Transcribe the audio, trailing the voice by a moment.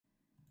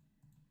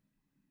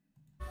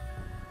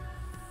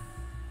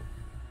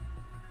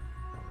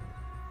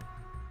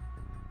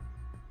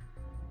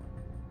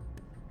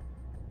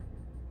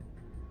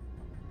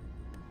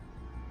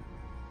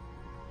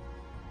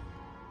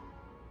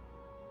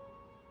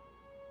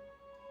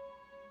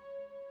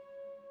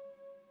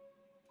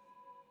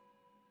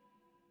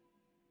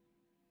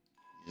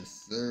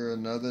Yes, sir.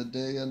 Another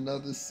day,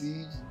 another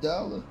siege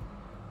dollar.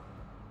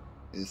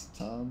 It's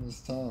time.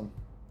 It's time.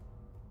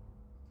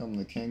 Come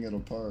the king of the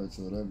pirates,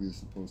 or whatever you're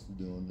supposed to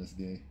do in this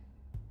game.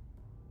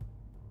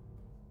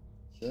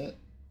 Chat.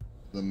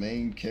 The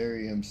main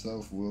carry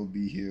himself will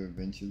be here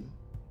eventually,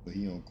 but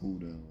he on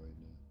cooldown right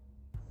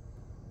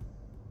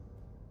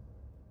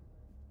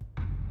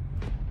now.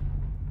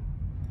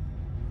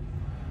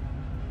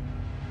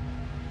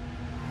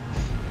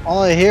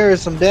 All I hear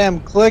is some damn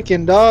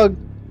clicking, dog.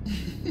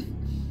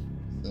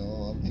 So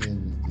all I'm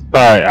hearing is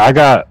Sorry,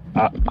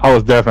 I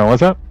was deaf.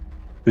 What's up?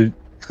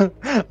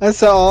 I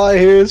said all I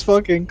hear is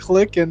fucking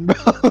clicking, bro.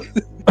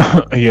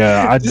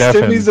 Yeah, I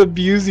definitely. Timmy's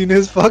abusing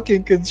his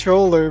fucking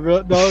controller,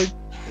 bro, dog.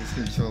 His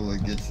controller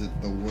gets it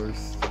the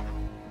worst.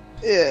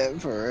 Yeah,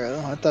 for real.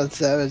 I thought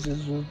Savage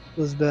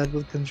was bad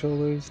with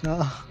controllers.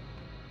 Now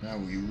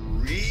we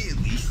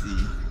really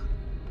see.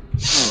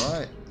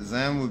 Alright,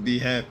 Zan would be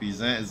happy.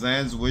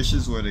 Zan's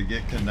wishes were to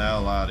get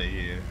Canal out of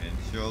here, and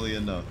surely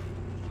enough,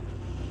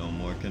 no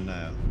more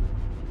Canal.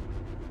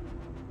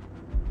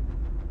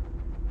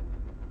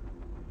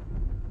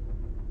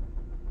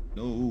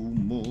 No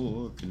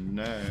more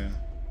Canal.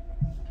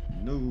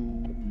 No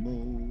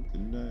more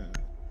Canal.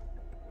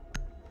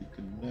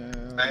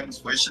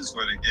 Zan's wishes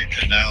were to get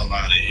Canal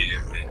out of here,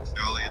 and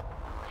surely enough.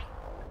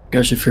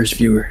 Got your first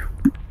viewer.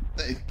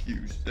 Thank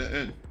you,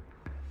 Zan.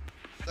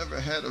 Never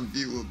had a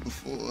viewer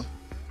before.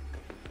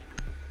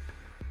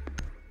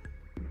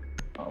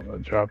 I'm gonna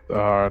drop the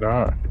hard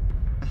R.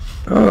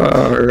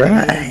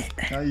 Alright.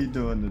 How you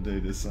doing today,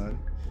 this son?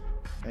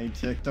 Ain't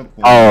checked up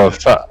on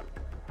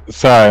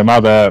sorry, my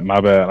bad.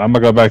 I'm gonna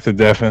go back to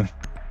deafing.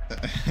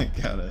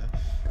 gotta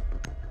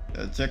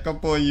check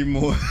up on you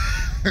more.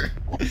 Check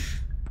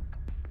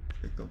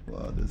up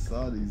on how the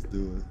Saudis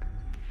doing.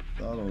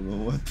 I don't know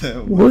what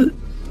that was. What?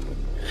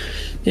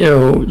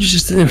 Yo,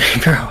 just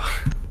bro.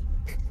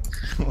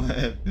 What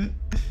happened?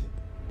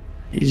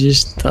 He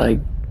just like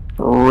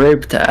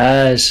ripped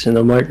ass in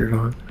the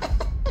microphone.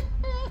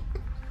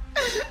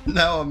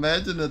 Now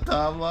imagine the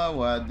timeline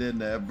where I did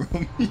that, bro.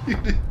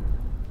 Muted.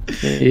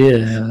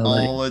 Yeah,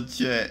 like, all a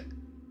chat.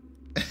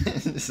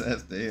 Just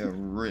has to hear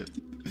ripped.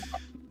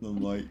 I'm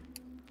like,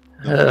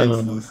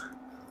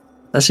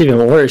 that's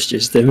even worse,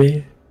 just to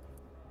me.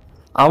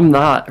 I'm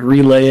not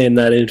relaying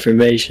that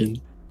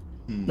information.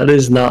 That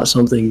is not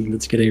something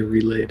that's getting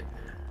relayed.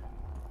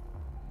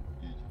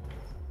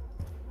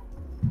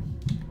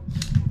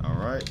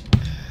 Alright.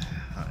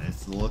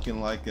 It's looking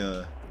like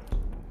a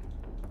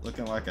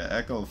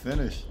Echo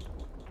finish.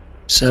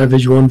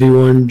 Savage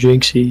 1v1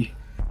 Jinxie.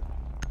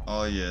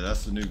 Oh yeah,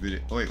 that's the new video.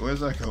 Wait,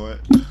 where's Echo at?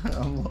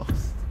 I'm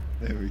lost.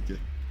 There we go.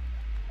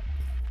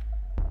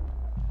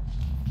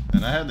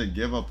 And I had to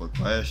give up a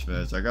clash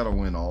match. I gotta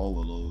win all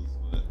of those.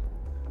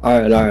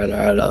 Alright.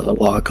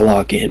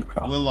 Lock in,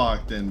 bro. We're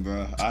locked in,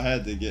 bro. I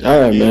had to get.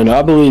 Alright, man.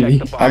 I believe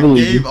you. I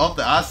believe you.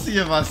 I see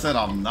if I said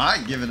I'm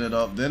not giving it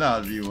up, then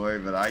I'd be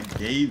worried, but I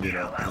gave it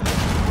up.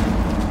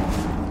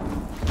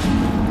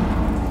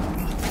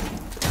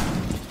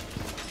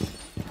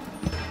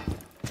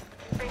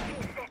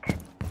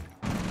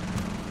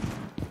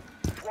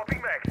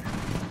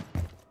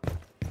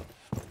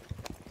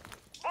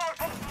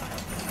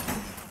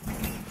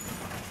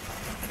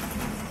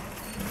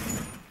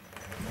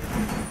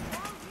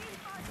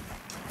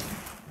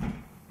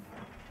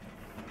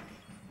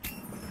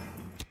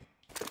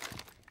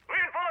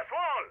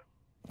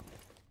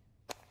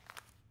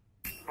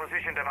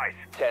 Position device.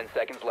 10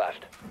 seconds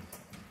left.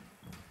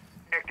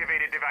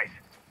 Activated device.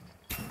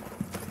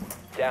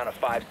 Down to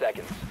 5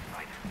 seconds.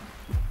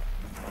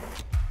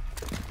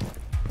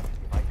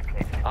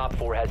 Op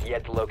 4 has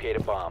yet to locate a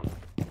bomb.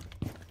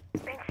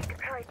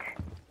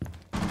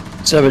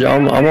 Savage,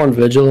 I'm on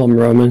vigil. I'm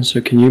roaming,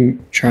 so can you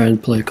try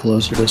and play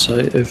closer to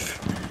site if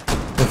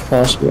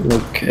possible?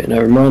 Okay,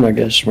 never mind. I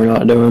guess we're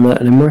not doing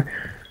that anymore.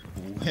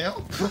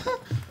 Well.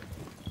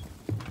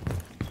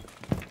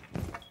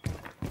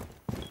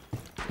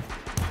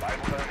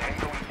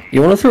 You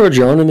want to throw a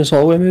drone in this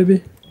hallway,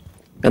 maybe?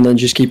 And then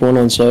just keep one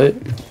on site?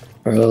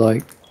 Or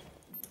like...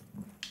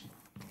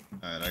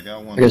 Alright, I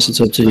got one. I guess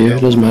it's up to you, it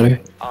doesn't matter.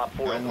 Op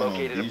 4 has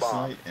located a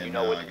bomb. You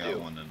know what to do. I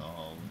got one in the hallway.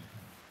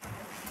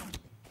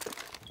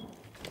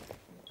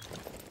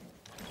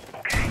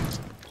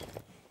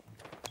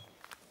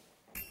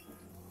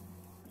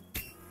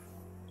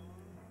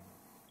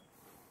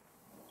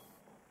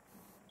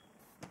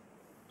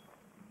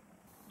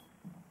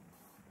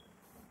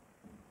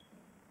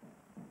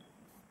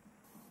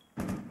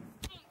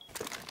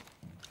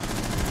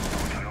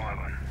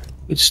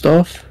 Good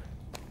stuff.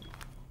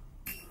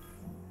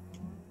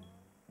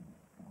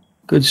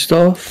 Good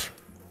stuff.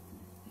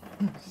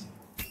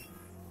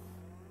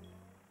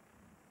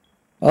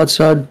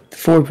 Outside the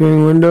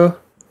 4-ping window.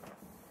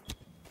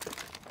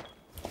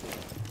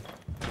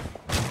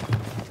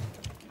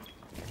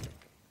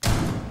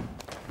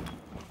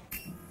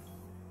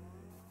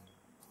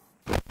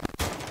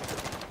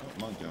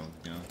 My gun's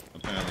gone.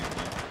 Apparently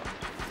gone.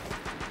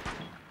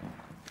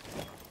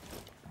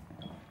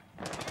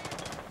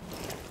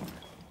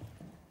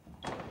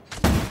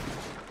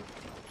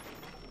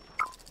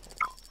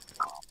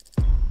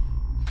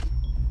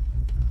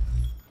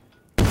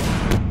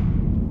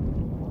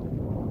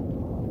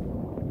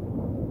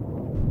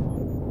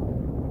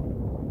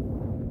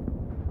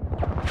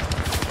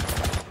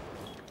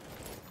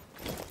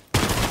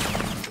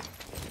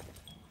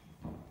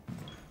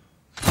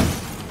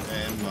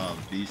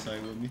 B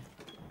site with me?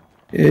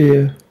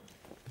 Yeah.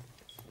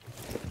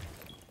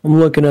 I'm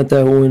looking at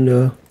that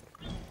window.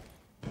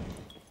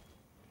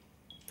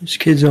 This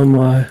kid's on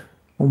my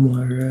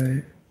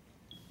right.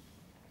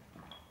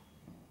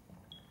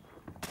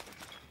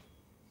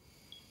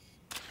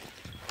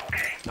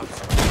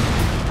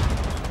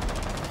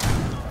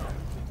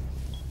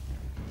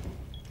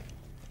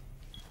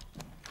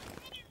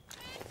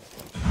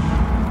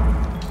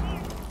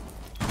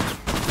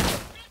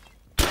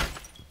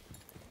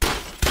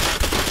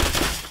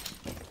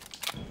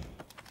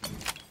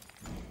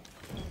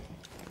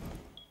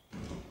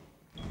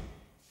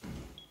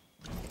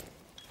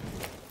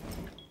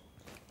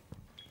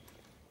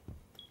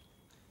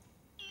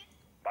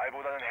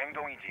 말보다는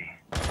행동이지.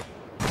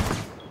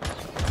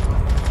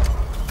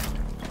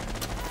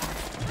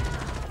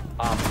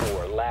 Op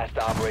 4, last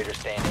operator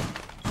standing.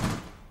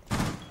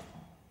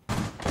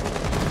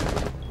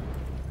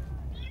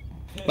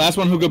 Last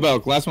one hookah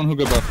belk. Last one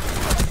hookah belk.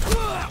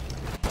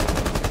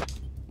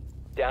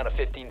 Down to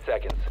 15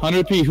 seconds.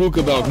 100p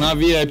hookah belk, not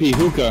VIP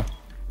hookah.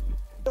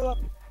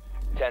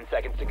 10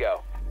 seconds to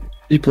go.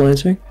 He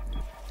planting?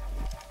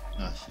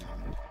 Ah, shit.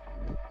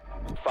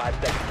 5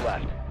 seconds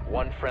left.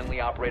 One friendly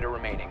operator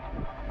remaining.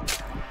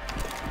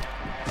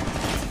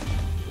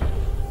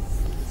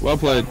 Well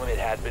played. Limit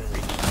has been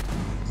reached.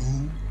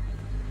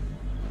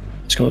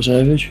 Let's go,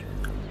 Savage.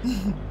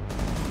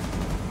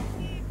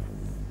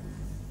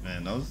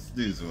 Man, those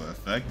dudes were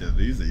effective.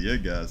 These are your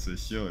guys for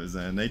sure,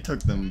 and they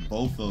took them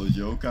both those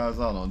yokais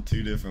out on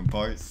 2 different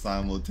parts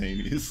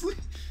simultaneously.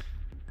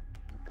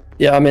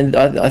 Yeah, I mean,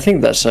 I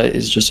think that site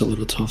is just a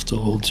little tough to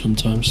hold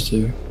sometimes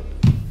too.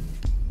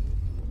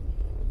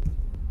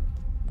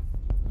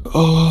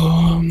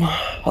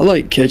 I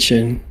like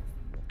kitchen.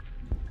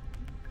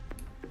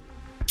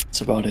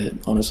 That's about it,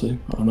 honestly.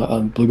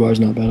 Blue bar's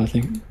not bad, I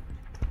think.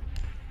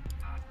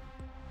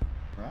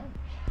 Right.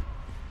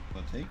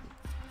 I'll take it.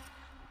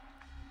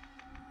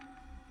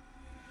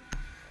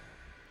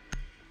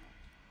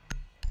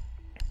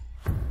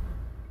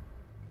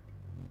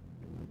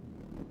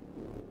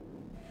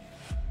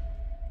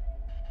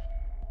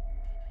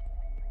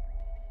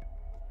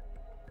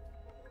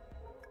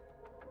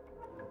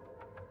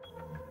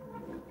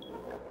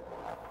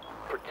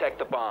 Protect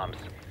the bombs.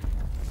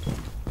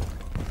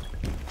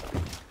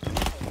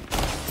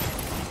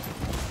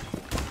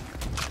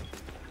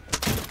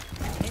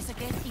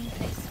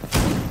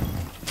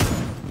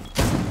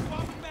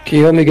 Can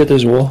you help me get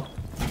this wall?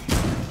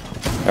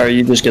 Or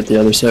you just get the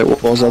other side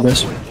walls, I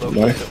guess?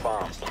 Locate the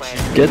bomb.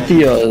 Plan Get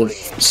the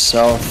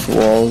south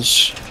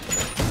walls.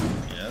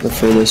 The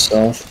furthest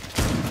south.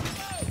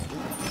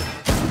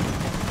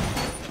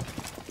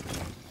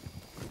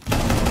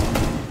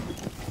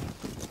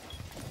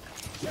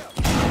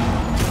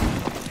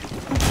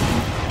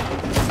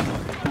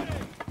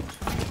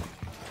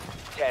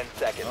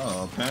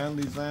 Oh,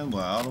 apparently Zan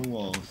we're out of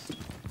walls.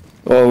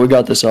 Oh, we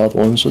got the south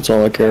one, so that's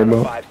all I care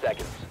about. 5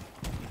 seconds.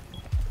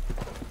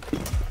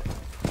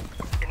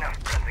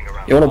 Enough prancing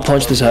around. You wanna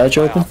punch this hatch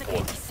open?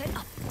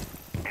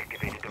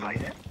 Activated device.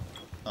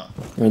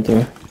 Right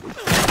there.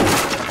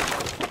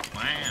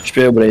 Should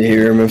be able to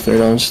hear them if they're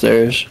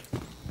downstairs.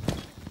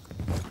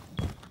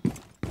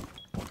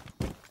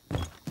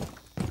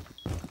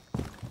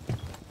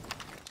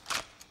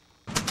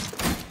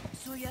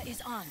 Suya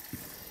is on.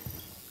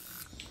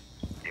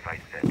 Device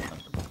set.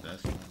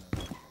 That's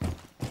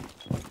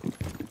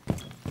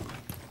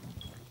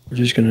We're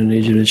just gonna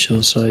need you to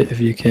chill sight if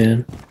you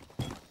can.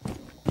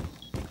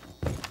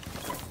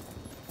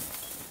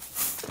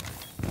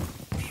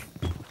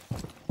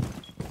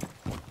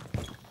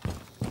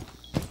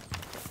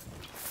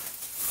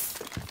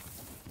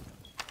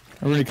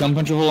 Everybody come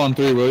punch a hole on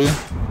 3, will you?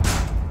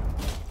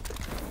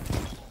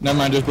 Never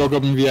mind, just broke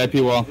open VIP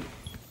wall.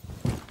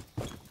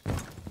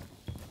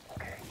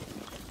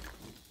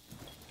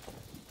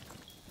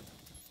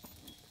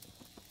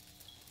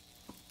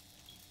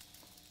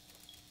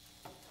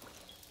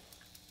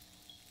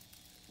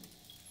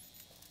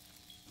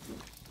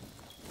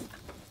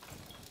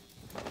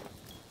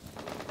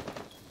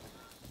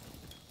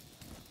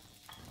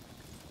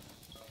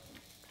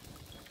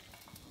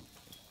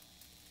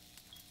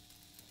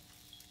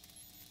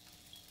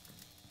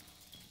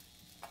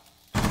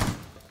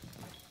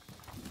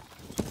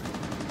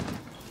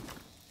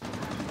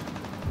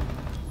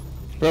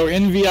 Bro,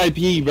 in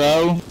VIP,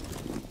 bro.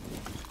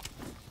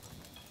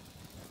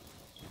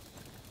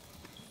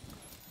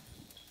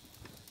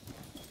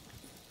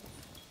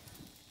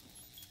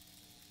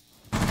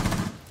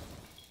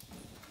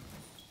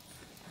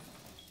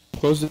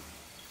 Close it.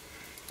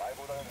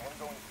 말보다는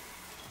행동이.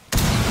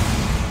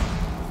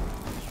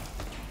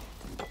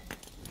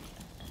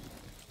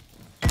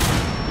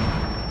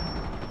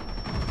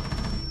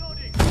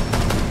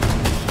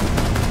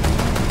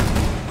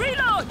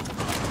 Reload!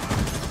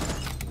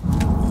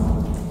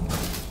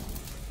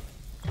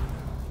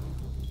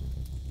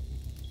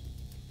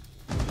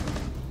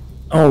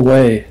 Oh,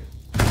 way.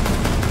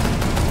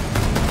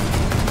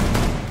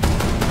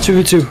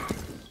 2v2.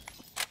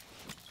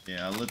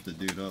 yeah, I lit the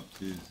dude up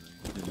too, so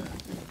you did that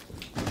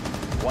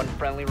too. One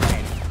friendly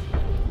remaining.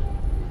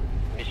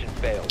 Mission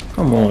failed.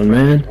 Come on,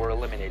 man. Were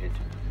eliminated.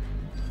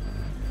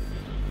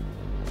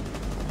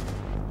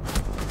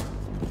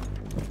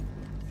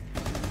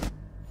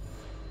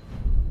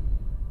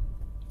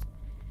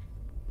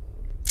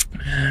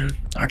 Man,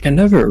 I can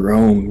never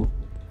roam.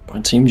 My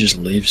team just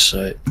leaves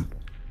site.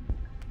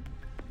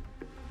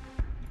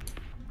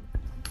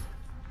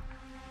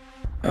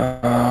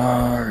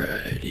 Alrighty.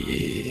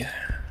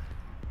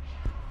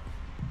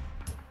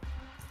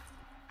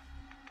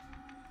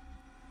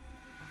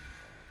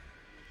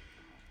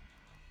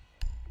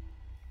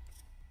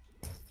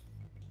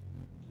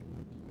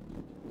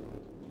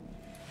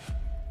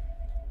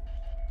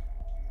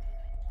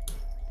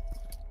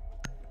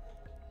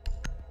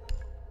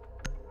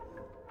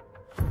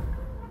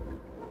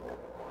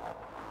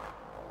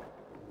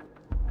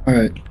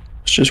 Alright,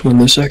 let's just win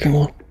the second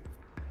one.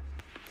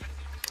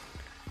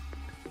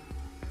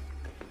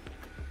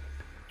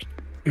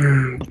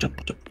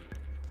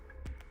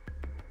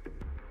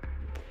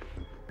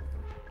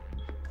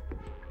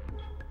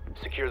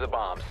 Secure the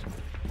bombs.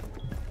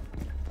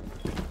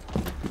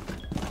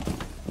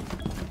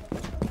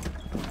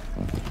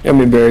 Got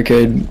me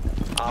barricade.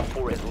 Op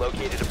 4 has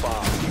located a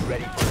bomb. Be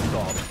ready for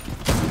assault.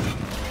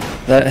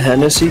 That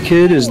Hennessy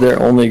kid is their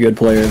only good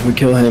player. If we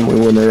kill him, we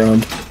win the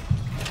round. I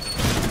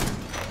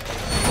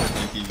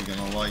think he's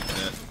gonna like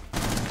that.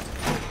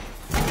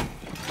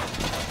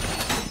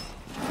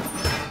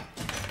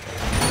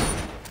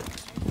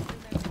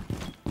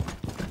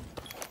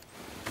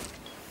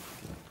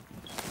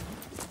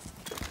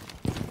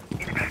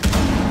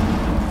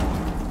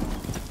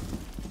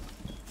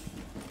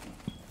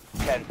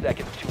 Ten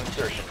seconds to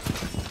insertion.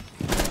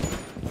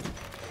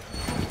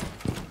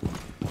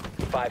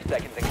 5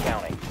 seconds and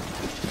counting.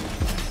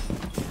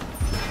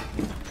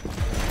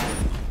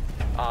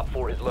 Op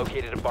 4 has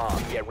located a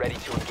bomb. Get ready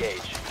to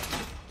engage.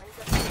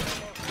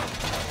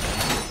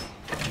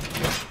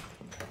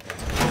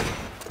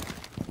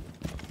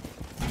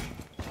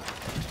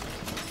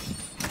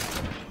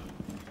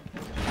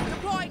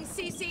 Deploying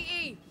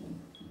CCE.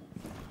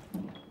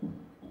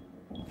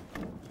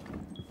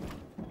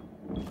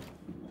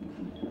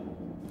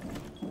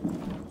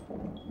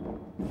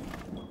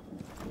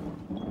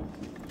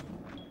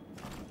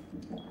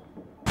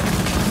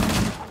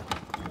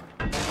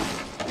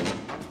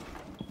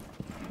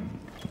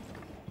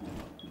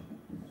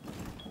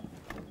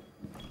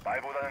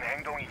 말보다는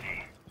행동이지.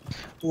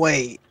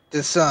 Wait,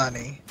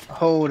 Dasani,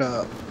 hold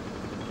up.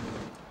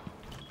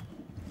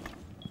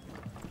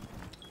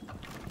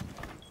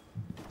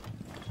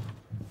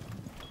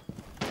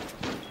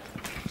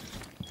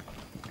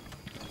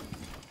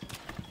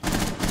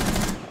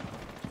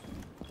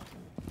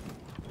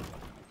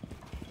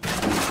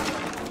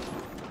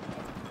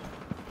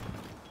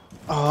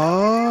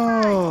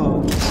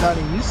 Oh,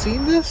 Dasani, you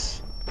seen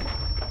this?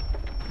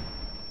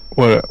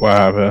 What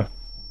happened?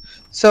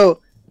 So,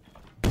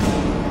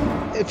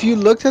 if you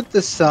looked at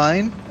the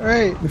sign,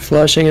 right, We're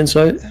flashing in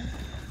sight.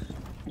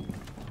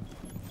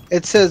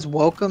 it says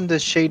 "Welcome to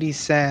Shady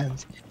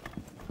Sands."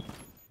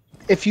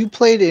 If you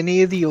played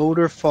any of the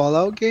older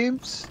Fallout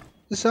games,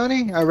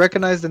 Dasani, I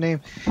recognize the name.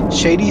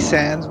 Shady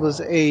Sands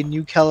was a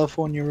New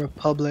California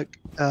Republic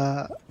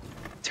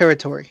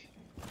territory.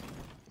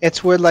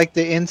 It's where like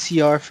the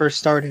NCR first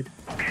started.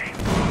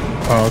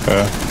 Oh,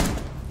 okay.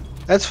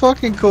 That's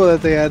fucking cool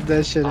that they had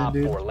that shit in, Op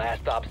dude. 4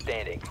 last stop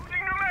standing.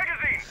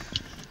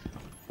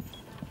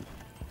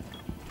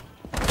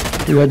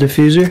 You got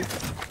diffuser?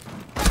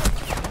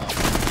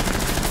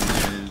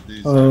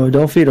 Oh,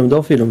 don't feed him,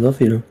 don't feed him, don't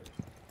feed him.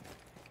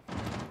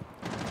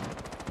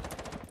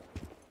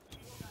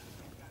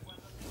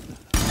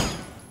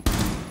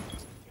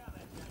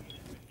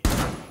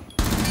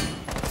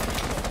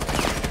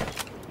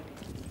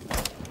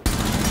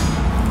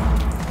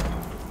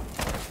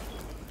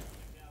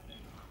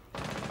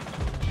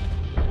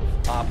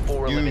 Op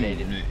 4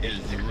 eliminated. Is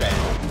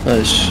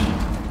Nice.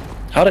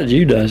 How did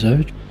you die,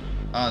 Savage?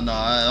 Oh no,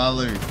 I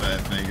literally fat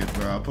fingered,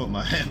 bro. I put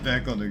my hand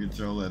back on the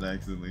controller and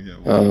accidentally hit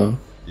one. Uh-huh.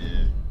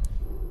 Yeah.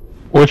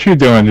 What you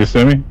doing,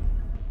 Jessamy?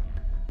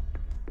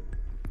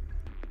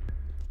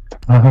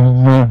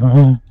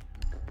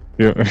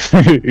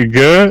 You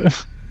good?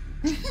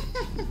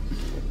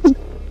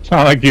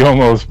 Sound like you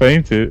almost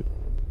fainted.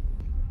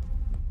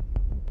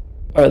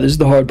 Alright, this is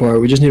the hard part.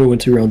 We just need to win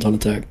 2 rounds on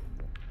attack.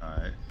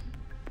 Alright.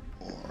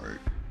 Alright.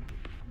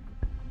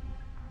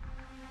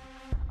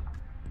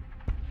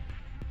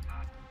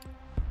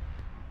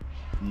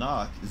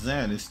 Nah,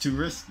 Zan, it's too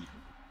risky.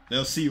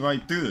 They'll see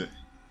right through it.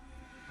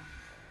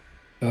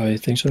 Oh, you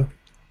think so?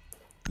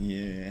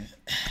 Yeah.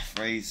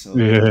 Afraid so.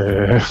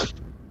 Yeah.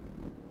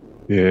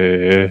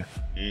 Yeah.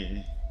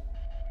 Yeah.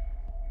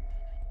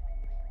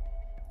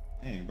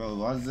 Hey, bro,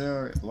 why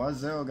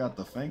Zero got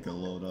the Fanker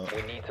load up?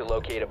 We need to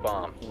locate a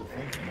bomb.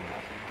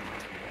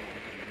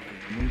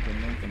 Minka,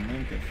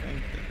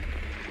 Fanker.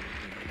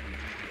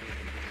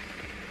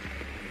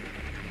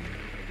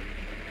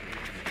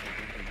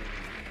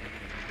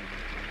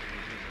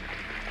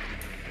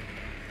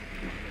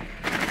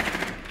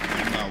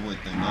 I'm not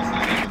with them. That's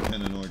an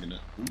independent organism.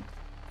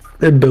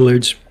 They're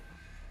billiards.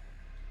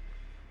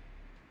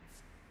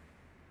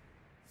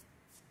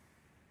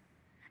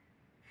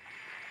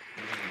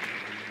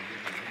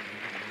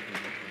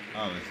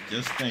 I was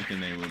just thinking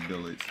they were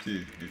billets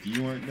too. If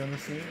you weren't gonna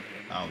say it,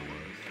 I was.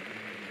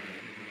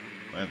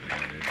 Whatever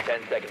that is. 10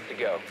 seconds to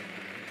go.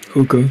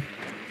 Hookah. Oh,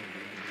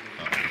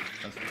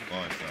 that's the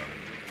far side of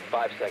it.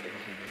 5 seconds.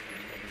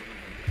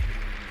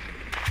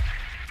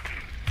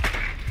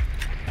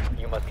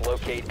 You must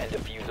locate and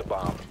defuse a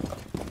bomb.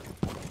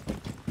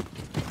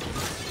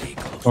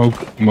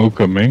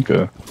 Mocha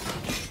Minka.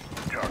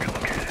 Target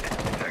located.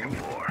 Second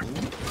floor.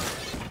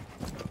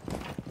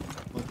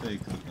 What they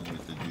cooking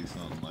with to do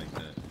something like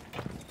that?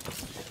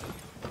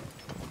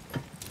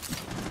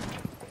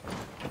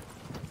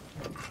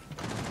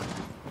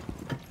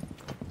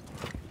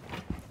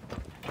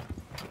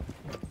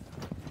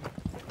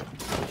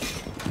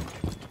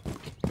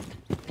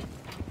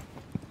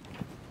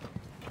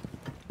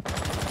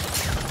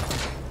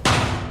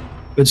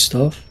 Good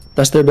stuff.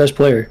 That's their best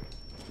player.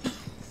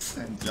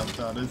 And jumped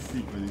out his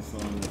seat when he saw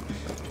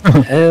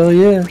it. Hell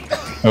yeah.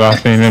 Have I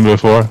seen him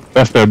before?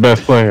 That's their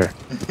best player.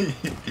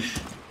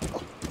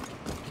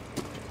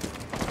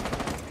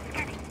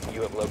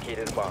 You have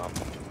located a bomb.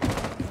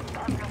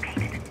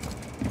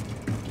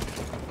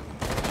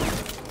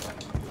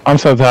 I'm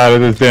so tired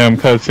of this damn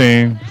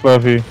cutscene,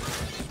 Fluffy.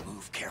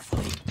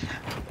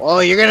 Oh,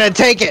 you're gonna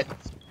take it.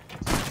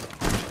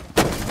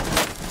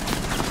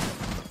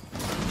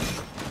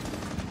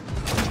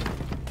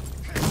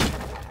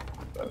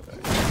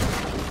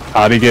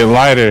 How'd he get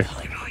lighter?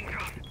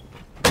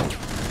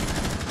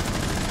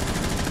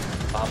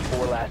 Op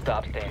 4 last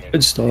stop standing.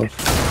 Good stuff.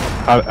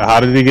 How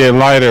did he get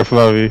lighter,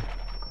 Fluffy?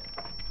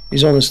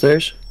 He's on the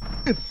stairs.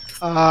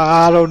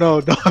 I don't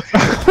know, dog.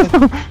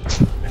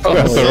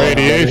 That's the He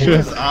radiation.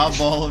 was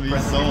eyeballing me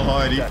so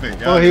hard he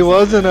forgot. Well, he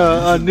wasn't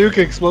a nuke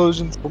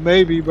explosion, so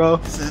maybe, bro.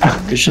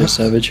 Good shit,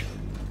 Savage.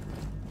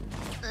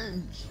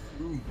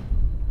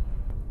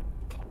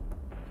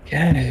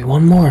 Okay,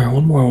 one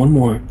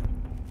more.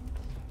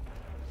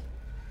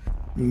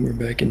 And we're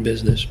back in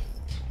business.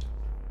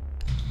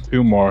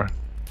 2 more.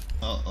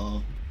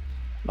 Uh-oh.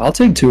 I'll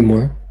take 2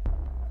 more.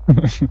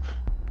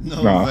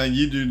 No, Nah. man,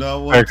 you do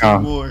not want Heck 2 no.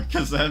 more,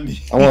 cause that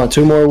means... I want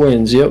 2 more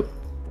wins. Yep.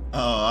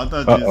 Oh, I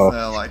thought you Uh-oh.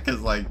 said like, cause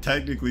like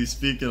technically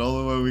speaking, the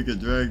only way we could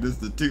drag this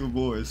to 2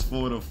 more is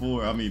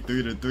 4-4. I mean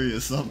 3-3 or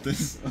something.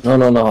 No.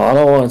 I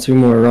don't want 2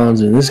 more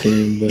rounds in this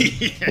game, but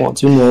I want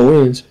 2 more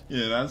wins.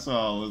 Yeah, that's why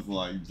I was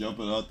like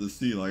jumping out the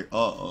seat, like,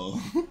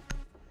 uh-oh.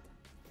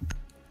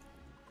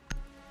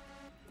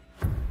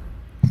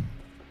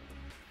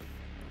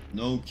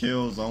 No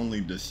kills,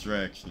 only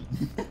distraction.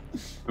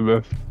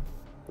 The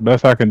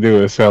best I can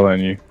do is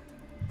selling you.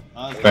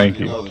 Thank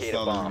you. Locate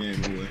a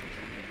bomb.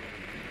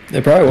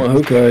 They probably want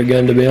hookah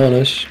again, to be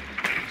honest.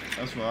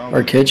 That's where I Or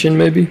would've- kitchen,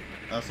 maybe.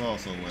 That's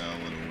also where I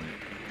would have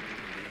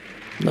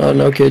went.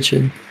 No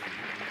kitchen.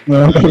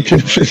 No, I mean, right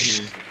kitchen.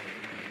 here.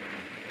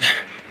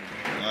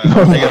 They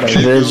Alright, got a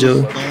I'm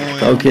vigil. seeing-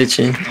 No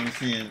kitchen. I'm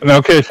seeing.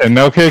 No kitchen,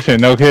 no kitchen,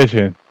 no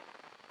kitchen.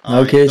 No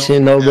Alright,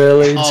 kitchen, no don't-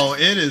 bellies. Oh,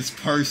 it is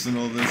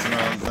personal this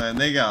round, man.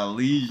 They got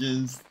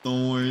legions,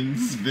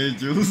 thorns,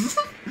 vigils.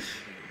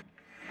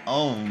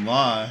 Oh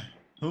my.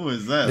 Who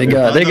is that? They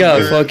got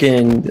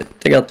Thunderbird?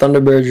 they got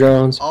Thunderbird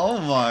drones. Oh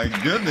my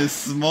goodness,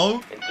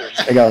 smoke.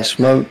 Insertion. They got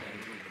smoke.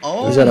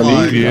 Oh Is that a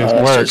my devious No,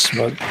 that's work? just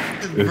smoke.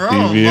 It's bro,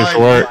 devious like,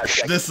 work.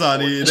 This on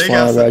here. It's They fine,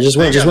 got bro. some- Just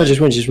they win. got Lock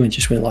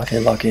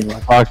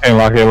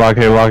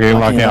in.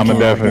 Lock in. I'm a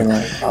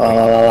definite.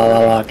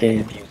 Lock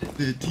in.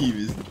 Their team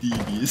is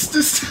devious.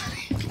 This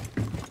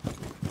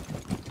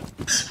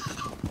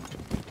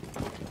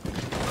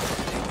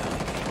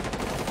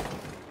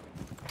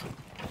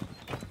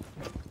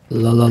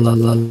Lock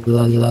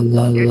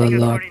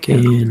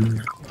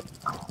in.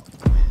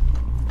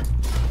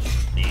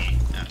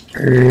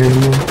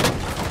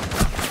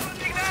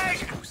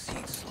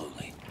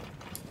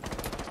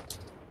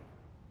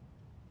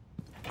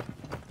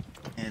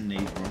 and they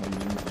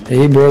Roman.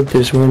 He broke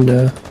this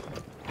window.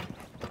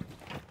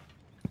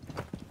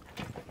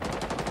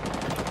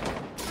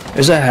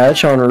 There's a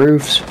hatch on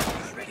roofs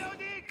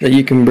that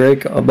you can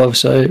break above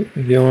sight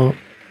if you want.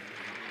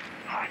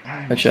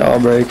 Actually, I'll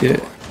break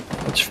it.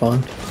 That's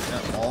fun.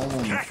 Got all on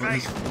the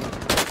first floor.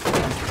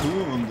 There's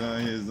 2 of them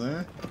down here,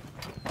 Zan.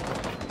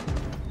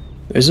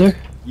 Is there?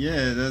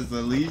 Yeah, there's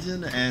the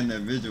Legion and the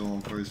Vigil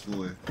on first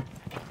floor.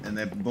 And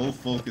they're both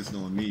focused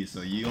on me,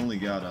 so you only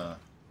got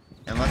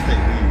unless they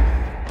leave.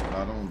 But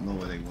I don't know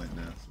where they went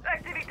now. So.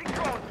 Activating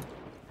drone.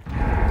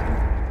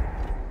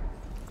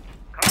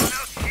 Coming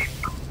out, chief.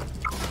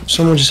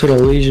 Someone just hit a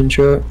Legion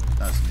truck.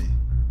 That's me.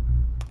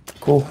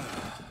 Cool.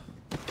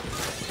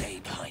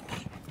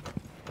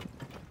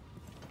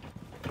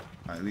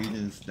 Alright,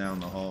 Legion's down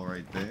the hall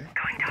right there.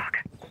 Going dark.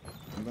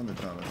 I'm gonna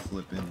try to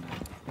slip in there.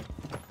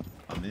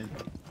 I'm in.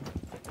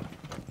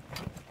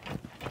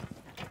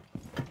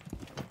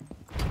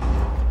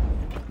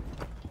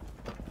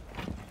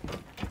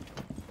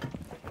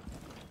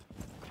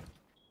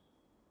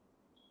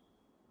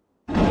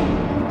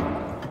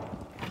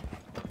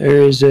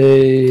 There is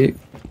a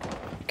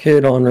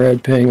Kid on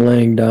red ping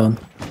laying down.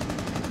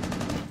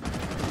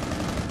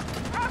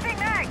 Dropping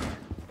mag.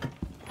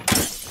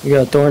 We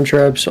got thorn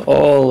traps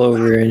all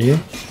over in here.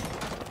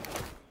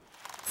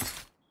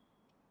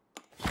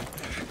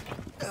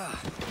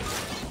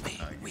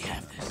 We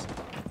have this.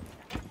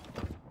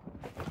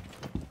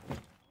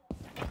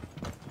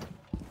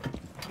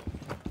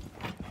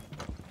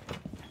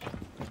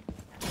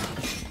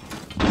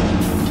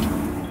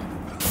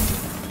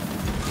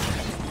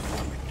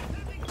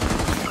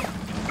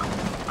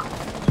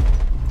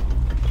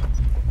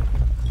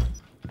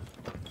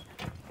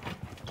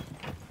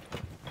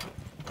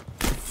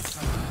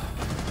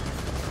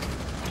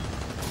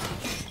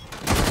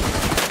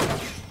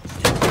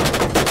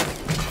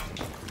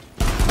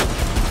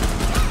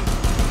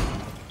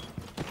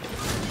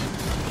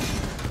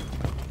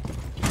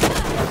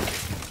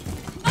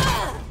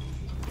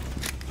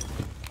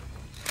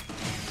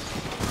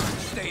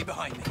 Stay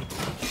behind me.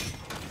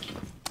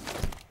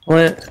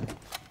 Plant.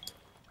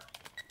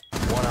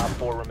 One op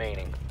 4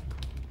 remaining.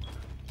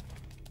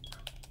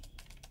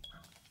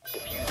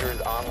 Diffuser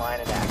is online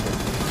and active.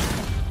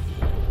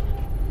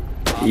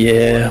 Op 4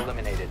 Yeah.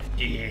 eliminated.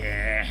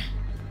 Yeah.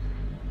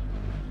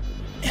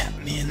 Yeah,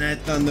 me and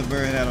that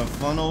Thunderbird had a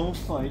fun old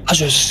fight. I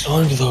just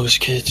stunned those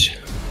kids.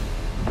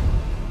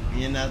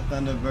 Me and that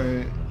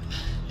Thunderbird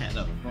had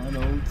a fun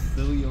old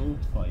silly old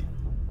fight.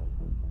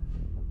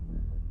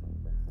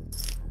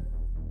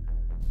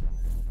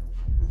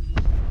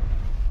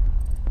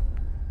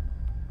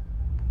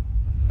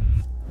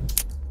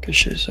 Good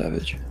shit,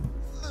 Savage.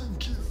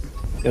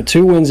 Yeah,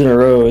 2 wins in a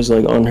row is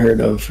like unheard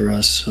of for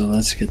us, so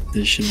let's get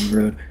this shit on the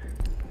road.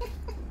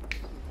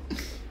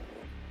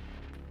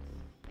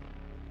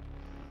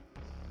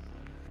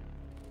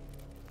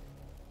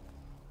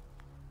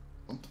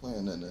 I'm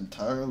playing an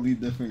entirely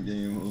different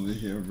game over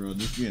here, bro.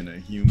 Just being a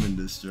human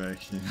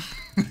distraction.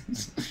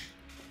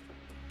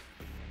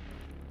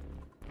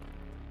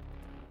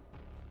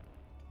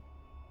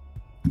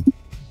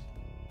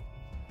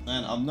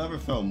 Man, I've never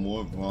felt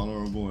more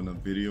vulnerable in a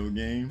video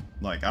game.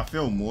 Like, I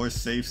feel more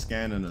safe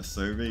scanning a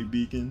survey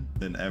beacon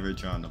than ever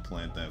trying to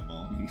plant that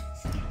bomb.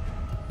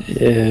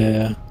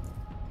 Yeah.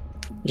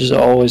 Just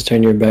always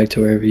turn your back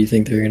to wherever you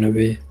think they're gonna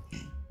be.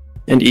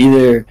 And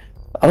either,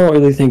 I don't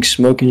really think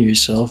smoking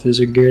yourself is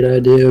a good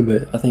idea,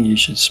 but I think you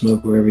should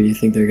smoke wherever you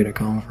think they're gonna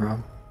come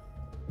from.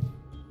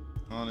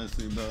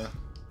 Honestly, bro.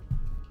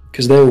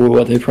 Cause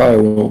they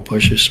probably won't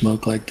push your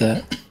smoke like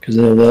that. Cause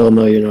they'll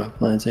know you're not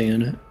planting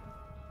in it.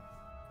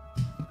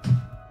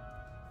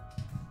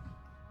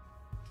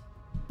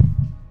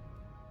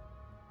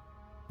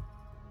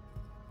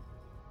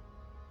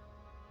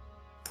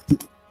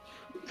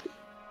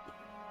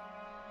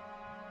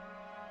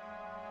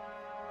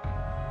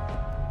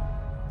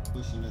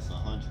 Pushing this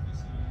 100%.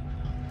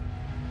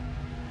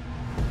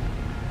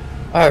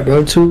 Alright,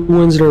 bro. 2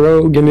 wins in a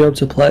row. Get me up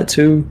to Plat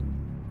 2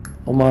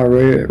 on my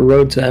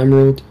road to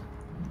Emerald.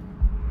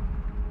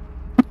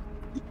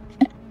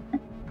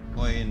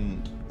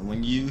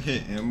 When you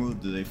hit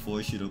Emerald, do they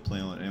force you to play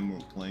on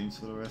Emerald Plains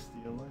for the rest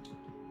of your life?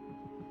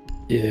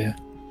 Yeah.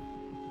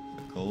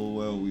 The cold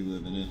world we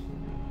living in.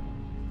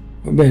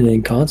 We've been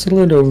in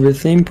Consulate over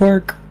theme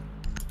park.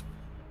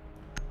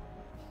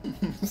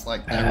 It's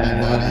like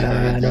everybody I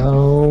heard.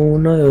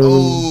 don't know.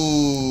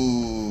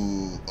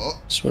 Oh,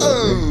 That's what I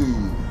think.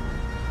 oh.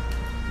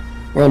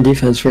 We're on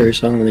defense first,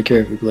 so I don't really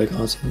care if we play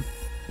Consulate.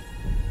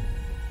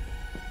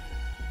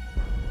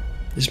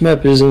 This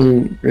map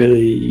isn't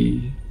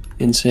really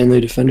insanely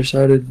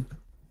defender-sided,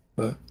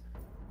 but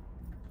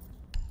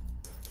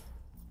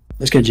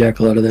let's get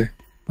Jackal out of there.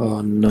 Oh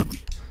no.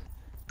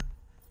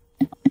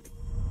 Is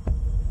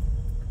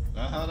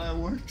that how that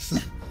works?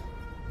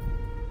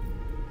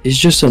 He's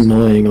just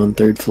annoying on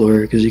 3rd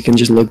floor because you can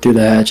just look through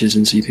the hatches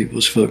and see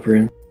people's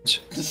footprints.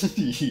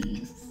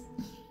 Jeez.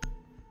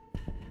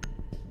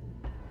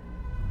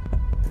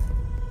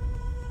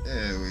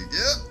 There we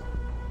go.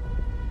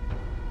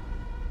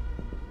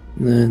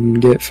 And then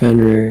get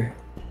Fenrir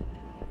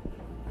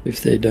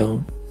if they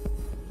don't.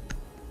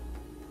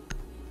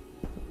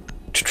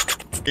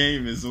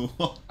 Game is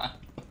wild.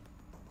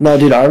 No,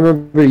 dude, I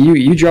remember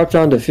you dropped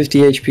down to 50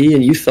 HP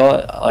and you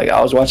thought, like, I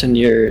was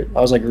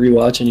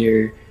rewatching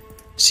your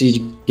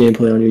Siege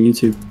gameplay on your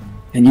YouTube,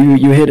 and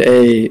you hit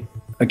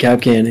a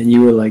cap can and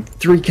you were like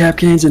 3 cap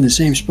cans in the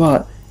same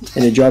spot,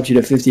 and it dropped you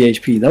to 50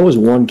 HP. That was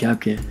 1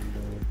 cap can.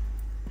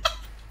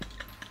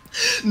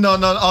 No,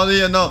 oh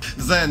yeah, no.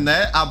 Zen,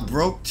 that I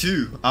broke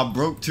 2. I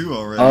broke 2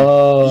 already.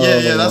 Oh.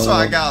 Yeah, that's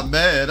why I got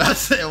mad. I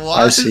said,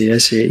 why? I see.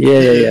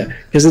 Yeah.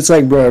 Because it's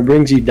like, bro, it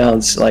brings you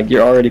down. Like,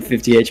 you're already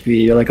 50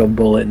 HP. You're like a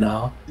bullet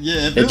now.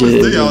 Yeah, if it was 3,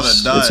 I would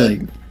have died. It's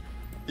like,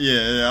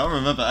 yeah, I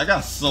remember. I got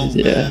so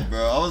Yeah. mad,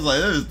 bro. I was like,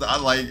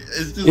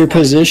 it's just your like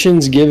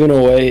position's given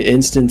away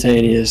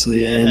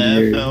instantaneously, and half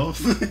you're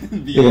health.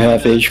 you're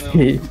half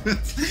HP.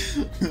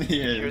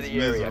 Yeah, Secure it's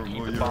the area. Keep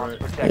miserable. the You're bombs right.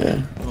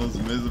 protected. yeah. Most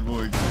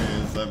miserable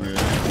experience ever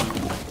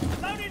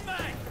had. Loaded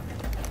mag.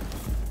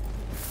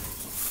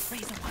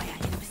 Razor wire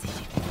in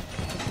position.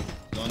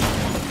 I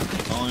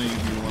don't even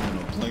be wanting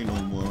to play no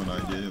more when I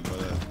get hit by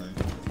that thing.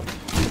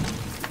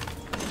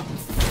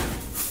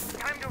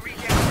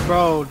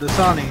 Bro,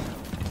 Dasani.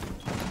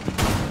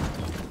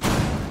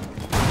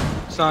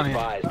 Dasani.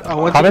 Advised, I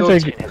went How to did go they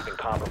Kitchen has been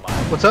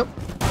compromised. What's up?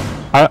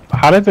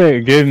 How did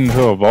they get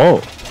into a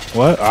vault?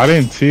 What? I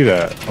didn't see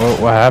that.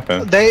 What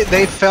happened?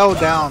 They fell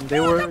down. They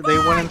went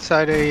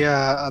inside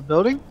a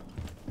building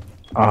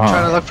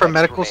trying to look for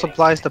medical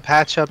supplies to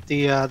patch up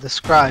the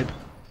scribe,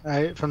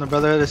 right, from the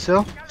Brotherhood of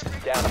Steel.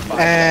 Down to 5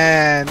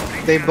 And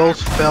they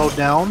both fell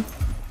down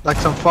like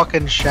some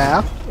fucking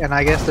shaft, and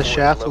I guess the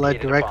shaft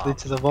led directly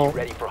to the vault.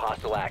 Ready for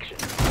hostile action.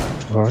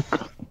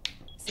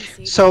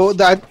 So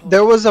that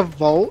there was a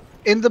vault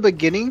in the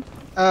beginning.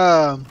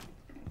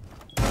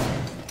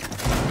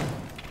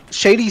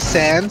 Shady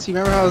Sands. You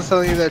remember how I was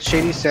telling you that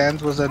Shady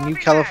Sands was a New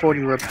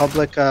California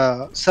Republic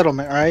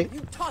settlement, right?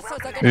 You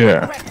tossers are gonna Yeah.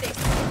 regret this.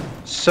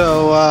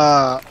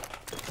 So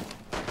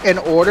in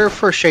order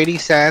for Shady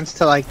Sands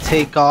to like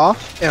take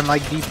off and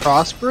like be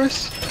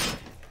prosperous,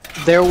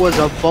 there was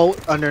a vault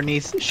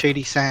underneath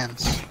Shady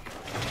Sands,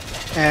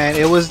 and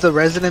it was the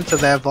residents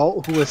of that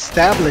vault who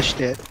established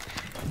it.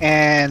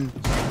 And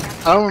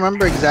I don't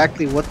remember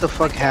exactly what the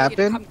fuck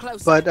happened,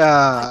 but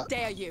I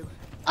dare you.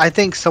 I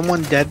think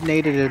someone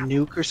detonated a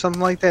nuke or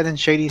something like that in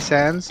Shady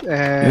Sands,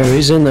 and Yo,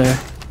 he's in there.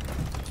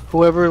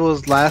 whoever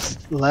was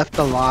last left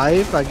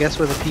alive, I guess,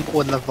 were the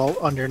people in the vault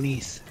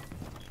underneath.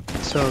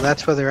 So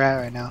that's where they're at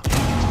right now.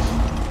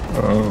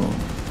 Oh.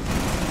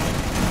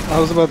 I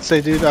was about to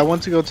say, dude, I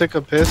went to go take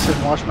a piss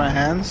and wash my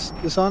hands,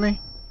 Dasani.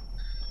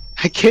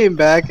 I came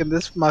back and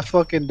my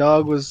fucking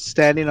dog was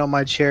standing on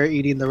my chair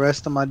eating the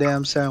rest of my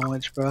damn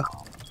sandwich, bro.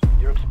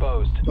 You're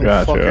exposed.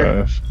 Little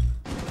fucker. Gotcha.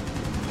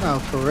 Oh,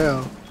 for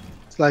real.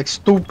 It's like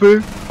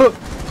stupid,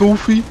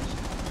 goofy.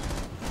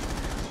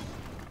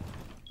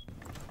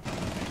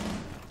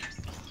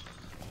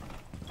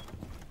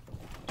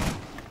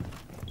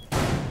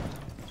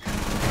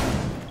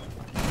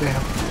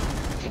 Damn.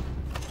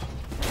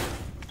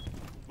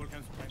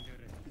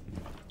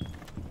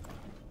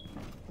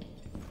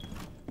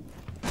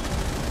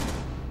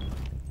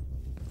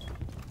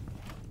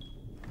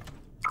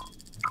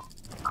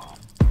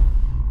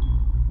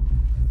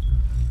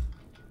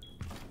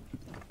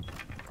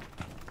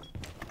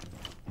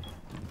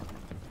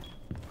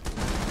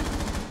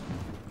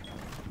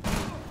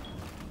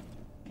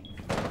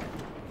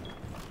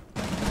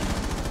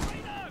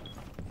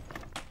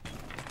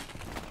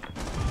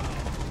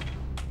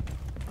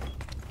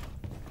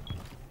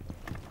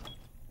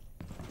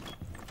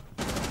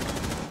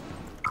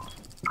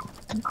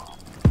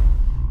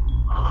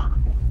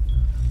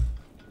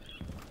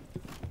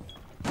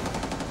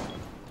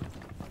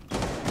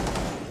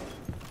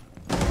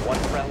 One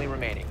friendly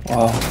remaining.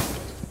 Wow.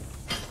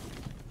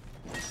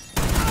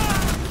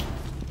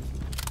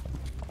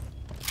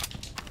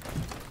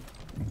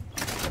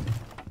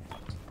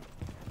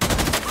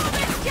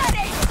 Get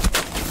it!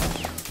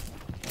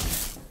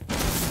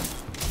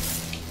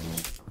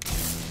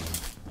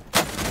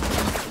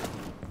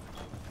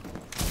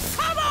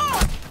 Come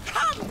on!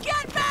 Come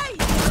get me!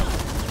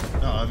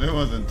 No, if it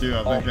wasn't two, I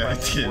All think that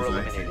friendlies kid's were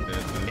actually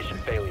eliminated. dead. Mission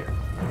failure.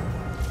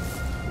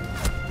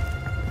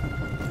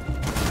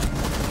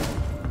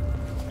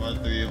 Why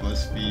three of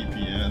us speed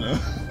piano?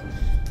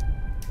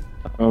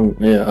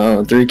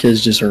 Yeah, 3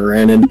 kids just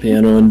ran into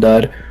piano and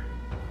died.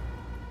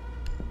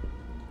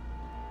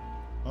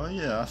 Oh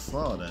yeah, I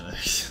saw that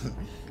actually.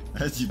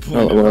 As you Oh,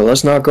 pointed well, out.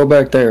 let's not go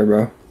back there,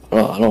 bro.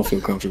 Oh, I don't feel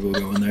comfortable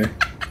going there.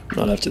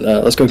 Not after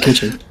that. Let's go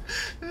kitchen.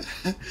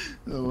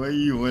 The way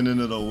you went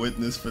into the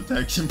witness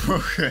protection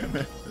program.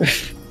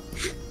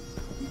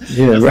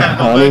 Yeah, Let's bro. not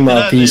go I back need to my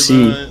that PC.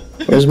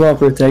 neighborhood. Where's my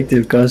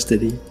protective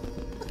custody?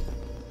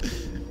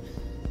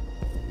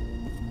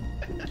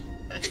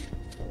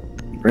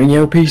 Bring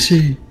your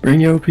PC. Bring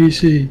your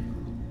PC.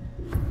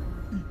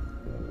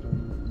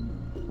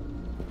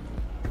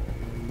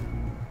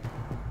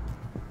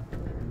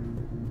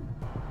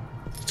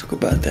 Talk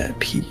about that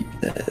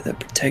that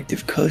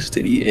protective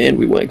custody, and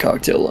we went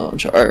cocktail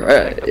lounge. All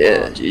right,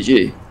 yeah,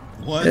 GG.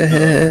 What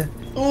the?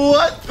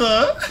 What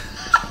the?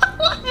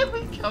 Let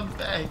me come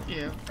back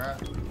here, bro.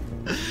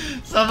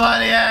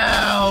 Somebody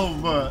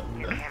help!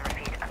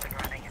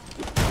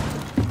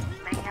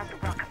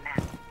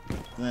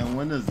 Man,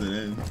 when does it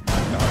end?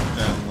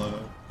 Cocktail low.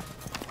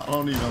 I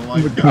don't even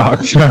like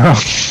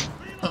cocktails.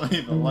 I don't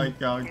even like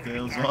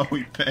cocktails while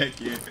we back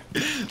here.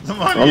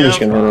 Somebody I'm just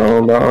help. gonna run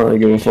home, bro. I don't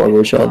give a fuck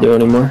what y'all do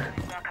anymore.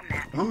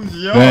 Who's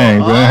yo?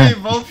 Dang, I man. ain't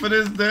vote for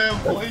this damn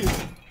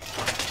place.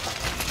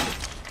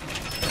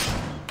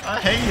 I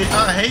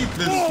hate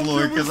this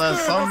floor because that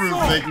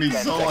sunroof make me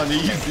so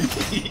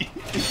uneasy.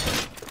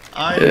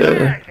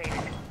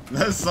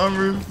 That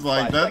sunroof,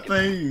 like that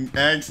thing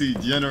actually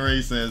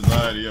generates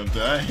anxiety up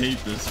there. I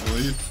hate this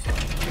place.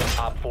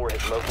 Op 4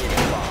 has located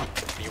a bomb.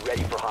 Be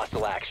ready for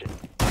hostile action.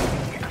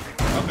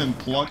 I've been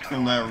plucked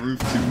from that roof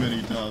too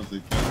many times to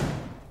count.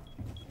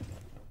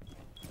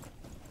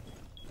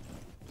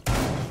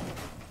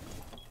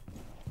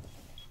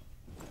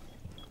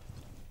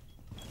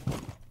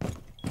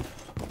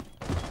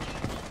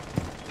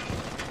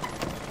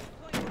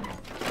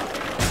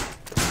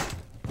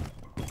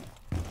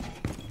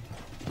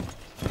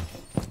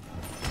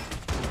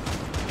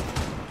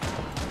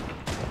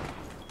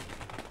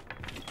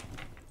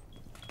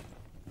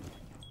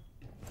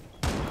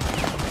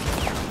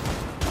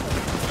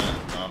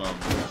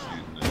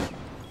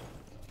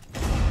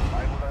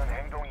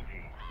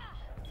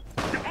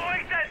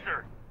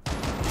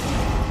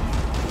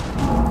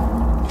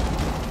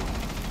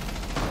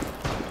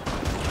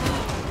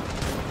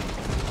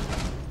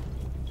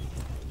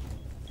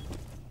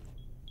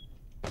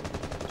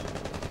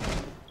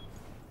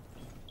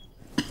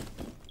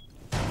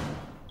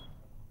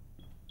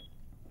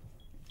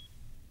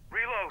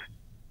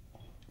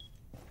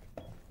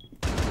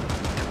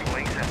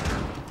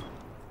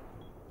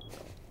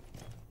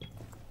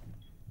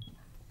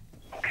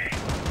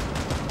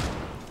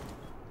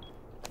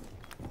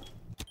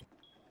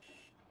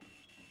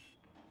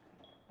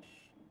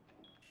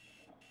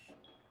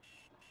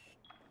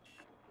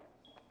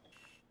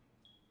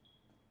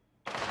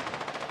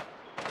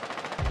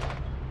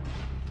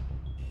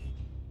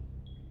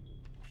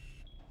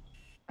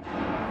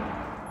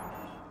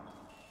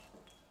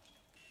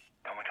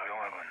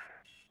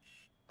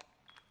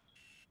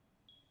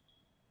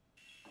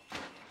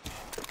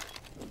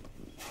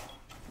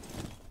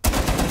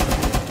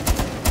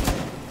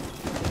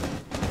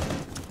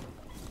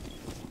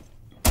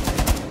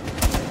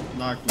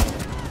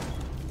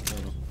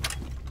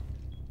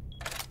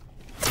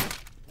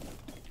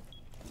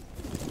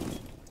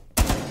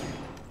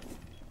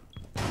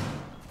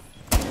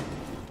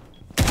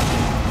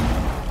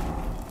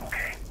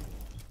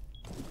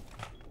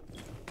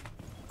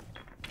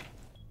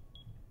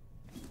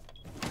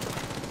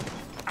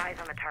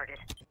 target.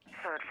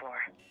 3rd floor.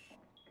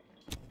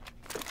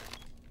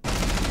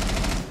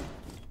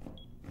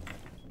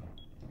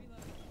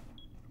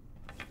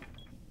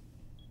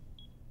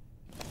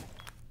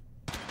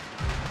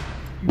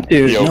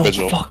 Dude, Yo, no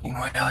Vigil. fucking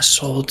way. I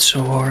sold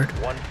so hard.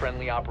 One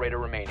friendly operator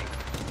remaining.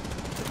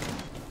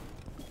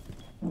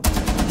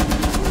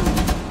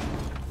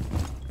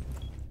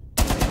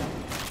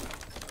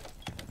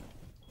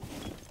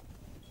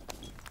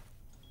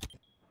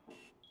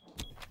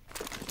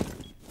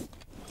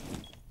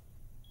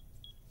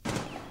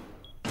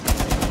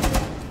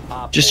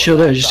 Op Just 4, chill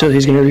there. last Just chill.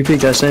 He's gonna repeat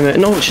that same.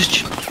 No,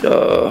 Just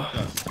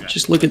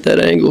just look at that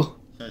angle.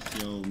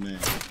 touch your old man.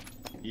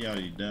 He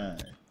already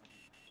died.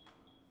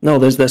 No,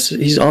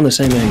 he's on the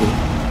same angle.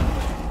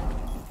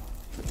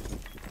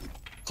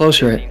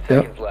 Close right. 15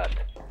 Yep. seconds left.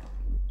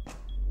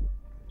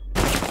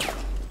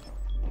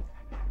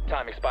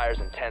 Time expires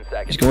in 10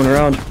 seconds. He's going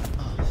around.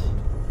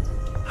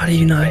 How do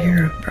you not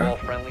hear him, All bro?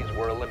 friendlies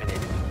were eliminated.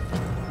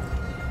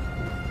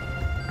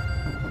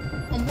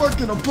 I'm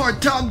working a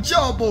part-time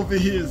job over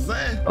here,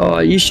 Zan. Oh,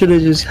 you should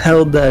have just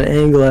held that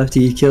angle after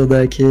you killed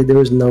that kid. There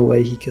was no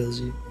way he kills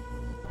you.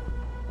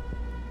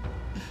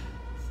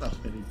 So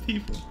many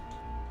people.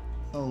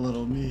 So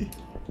little me.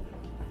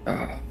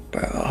 Oh,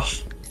 bro.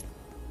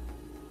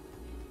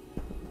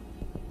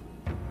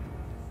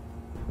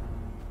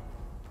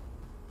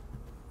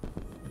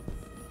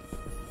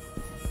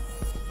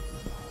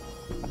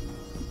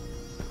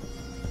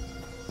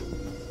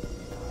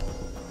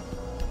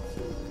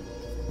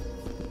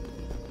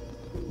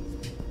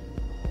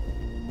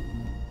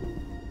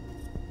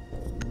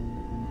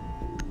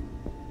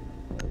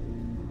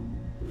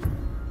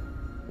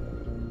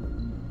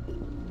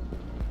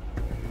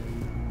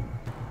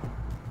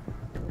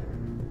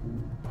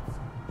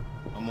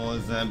 Come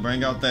on, Zan.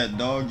 Bring out that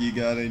dog you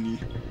got in you.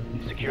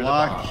 Secure the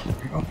Lock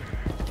bomb.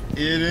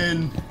 it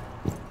in.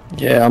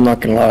 Yeah, I'm not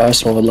gonna lie. I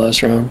sold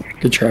last round.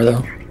 Good try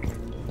though.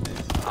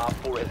 Op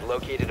 4 has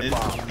located a It's,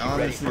 bomb. Be ready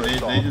honestly, for they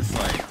assault. just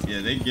like,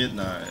 yeah, they getting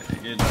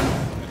pretty good.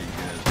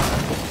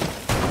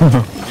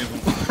 Give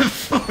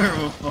them,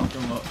 we'll fuck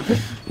them up.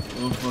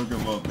 We'll fuck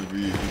them up if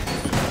we.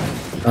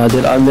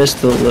 Dude, I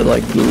missed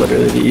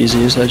literally the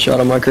easiest headshot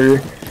of my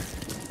career.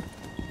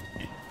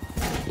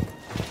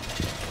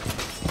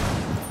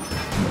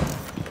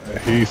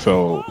 He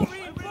sold.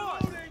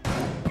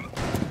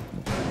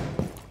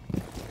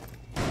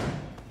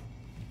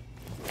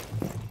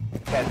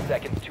 10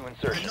 seconds to I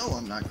insertion. know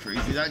I'm not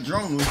crazy. That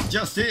drone was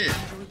just here.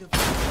 Down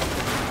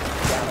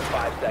to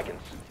 5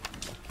 seconds.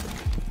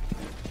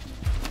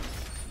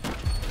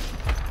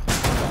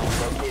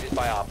 Bomb located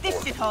by Op 4.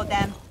 This should hold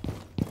them.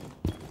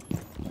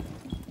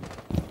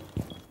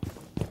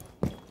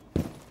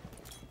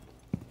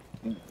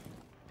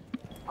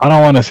 I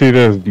don't want to see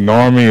this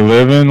normie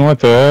living. What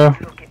the hell?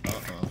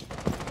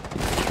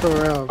 For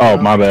real, Oh,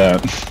 bro. my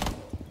bad.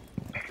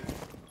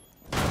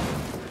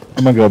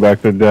 I'm gonna go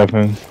back to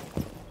Devin.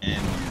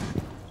 And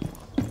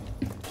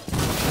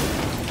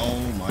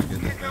oh my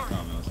goodness, that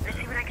comment was Let's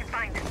see what I can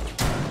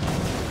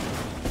find.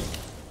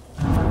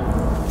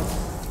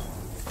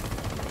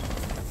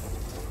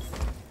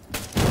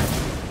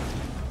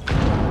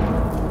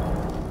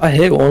 I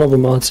hit one of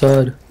them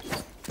outside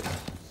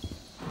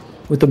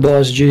with the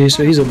boss G,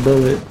 so he's a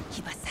bullet.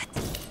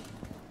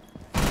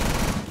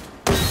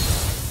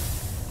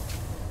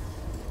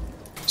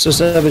 So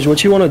Savage,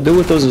 what you want to do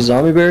with those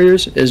zombie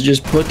barriers is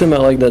just put them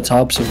at like the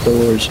tops of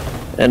doors,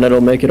 and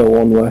it'll make it a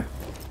one-way.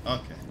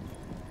 okay.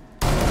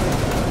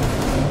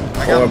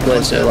 Or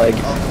place it like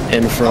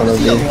in front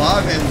of you.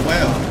 alive and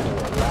well.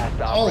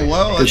 Last Oh operator.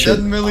 well, it Good shit.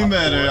 doesn't really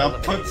matter. I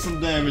put some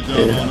damage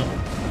on Yeah.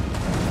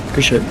 him.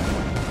 Good shit.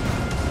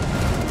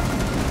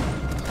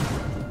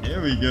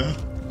 Here we go.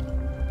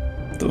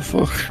 The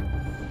fuck?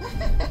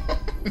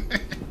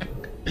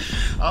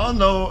 I don't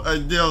know,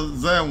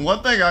 Zan,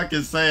 one thing I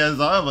can say is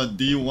I have a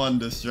D1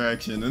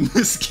 distraction in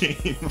this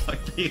game.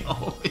 Like, they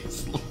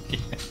always look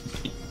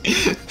at me.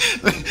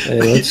 Hey,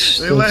 let's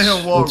let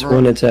him walk let's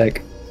win right.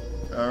 attack.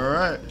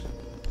 Alright.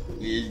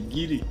 Let's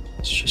get it.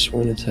 Let's just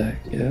win attack,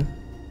 yeah.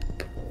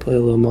 Play a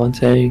little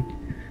Montaigne.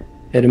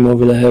 Hit him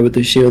over the head with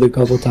the shield a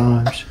couple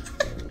times.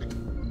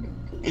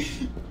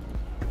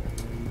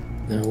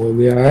 Now we'll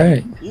be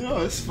alright. You know,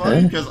 it's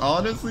funny Yeah. because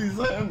honestly,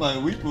 Zan, like,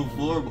 we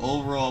perform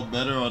overall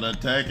better on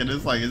attack, and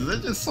it's like, is there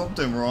just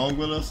something wrong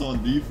with us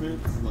on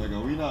defense? Like, are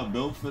we not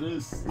built for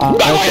this?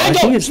 I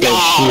think it's the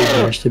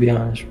shooters, to be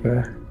honest,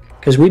 bro.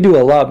 Because we do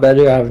a lot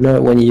better. I've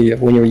known when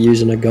you're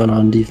using a gun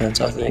on defense.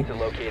 I think, To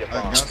locate a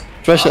I bomb. got-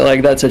 especially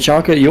like that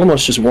Tachanka. You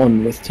almost just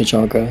won with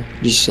Tachanka.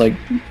 Just like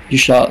you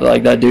shot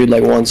like that dude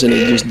like once and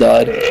he just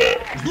died. Yeah.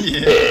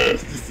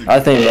 It's just a- I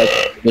think that's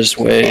just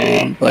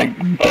way like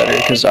better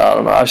because I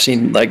don't know. I've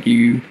seen like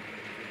you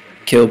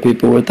kill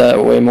people with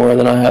that way more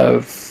than I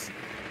have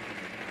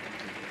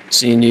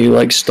seen you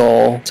like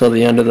stall till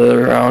the end of the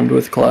round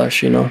with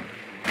Clash. You know.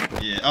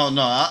 yeah. Oh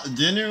no, I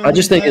genuinely. I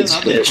just think Zan, it's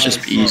I think, just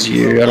like,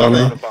 easier. I don't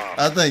know. The bomb.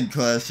 bomb. I think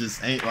Clash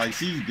just ain't like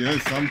she's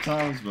good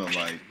sometimes, but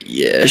like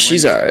Yeah,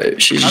 she's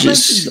alright. She's I think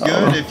just. she's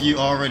good if you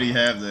already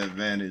have the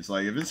advantage.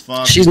 Like if it's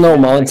 5. She's no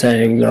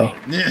Montang though.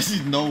 Yeah,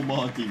 she's no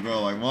Monty,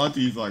 bro. Like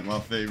Monty's like my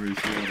favorite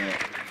shield up.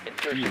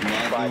 Insertion He's in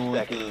not 5 doing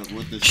seconds.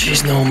 with the She's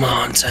shit. no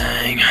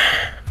Montang.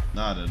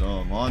 Not at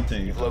all.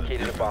 Montang is You've a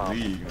located a different bomb.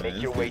 league, man.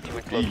 Make your It's way a to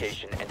its beast.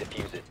 location and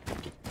defuse it.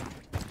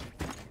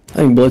 I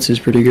think Blitz is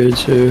pretty good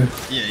too.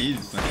 Yeah,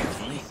 he's the same.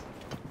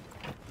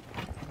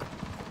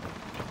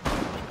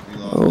 We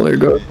lost Oh, there that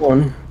goes shit.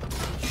 one.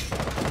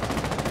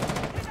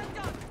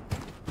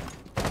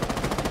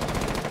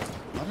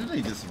 Why did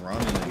they just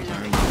run in and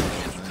turn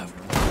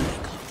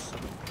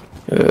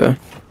bro? Yeah.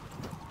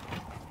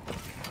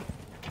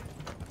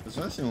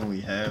 Especially when we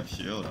have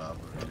shield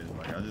operators.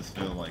 Like I just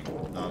feel like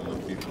not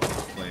enough people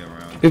play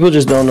around. People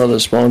just don't know the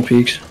spawn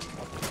peaks.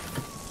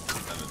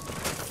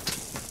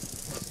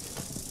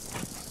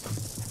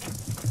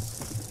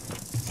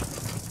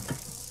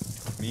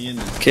 Me and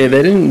this Okay,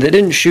 they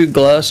didn't shoot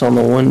glass on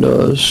the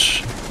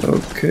windows.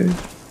 Okay.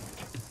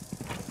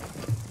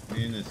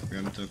 Me and this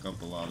Grim took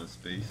up a lot of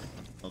space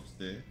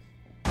upstairs.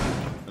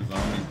 The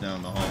zombies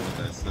down the hall with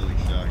that silly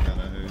shotgun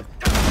I heard.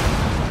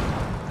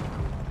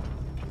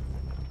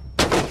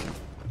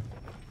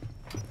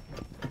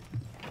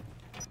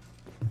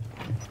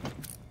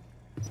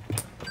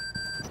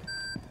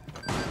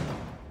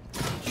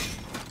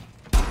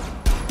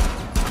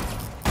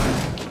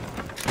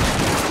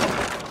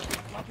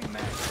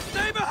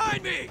 Stay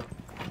behind me!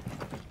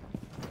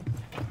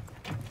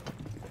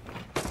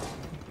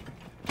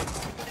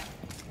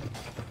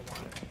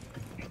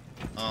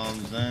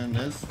 Zen,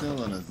 there's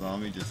still a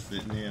zombie just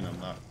sitting here and I'm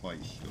not quite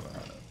sure how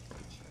to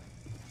approach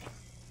it.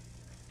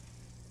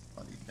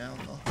 Body down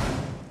the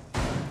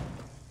hall.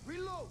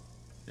 Reload!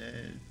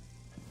 Dead.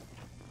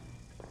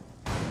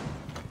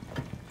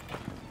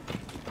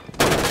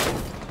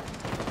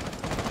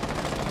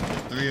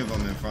 There's 3 of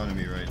them in front of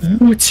me right now.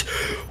 What?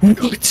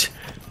 What?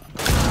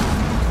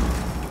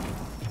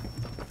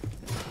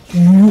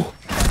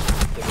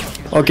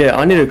 Okay,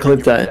 I need to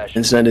clip that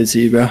and send it to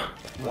you, bro.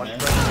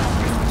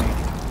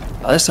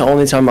 That's the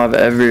only time I've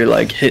ever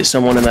like hit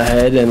someone in the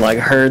head and like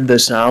heard the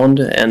sound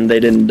and they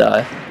didn't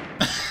die.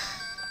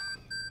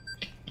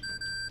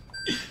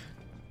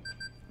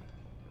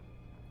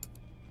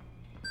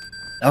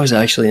 That was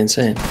actually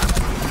insane.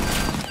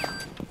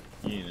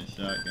 He ain't a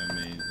shotgun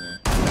main, Zen.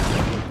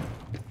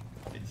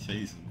 They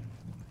chasing me.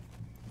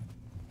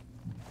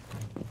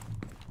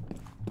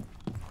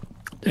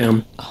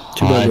 Damn.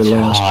 Too bad we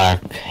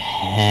lost.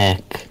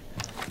 Pick.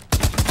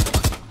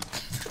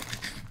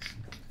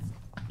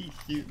 He's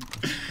shooting.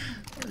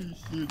 He's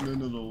shooting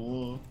into the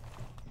wall.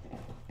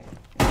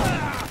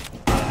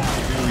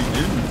 Maybe we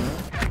didn't,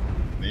 huh?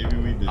 Maybe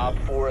we did. Op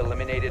 4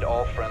 eliminated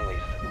all friendlies.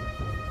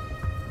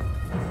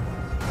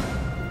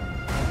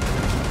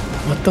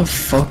 What the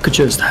fuck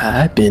just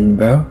happened,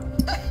 bro?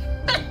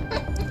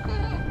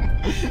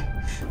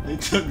 They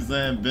took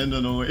Zan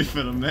Bendon away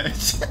for the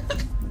match.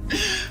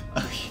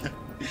 Okay.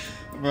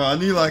 Bro, I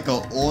need like a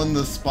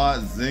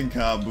on-the-spot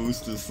Zenkai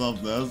boost or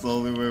something. That's the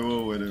only way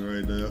we're with it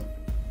right now.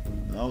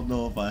 I don't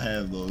know if I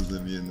have those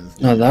in me in this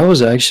game. No, that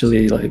was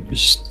actually like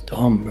just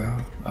dumb, bro.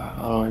 I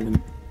don't even.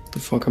 What the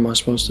fuck am I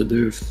supposed to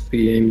do if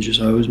the game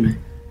just owes me?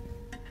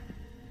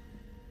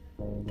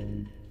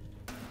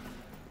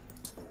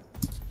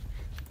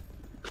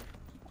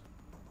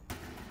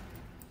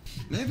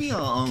 Maybe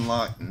I'll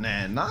unlock.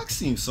 Nah, Nox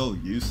seems so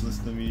useless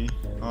to me.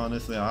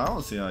 Honestly, I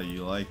don't see how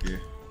you like her.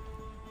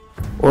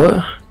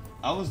 What?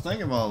 I was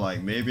thinking about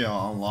like maybe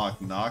I'll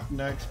unlock Knock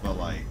next, but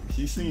like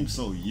she seems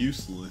so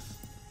useless.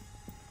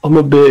 I'm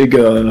a big,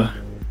 I'm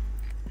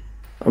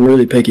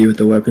really picky with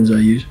the weapons I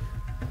use.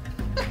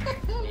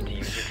 Need to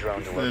use your drone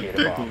to Said locate a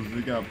pickles. bomb.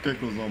 We got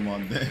pickles on my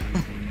deck.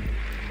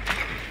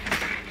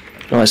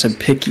 No, I said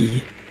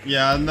picky.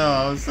 Yeah, I know.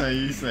 I was saying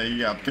you say you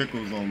got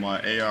pickles on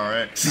my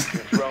ARX.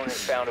 Your drone has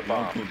found a Don't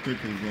bomb. put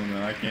pickles on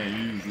it. I can't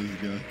use this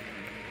gun.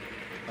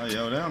 Oh,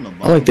 yo, they're on the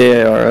bottom. I like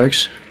the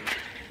ARX.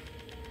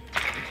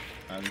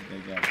 I think they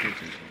got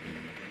pickles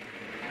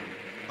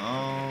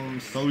on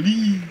it.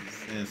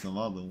 Solis and some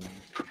other ones.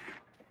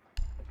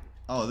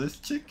 Oh, this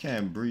chick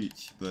can't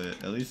breach, but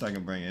at least I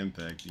can bring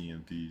impact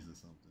EMPs or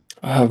something.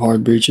 I have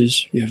hard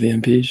breaches. You have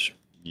EMPs.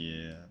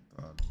 Yeah,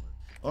 probably.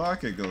 Or I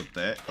could go with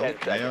that. Oh, 10 they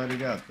seconds. already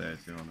got that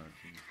shit on that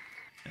team.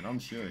 And I'm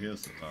sure he'll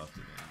survive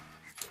today.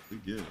 We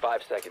good.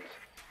 5 seconds.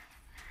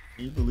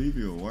 Can you believe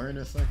you were wearing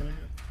a second ago?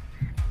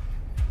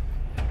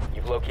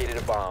 You've located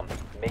a bomb.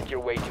 Make your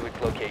way to its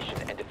location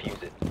and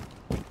defuse it.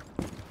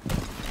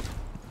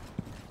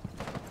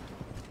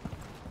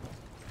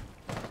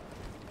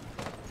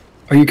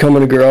 Are you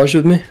coming to garage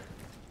with me?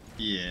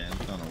 Yeah, I'm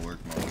trying to work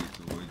my way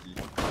towards you.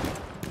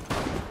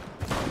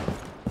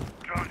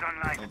 Drones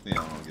online. Hopefully I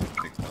don't get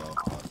picked off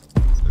by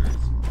some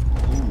monsters.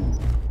 Ooh,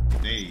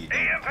 they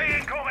EMP don't.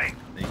 incoming.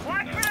 They do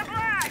Watch for the not.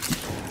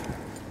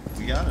 flag.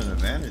 We got an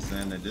advantage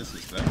then that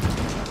disrespect.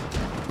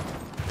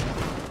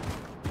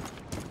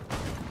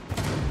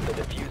 The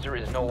diffuser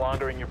is no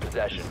longer in your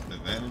possession. The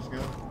advantage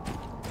go?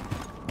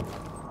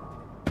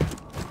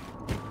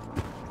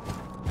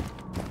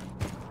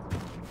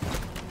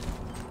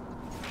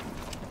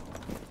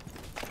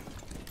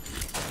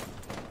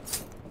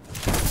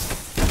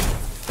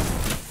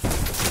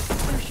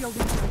 shield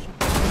in position.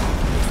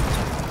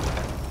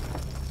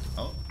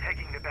 Oh,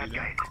 Taking the back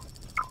Yeah. gate.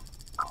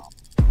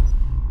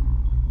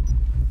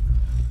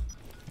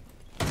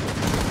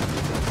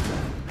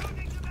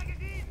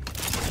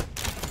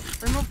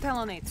 Remove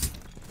talonate.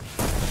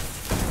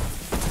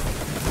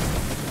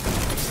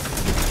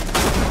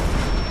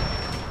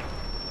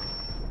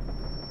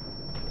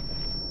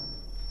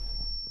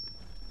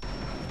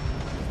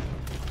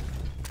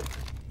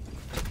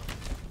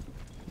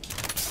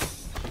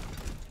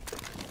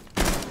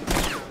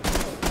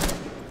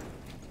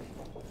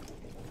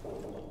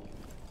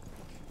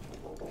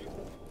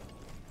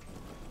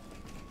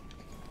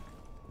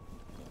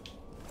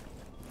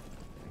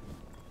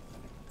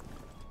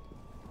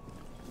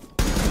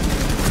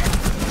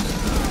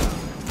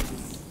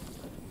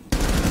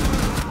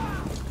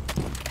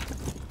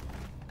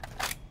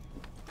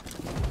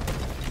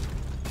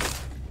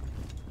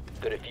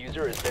 The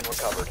diffuser has been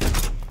recovered.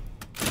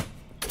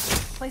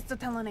 Place the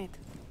talonate.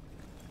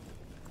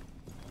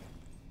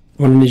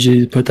 I need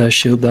you to put that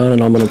shield down,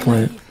 and I'm gonna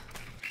plant. oh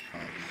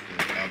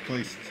shit. I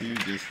placed 2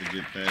 just to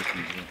get past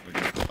these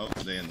motherfuckers. Oh,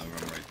 they in the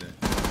room right there.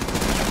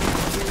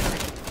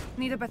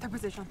 Need a better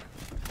position.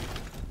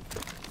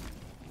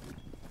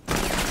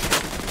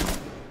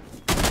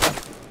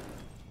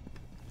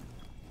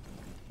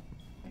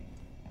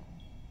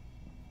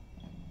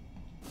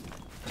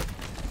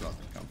 About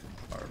to come from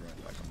far right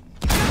like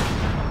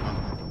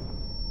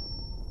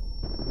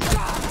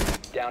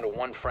Down to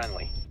one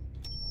friendly.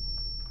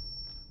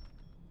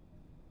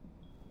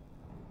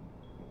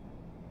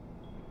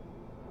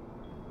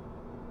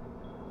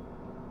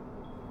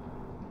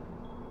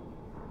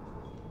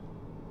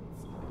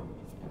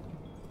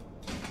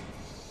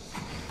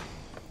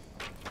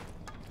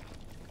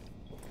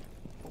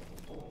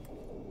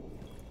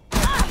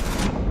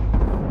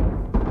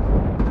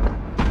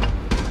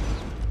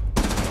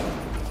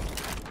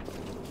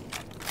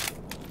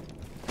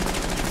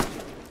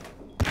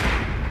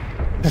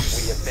 We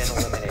have been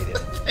eliminated.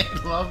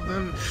 They love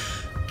them.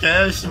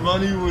 Cash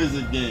Money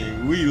Wizard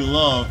game. We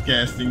love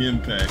casting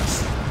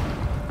impacts.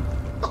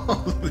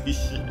 Holy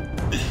shit.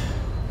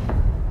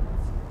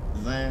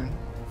 Zan,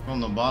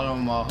 from the bottom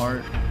of my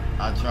heart,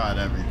 I tried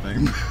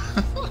everything.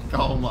 Like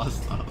all my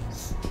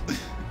stops.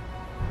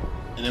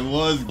 And it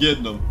was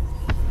getting them.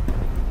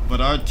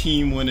 But our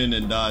team went in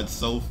and died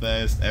so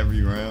fast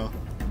every round,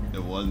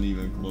 it wasn't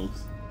even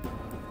close.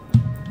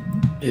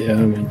 Yeah,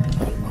 I mean,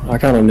 I don't know. I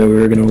kind of knew we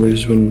were gonna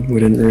lose when we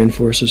didn't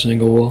reinforce a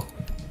single wall.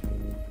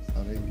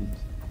 How they beat.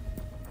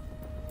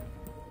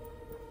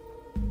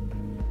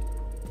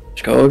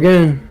 Let's go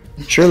again.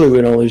 Surely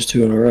we don't lose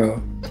 2 in a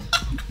row.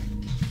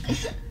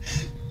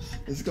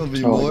 It's gonna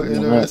be Oh, more we've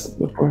done that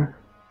interesting. before.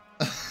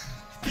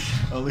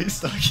 At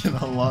least I can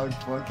unlock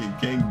fucking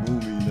King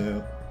Boomy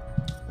now.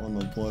 On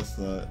the plus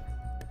side.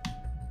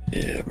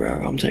 Yeah,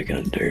 bro, I'm taking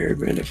a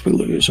derb, and if we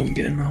lose, I'm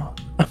getting off.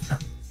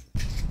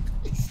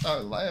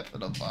 Start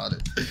laughing about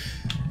it.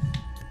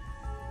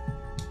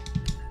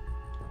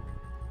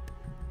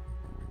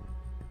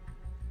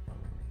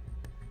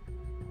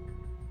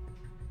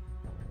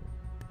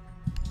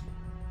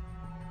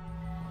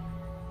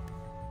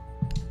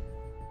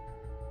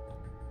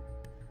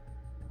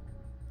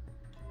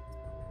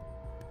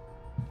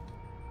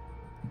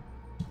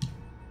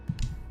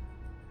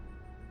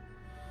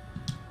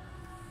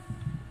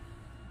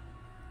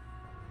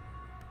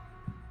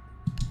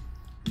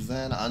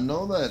 Zan, I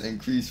know that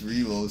increased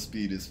reload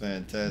speed is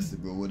fantastic,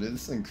 but would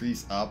this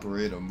increased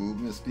operator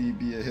movement speed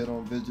be a hit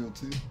on Vigil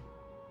too?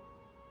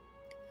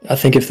 I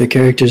think if the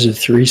character's a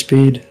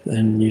 3-speed,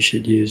 then you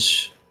should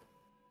use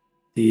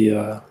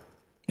the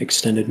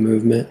extended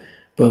movement.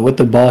 But with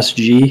the boss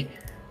G,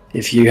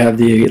 if you have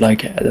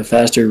the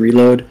faster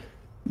reload,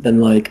 then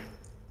like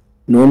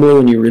normally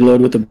when you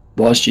reload with the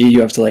boss G,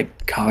 you have to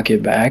like cock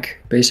it back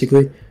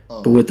basically.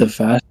 Oh, But with the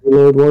fast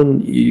reload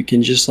one, you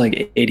can just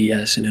like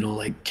ADS and it'll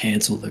like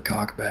cancel the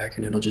cock back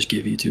and it'll just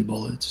give you 2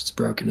 bullets. It's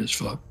broken as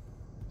fuck.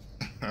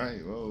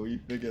 alright, well, we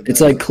figured It's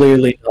that like out.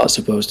 clearly not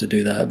supposed to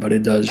do that, but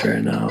it does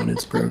right now and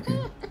it's broken.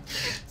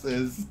 So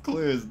it's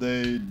clear as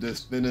day,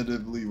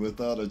 definitively,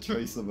 without a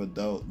trace of a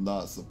doubt,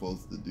 not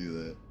supposed to do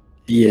that.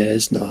 Yeah,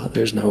 it's not.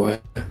 There's no way.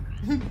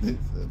 They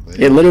said, but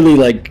It literally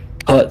like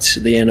cuts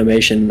the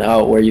animation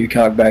out where you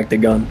cock back the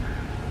gun.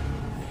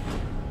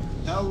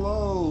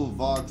 hello,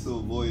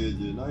 Voxel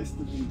Voyager. Nice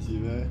to meet you,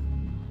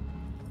 man.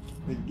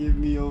 Forgive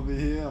me over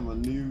here. I'm a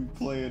new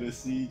player to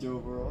Siege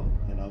overall,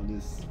 and I'm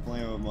just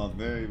playing with my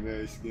very,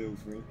 very skilled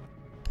friend.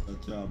 I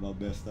try my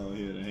best out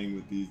here to hang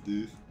with these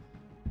dudes.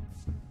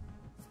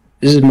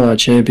 This is my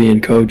champion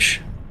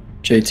coach,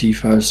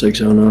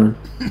 JT5609.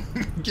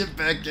 Get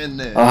back in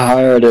there. I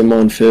hired him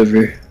on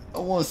Fiverr. I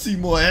want to see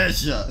more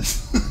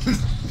headshots.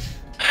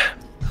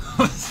 I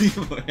want to see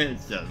more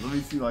headshots. Let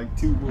me see like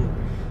 2 more.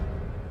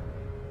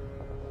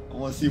 I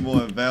want to see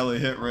more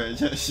invalid hit range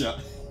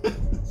headshots.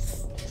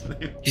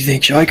 You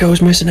think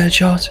Chico's missing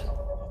headshots?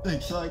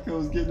 Think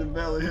Psycho's getting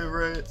invalid hit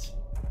range?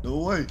 No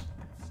way.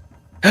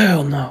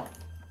 Hell no.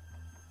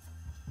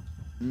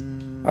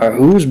 Alright,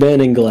 who's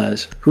banning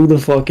glass? Who the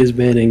fuck is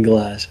banning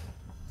glass?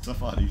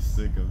 Somebody's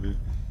sick of it.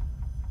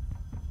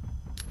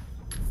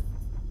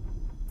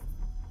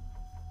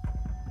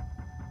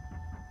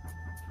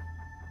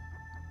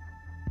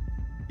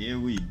 Here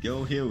we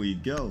go, here we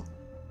go.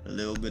 A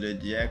little bit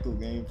of Jackal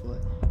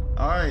gameplay.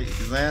 Alright,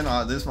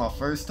 Zan, this is my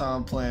first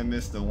time playing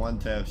Mr. One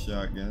Tap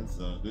Shotgun,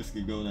 so this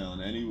could go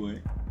down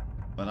anyway.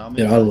 But I'm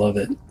Yeah, I love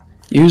it.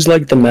 Use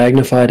like the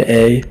magnified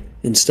A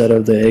instead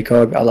of the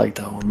ACOG. I like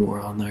that one more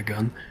on that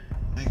gun.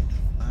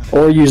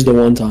 Or use the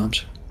one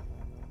times.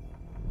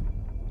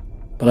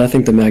 But I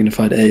think the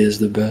magnified A is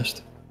the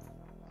best.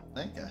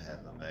 I think I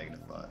have the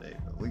magnified A,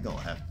 but we're gonna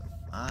have to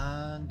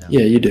find out.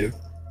 Yeah, you do.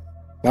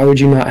 Why would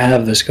you not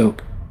have the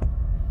scope?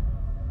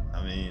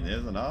 I mean,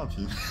 there's an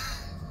option.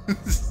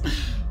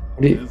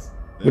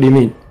 What do you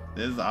mean?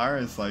 There's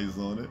iron sights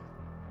on it.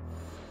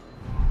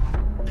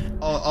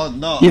 Oh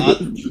no! Yeah,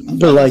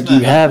 but like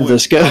you have the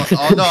scope.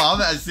 Oh no!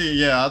 I'm see.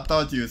 Yeah, I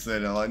thought you were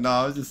saying that. Like no,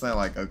 I was just saying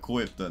like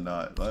equipped or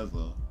not. That's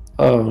all.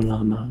 Oh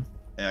no.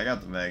 Yeah, I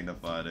got the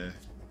magnified there.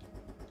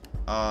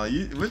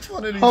 Which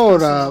one of these?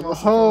 Hold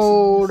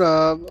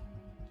up.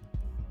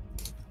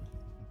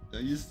 I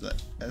use the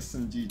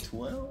SMG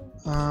 12.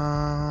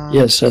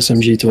 Yes,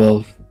 SMG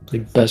 12, the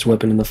best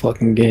weapon in the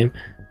fucking game.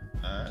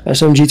 Alright.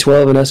 SMG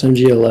 12 and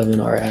SMG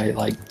 11 are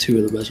like two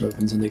of the best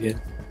weapons in the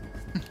game.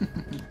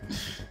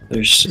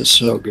 They're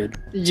so good.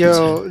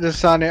 Yo,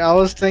 Dasani, I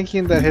was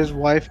thinking that his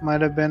wife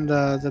might have been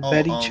the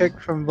Betty chick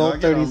from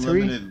Vault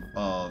 33.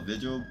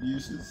 Visual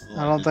uses?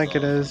 I don't think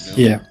it is.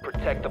 Yeah.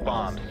 Protect the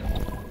bombs.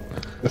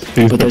 But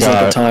there's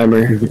like a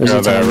timer. The There's girl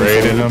a that timer.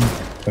 raided him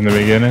in the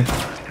beginning.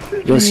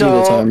 You'll see the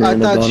No, timer I in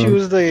the thought she bottom.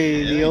 was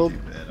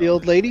the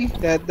old lady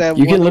that You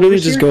can one literally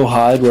overseer? just go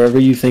hide wherever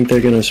you think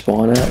they're gonna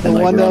spawn at, and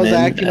like one that run was in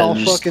acting and all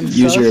just fucking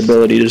use your sus?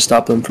 ability to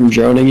stop them from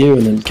droning you,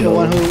 and then The kill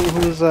one them.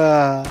 who's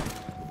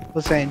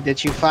was saying,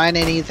 did you find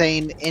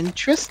anything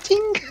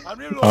interesting?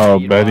 Oh,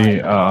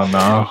 Betty. Oh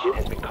no. Shit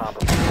has been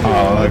compromised.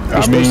 Oh, like,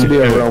 There's I mean, supposed to be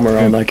a roamer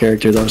on that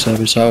character though, so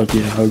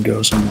I would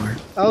go somewhere.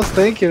 I was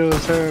thinking it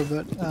was her,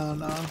 but I don't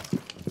know.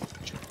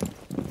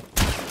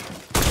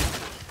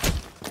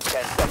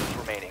 10 seconds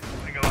remaining.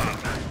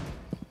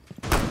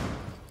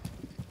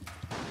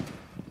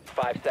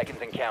 5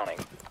 seconds and counting.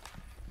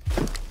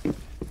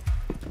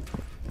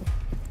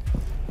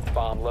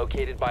 Bomb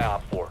located by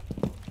Op 4.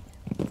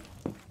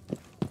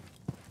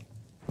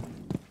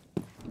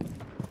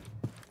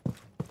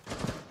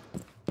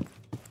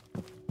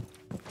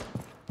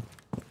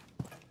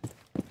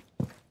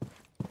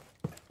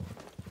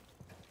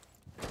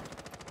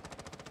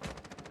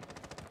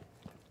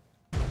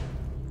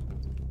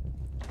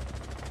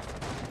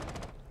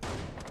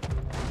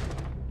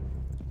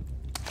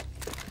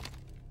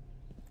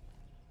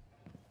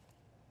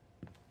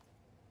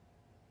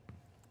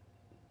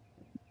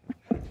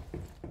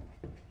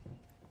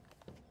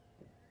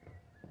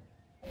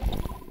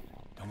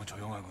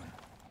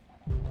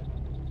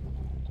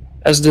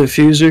 As the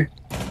diffuser.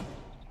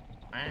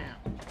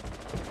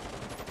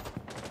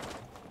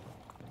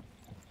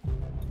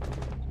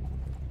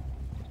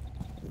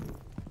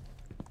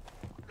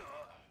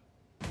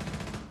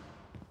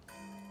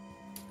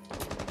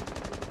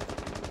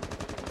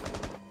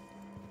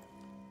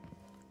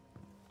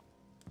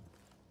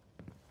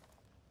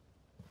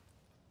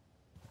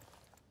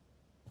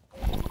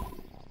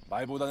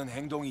 말보다는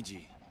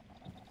행동이지.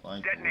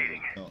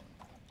 Detonating.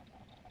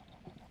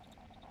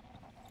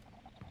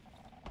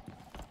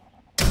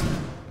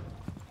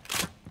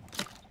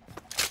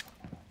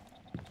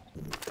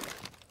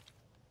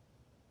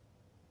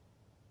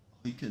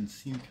 He couldn't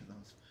see me because I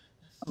was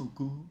so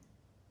cool.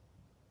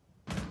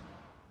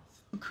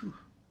 So cool.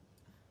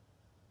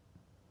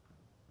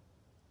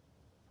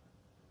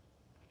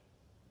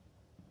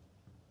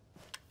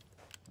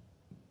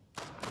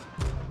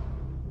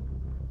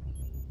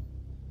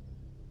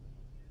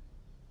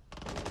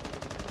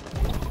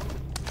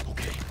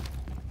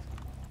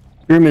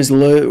 Room is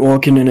lit,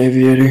 walking in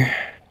aviator.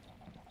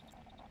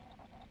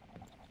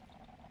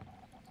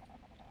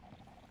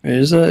 Wait,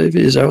 is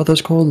that what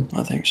that's called?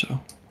 I think so.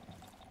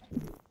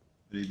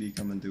 Would he be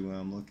coming through where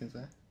I'm looking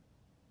at?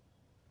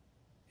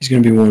 He's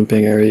gonna be one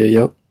ping area,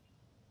 yep.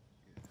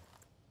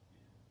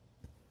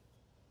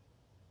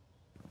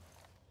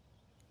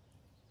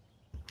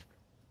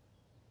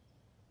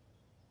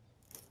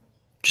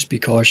 Just be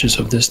cautious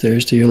of the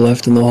stairs to your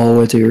left and the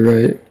hallway to your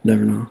right.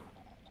 Never know.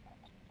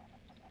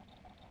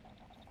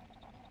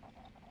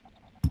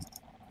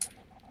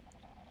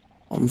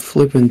 I'm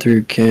flipping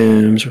through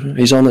cams.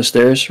 He's on the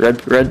stairs.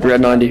 Red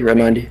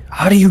 90.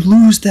 How do you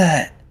lose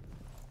that?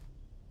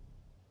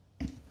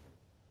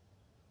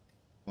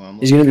 Well, I'm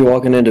He's gonna be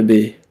walking into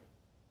B.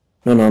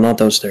 No, not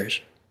those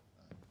stairs.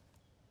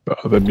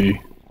 the other B.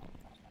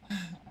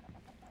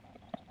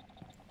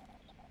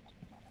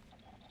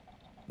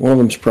 One of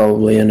them's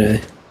probably in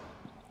A.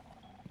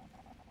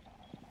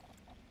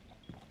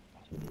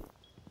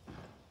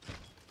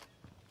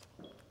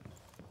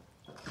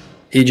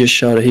 He just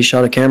shot it. He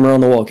shot a camera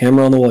on the wall.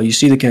 Camera on the wall. You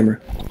see the camera?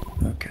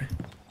 Okay.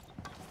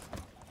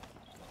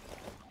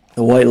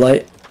 The white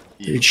light.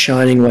 Yeah. It's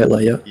shining white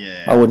light. Yep.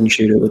 Yeah. I wouldn't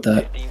shoot it with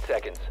that. 15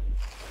 seconds.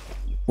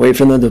 Wait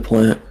for them to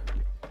plant.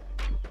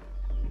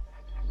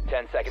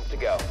 10 seconds to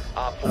go.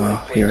 Op 4 Oh,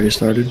 has he already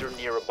placed a started? diffuser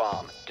near a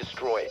bomb.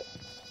 Destroy it.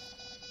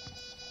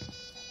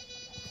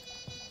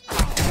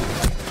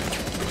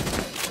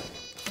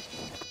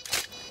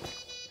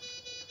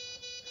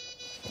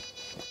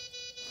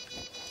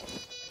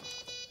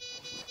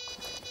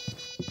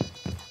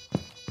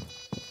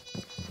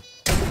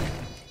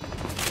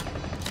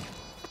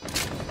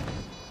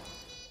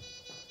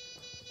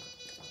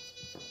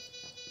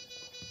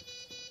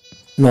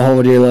 No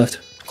hole to your left.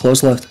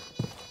 Close left.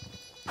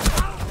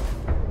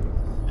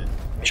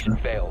 Mission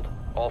failed.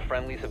 All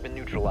friendlies have been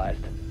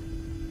neutralized.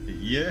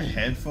 Your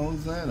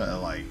headphones then are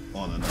like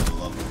on another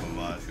level from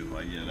mine. Cause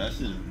like, yeah, that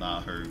shit is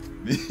not heard for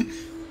me.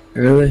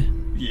 Really?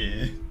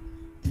 Yeah.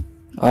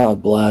 I'll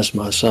blast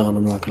my sound,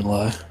 I'm not gonna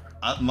lie.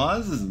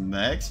 Mine's is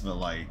max, but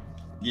like,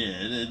 yeah,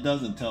 it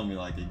doesn't tell me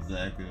like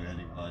exactly where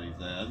anybody's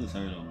at. I just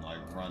heard them like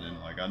running.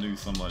 Like I knew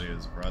somebody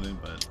was running,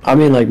 but I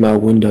mean like my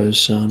Windows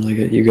sound, like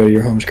you go to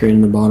your home screen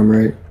in the bottom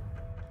right.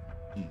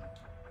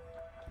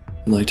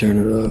 And like turn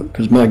it up,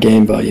 because my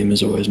game volume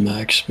is always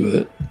max,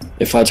 but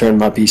if I turn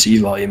my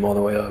PC volume all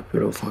the way up,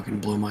 it'll fucking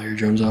blow my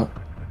eardrums out.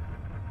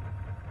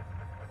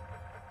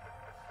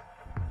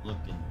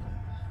 looking.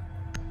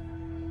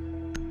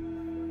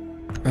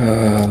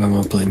 I'm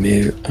gonna play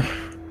mute.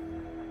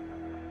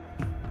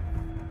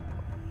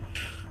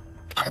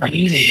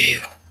 Really?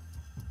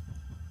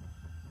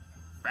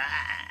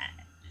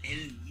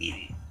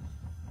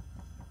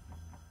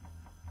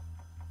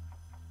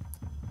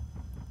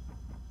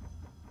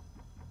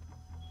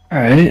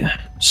 Alright,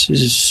 this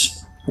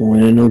is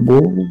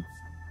winnable.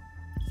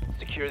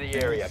 Secure the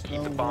area.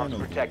 Keep the bombs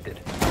protected.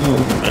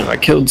 Oh man, I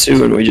killed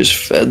two and we just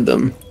fed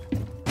them.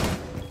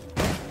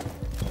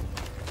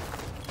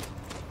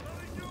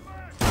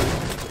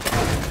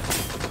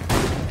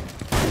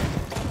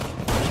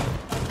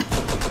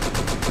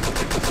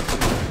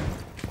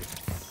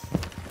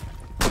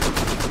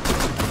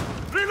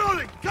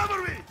 Reloading!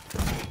 Cover me!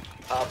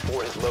 Op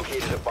 4 has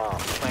located a bomb.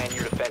 Plan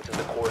your defenses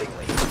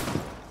accordingly.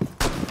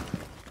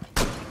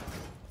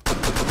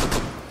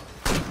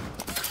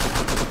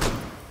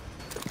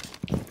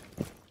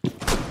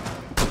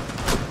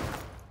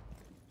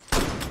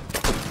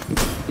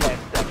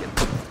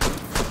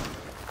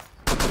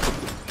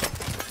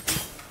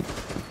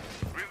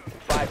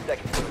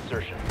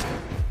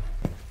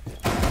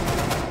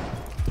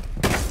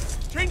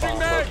 Changing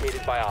mag!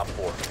 Located by Op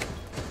 4.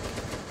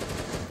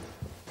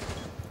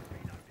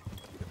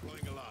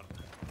 Deploying alarm.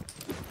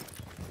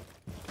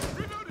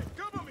 Reloading!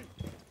 Cover me!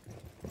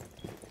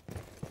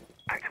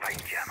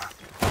 Activate jammer.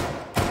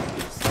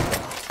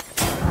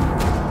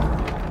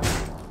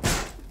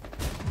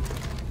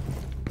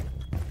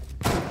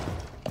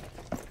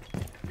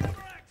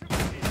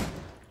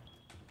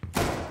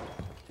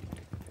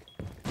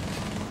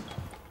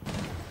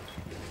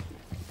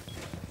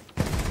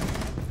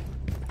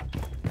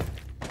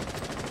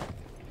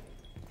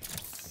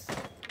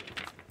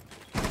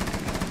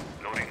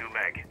 Loading new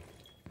mag.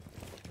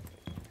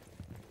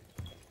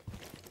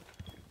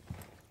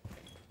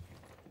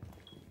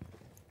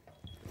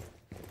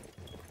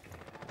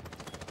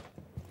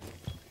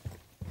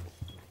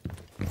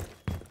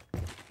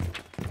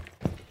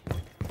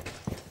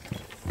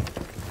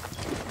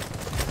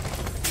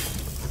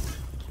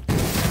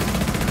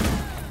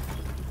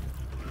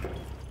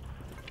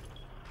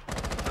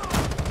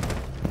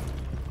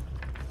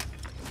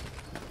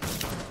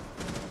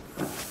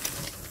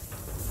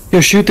 Yo,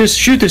 shoot this,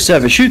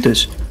 Savage, shoot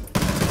this!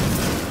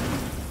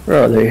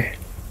 Where are they?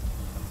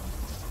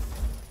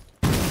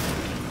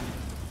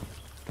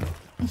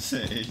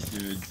 Say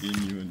you're a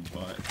genuine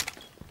bot.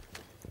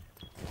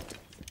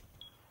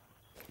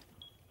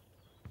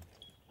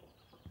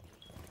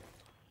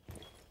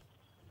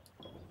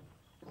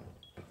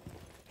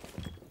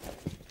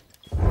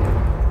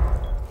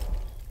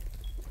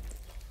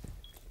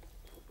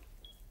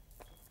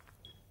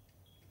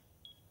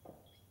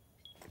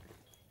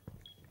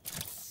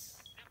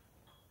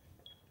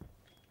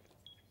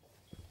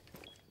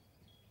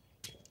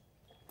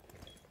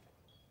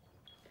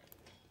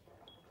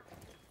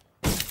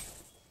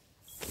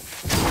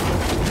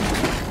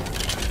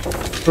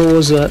 What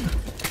was that?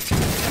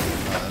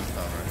 That's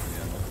not right.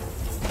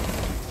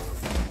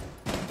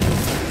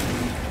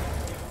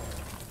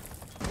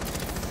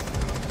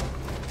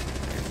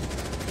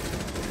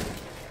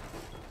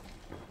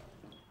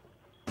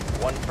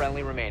 One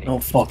friendly remaining. No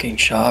fucking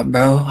shot,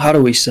 bro. How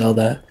do we sell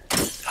that?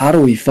 How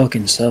do we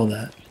fucking sell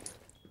that?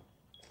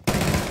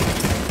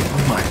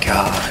 Oh my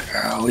god,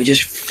 bro. We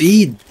just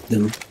feed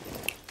them.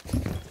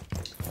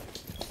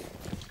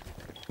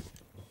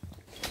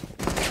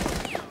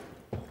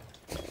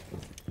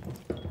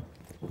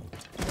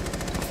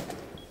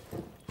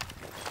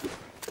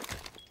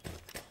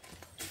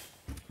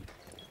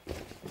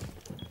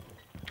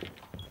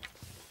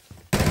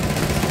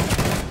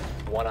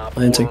 One Op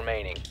 4 Planting.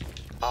 remaining.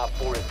 Op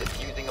 4 is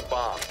defusing a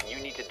bomb. You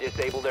need to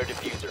disable their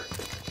diffuser.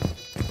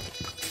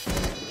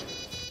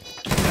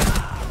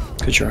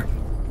 Good try.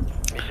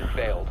 Mission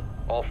failed.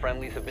 All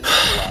friendlies have been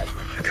neutralized.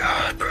 Oh my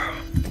god, bro.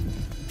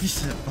 He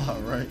said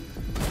bot right.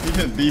 He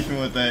been beefing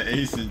with that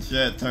ace in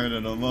chat,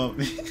 turning him up.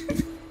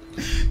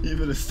 He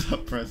better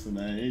stop pressing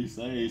that ace.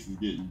 That ace is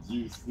getting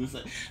juiced.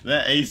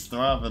 That ace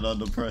thriving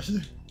under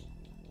pressure.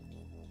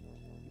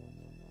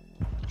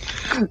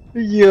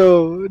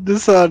 Yo,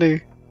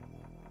 Dasani,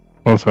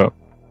 What's up?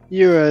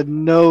 you're a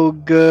no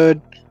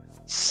good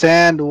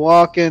sand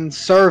walking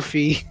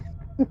surfy.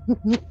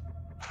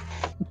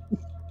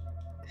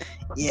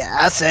 Yeah,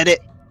 I said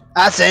it.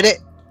 I said it.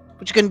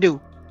 What you gonna do?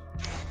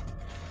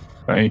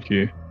 Thank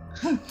you.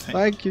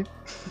 Thank you.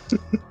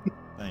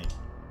 Thank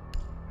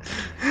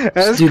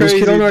That's Dude, crazy.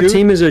 this kid on our dude,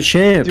 team is a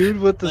champ. dude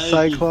with the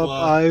Thank you, cyclop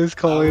Fly. eyes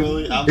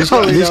calling. I'm This,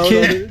 calling this out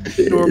kid,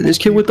 the normal this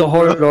kid with the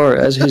hard R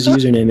as his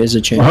username is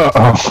a champ.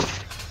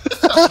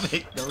 Uh-oh.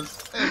 Make no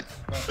sense.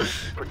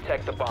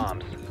 Protect the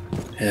bombs.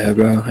 Yeah,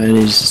 bro. And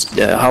he's.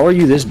 Yeah, how are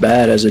you this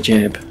bad as a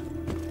champ?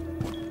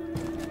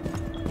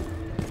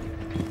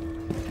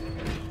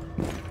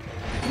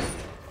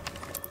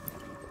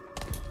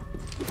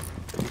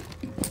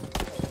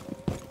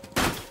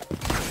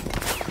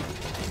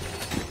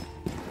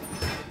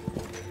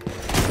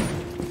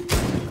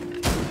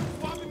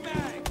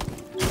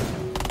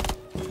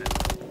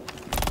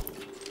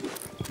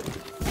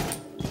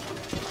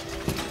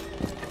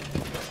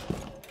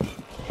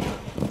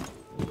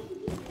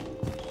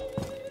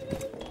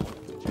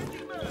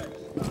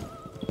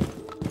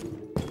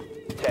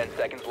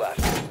 Seconds left.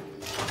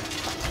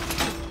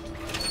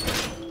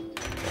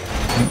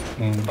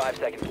 5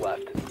 seconds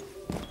left.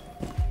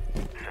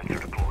 Sensor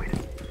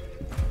deployed.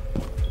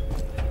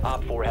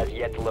 Op 4 has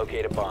yet to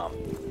locate a bomb.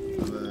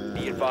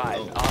 Be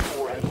advised, Op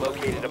 4 has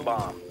located a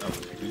bomb.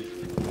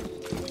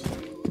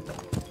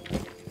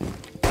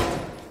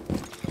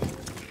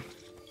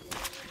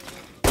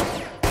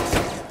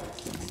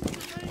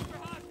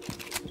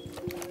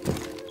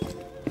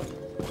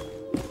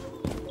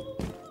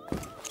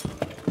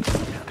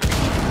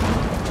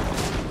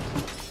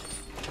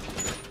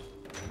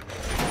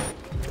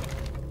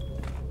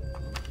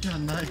 Got a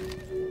knife.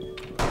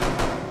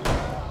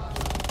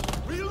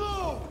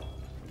 Reload!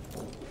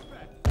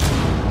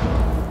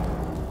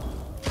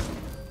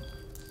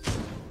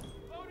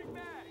 Loading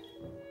mag!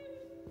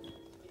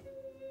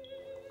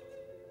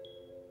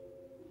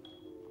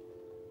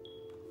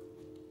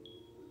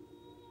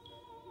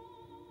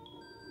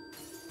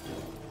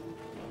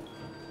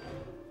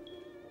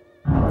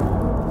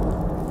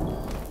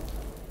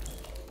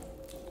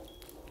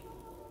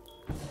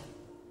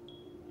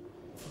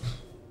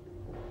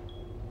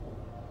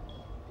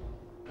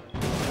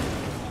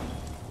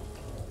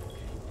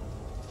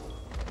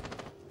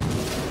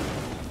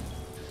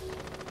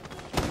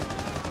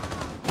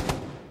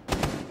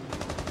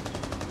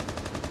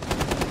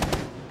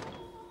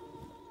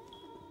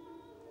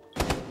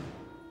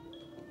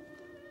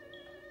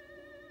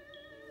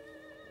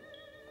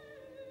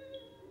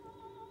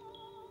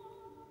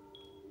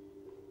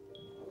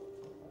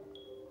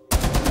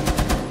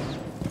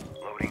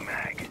 Loading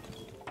mag.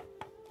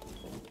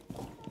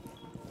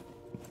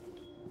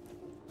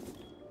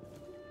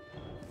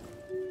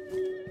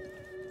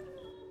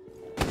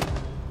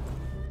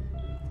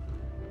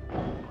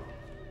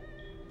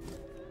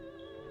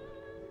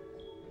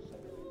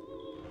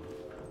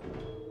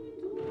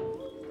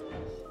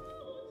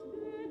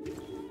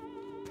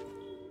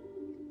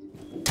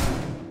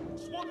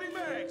 Swapping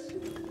mags.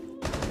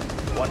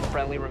 One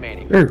friendly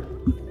remaining. Sure.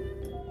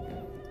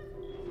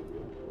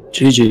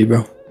 GG,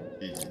 bro.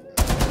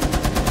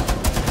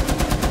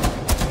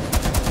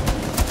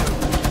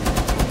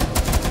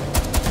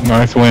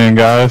 Nice win,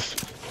 guys.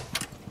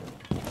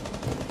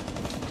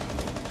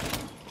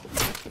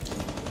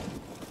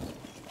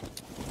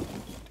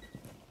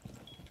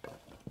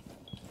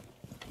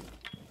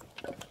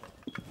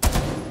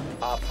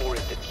 Op 4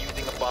 is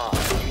defusing a bomb.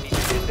 You need to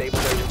disable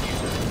their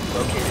diffuser.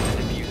 Locate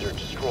the diffuser.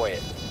 Destroy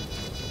it.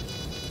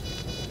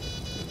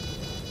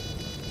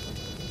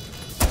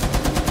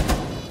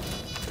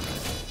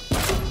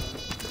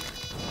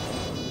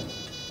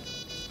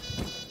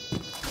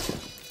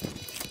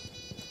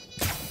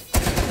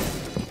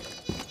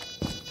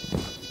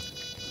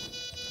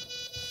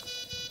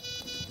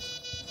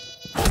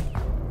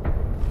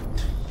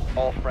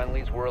 All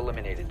friendlies were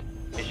eliminated.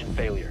 Mission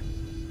failure.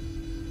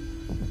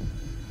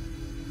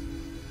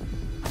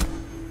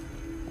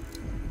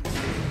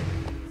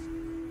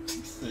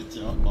 Said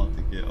y'all about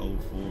to get old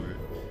for it.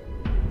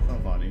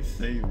 Somebody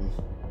save us.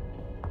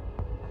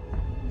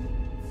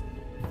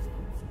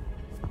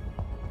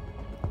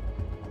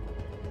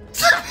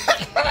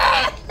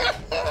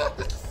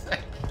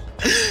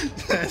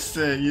 That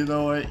said, you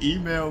know what?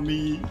 Email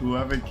me,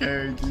 whoever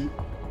carried you.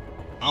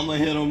 I'ma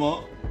hit him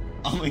up.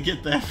 I'ma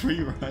get that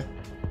free run.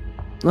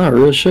 Nah,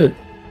 real shit.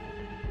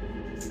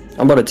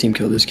 I'm about to team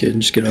kill this kid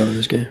and just get out of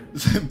this game.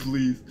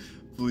 Please,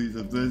 please,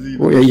 if there's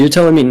even. Wait, you're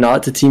telling me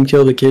not to team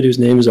kill the kid whose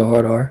name is a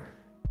hard R?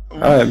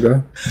 Alright,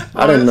 bro.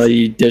 I didn't know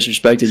you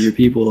disrespected your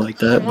people like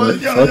that, but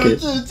fuck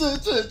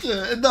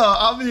it. No,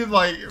 I mean,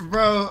 like,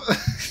 bro,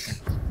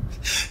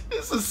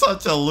 this is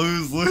such a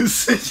lose-lose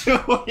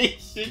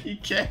situation. You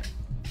can't.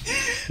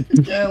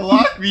 You can't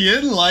lock me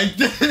in like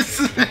this.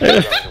 Going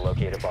to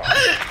locate a bomb.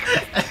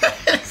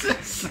 This is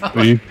so-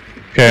 You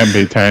can't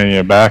be turning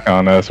your back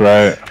on us,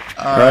 right?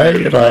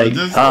 Right? bro, Like,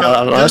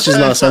 that's just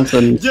not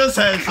something Just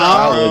headshot,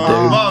 I bro. would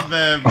do. My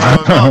bad, bro.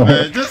 My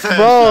bad. Just headshot,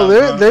 Bro,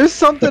 bro. there's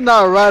something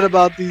not right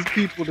about these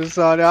people,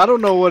 Dasani. I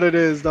don't know what it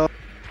is, though.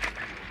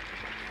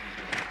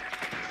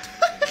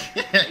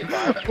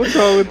 What's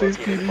wrong with these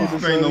people? You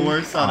bring the Dasani?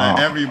 worst out of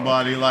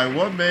everybody. Like,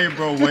 what made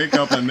bro wake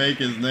up and make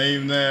his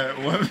name there?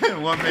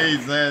 What made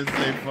Zan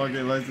say, fuck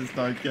it, let's just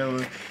start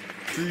killing?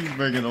 He's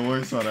bringing the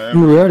worst out of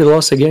everybody. we already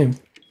lost the game.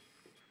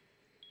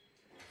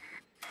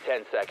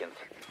 10 seconds.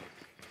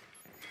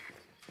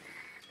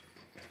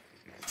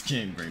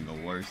 Can't bring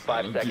the worst 5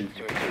 out of seconds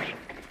people. to insertion.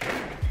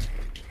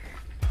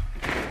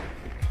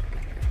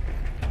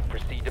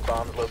 Proceed to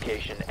bomb's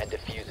location and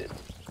defuse it.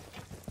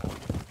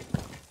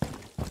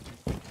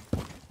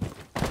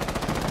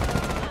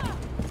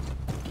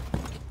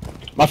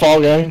 My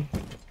fault, gang.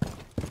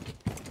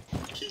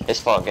 His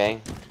fault,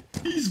 gang.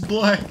 He's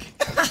black.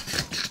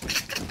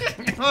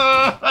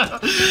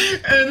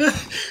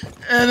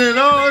 and it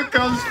all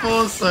comes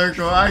full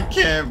circle. I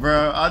can't,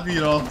 bro. I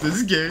need off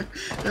this game.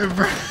 And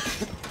bro,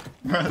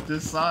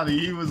 Dasani,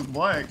 he was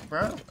black,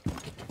 bro.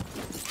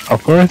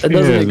 Of course That he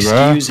doesn't is,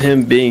 bro. excuse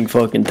him being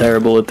fucking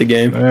terrible at the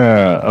game.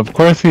 Yeah, of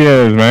course he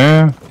is,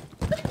 man.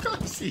 Of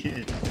course he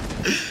is.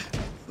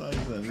 Sorry,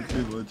 having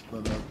too much fun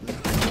out there.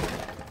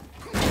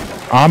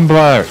 I'm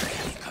black.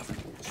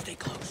 Stay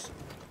close.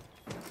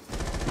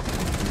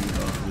 Read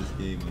off this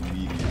game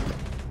immediately.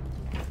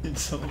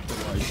 It's over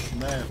like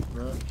snap,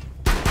 bro.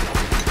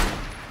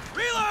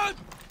 Reload!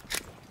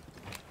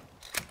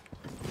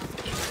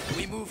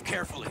 We move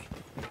carefully.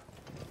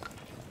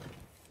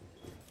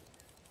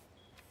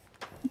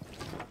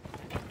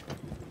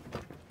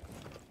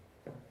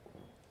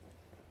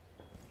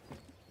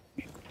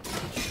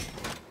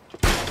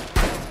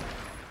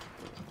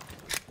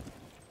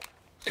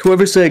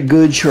 Whoever said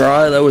good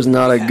try, that was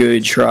not a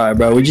good try,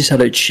 bro. We just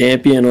had a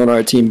champion on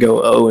our team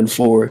go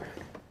 0-4.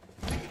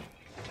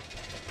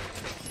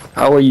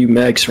 How are you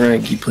max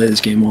rank? You play this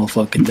game all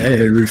fucking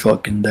day, every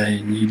fucking day,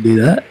 and you do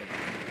that?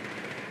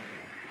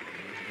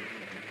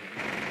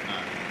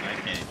 I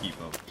can't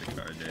keep up with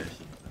the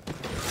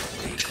Kardashians.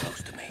 Stay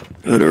close to me.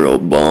 Literal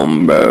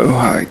bum, bro.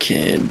 I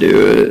can't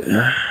do it.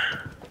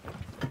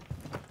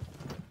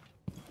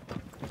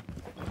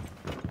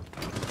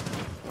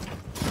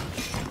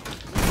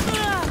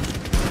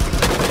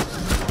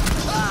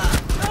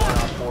 One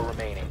on 4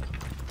 remaining.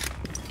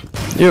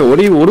 Yeah,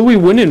 what are we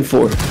winning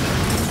for?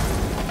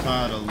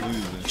 Tired of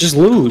losing. Just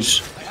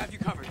lose. I have you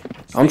covered.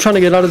 I'm trying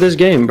to get out of this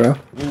game, bro.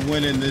 We're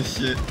winning this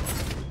shit.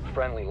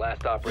 Friendly,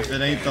 last operator.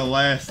 It ain't the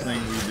last thing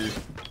we do.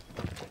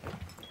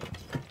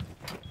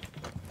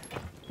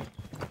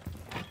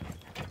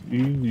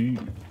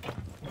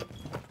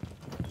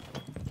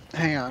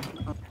 Hang on.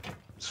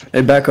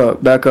 Hey, back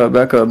up, back up,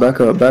 back up, back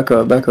up, back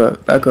up, back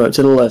up, back up,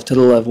 to the left, to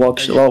the left. Walk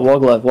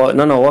left, walk.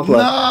 No, walk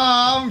left.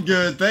 Nah, I'm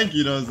good. Thank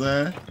you, though,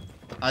 Zan.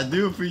 I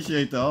do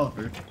appreciate the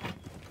offer.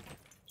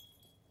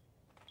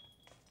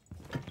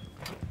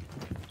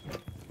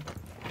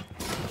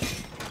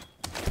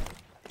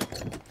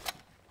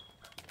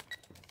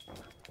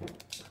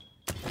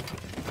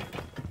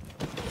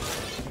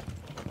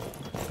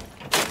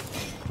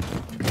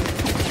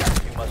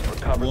 You must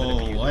recover the Whoa,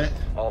 diffuser. what?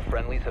 All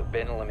friendlies have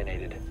been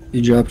eliminated.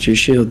 You dropped your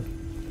shield.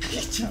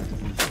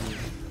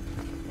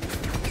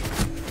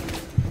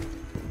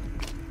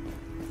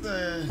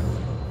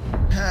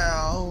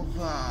 Help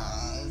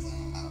us.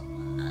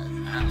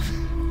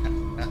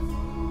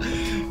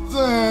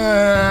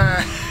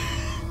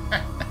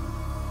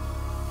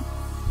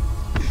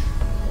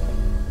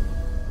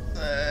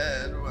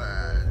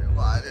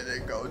 Why did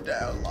it go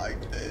down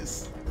like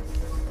this?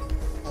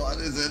 Why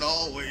does it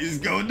always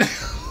go down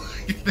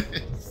like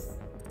this?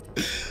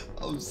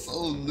 I'm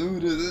so new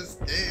to this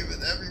game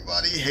and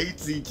everybody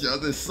hates each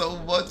other so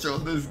much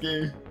on this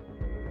game.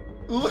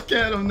 Look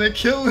at them, they're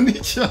killing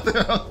each other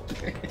out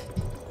there.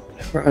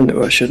 I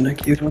knew I shouldn't have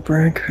queued up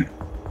rank.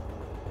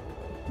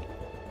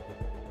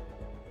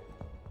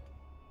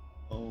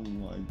 Oh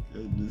my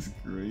goodness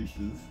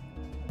gracious.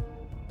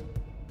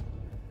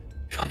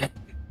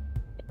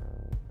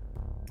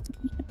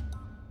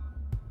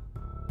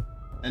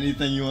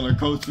 Anything you want to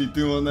coach me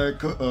through on that,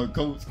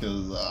 coach?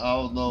 Because I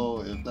don't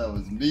know if that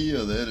was me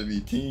or the enemy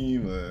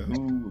team or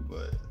who,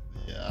 but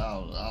yeah, I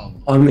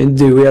don't I mean,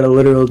 dude, we had a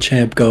literal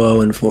champ go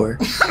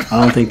 0-4.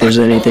 I don't think there's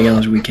anything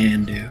else we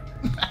can do.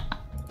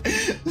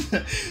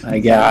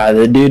 Like,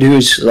 the dude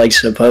who's like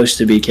supposed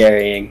to be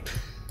carrying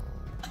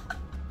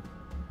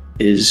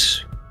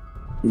is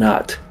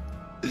not.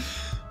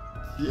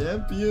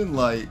 Champion,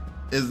 like,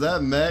 is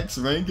that max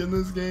rank in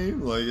this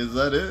game? Like, is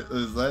that it?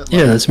 Is that? Like,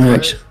 Yeah, that's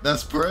max. Bread?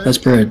 That's bread. That's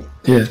bread.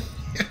 Yeah.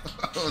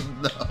 Oh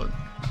no.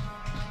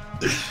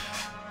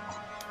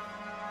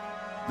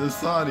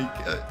 Dasani,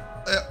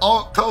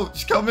 oh,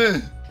 coach, come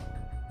in.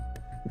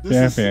 This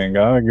Champion,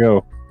 gotta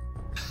go.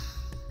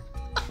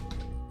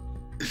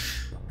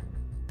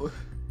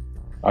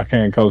 I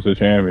can't coach a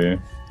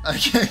champion. I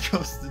can't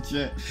coast the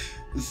jet.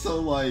 So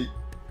like,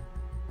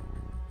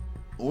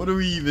 what do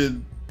we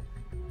even?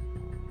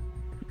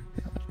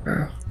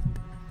 Bro.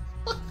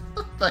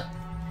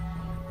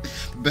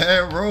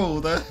 Bad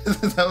roll. That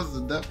was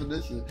the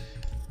definition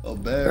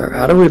of bad Bro, roll.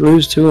 how do we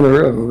lose 2 in a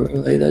row?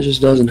 Like, that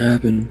just doesn't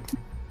happen.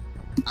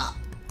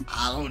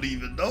 I don't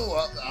even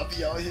know. I'll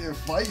be out here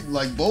fighting.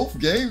 Like both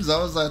games, I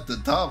was at the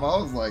top. I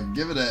was like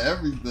giving it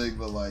everything,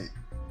 but like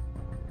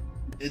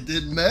it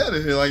didn't matter.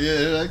 Like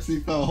it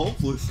actually felt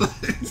hopeless.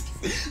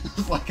 It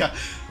was like I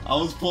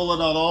was pulling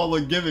out all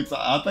the gimmicks.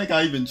 I think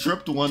I even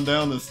tripped one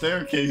down the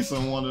staircase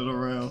on one of the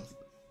rounds.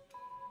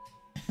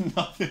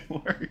 Nothing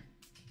worked.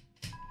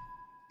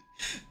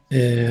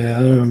 Yeah,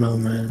 I don't know,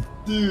 man.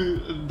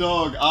 Dude,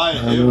 dog, I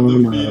am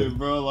don't defeated,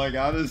 bro. Like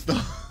I just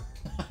don't.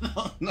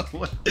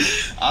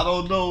 I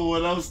don't know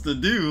what else to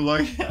do.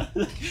 Like,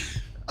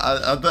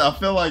 I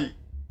feel like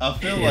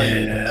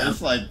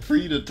it's like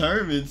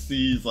predetermined.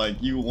 Sees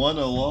like you won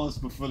or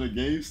lost before the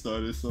game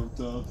started.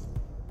 Sometimes.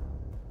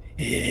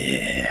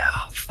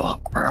 Yeah,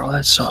 fuck, bro,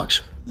 that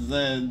sucks.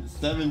 Then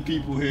 7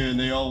 people here, and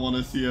they all want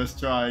to see us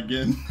try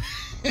again.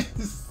 They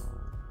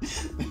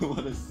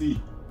want to see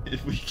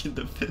if we can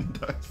defend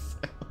ourselves.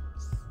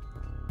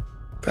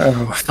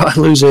 Bro, if I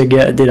lose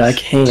again, dude, I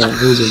can't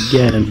lose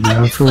again,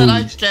 bro. But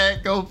I Please.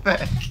 can't go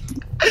back.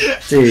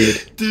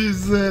 Dude. Dude,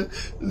 Zan,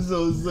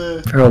 so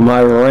Zan. Bro,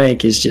 my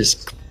rank is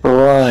just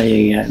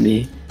crying at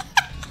me.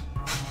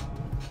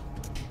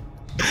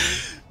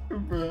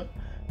 Bro,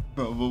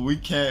 but we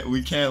can't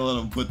let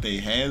them put their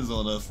hands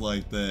on us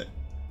like that.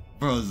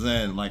 Bro,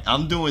 Zen, like,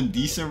 I'm doing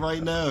decent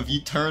right now. If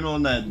you turn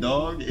on that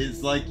dog,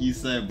 it's like you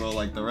said, bro,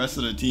 like, the rest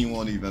of the team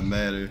won't even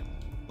matter.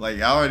 Like,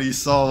 I already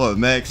saw what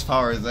Max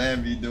Power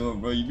Zan be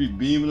doing, bro. You be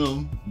beaming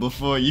them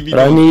before you be.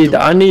 But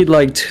I need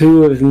like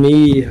 2 of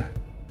me.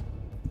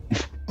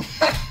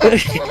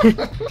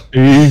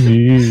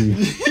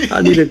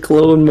 I need to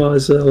clone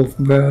myself,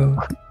 bro.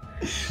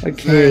 I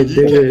can't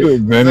do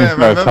it. Then it's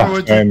not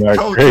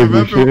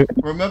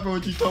remember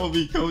what you told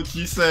me, Coach.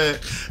 You said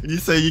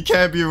you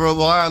can't be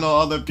relying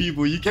on other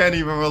people. You can't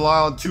even rely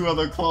on 2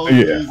 other clones.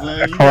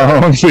 Yeah,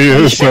 clone to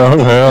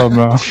yourself. Hell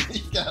no.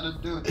 You gotta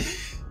do it.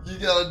 You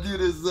gotta do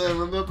this, Zan.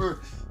 Remember,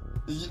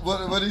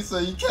 what did he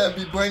say? You can't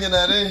be bringing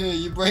that in here.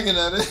 You bringing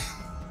that in.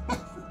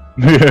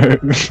 Yeah.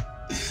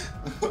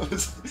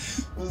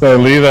 So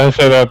leave that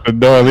shit at the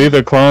door. Leave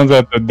the clones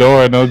at the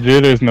door. No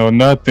jitters, no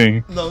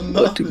nothing. No,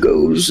 nothing. What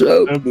goes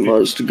up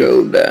must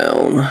go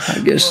down. I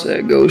guess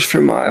that goes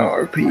for my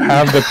RP.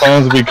 Have the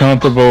clones be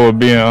comfortable with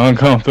being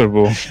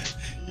uncomfortable.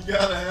 You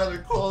gotta have the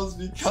clones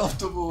be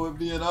comfortable with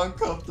being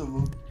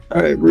uncomfortable.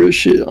 Alright, real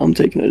shit. I'm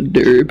taking a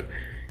derb.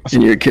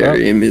 And you're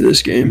carrying me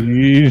this game.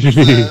 Real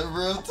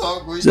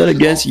talk, is that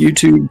against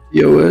YouTube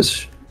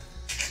POS?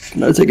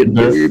 Can I take a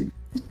derb?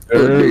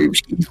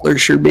 Or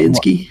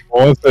Sherbinsky?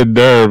 What's a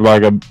derb?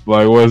 Like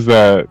what's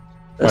that?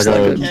 That's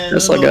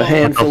like a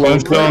handful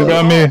of Flintstone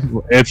gummy?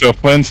 It's a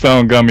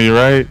Flintstone gummy,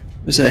 right?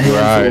 It's a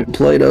handful of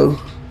Play-Doh.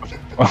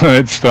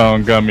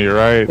 Flintstone gummy,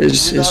 right?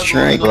 It's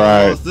trank.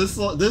 Right.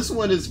 This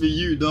one is for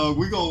you, dog.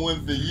 We gonna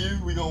win for you.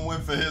 We gonna win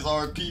for his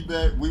RP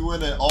back. We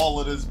winning all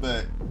of this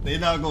back. They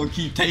not gonna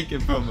keep taking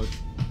from us.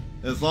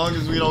 As long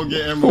as we don't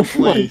get Emerald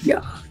Flames.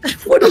 Oh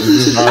what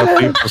is this?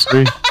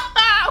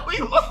 We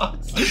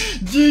lost.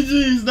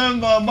 GG's,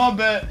 my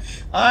bad.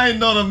 I ain't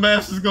know the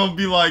match was gonna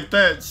be like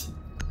that.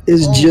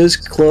 It's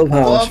just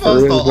Clubhouse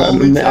for real, bro. I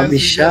mean,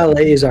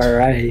 Chalet's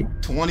alright.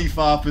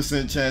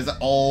 25% chance.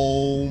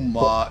 Oh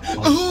my.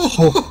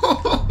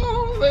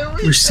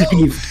 We're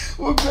saved.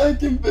 We're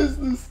back in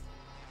business.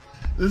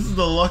 This is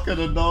the luck of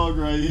the dog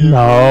right here.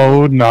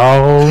 No.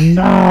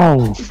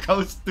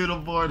 Coach threw the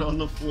board on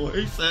the floor.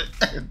 He said,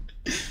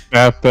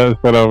 snap that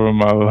shit over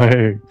my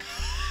leg.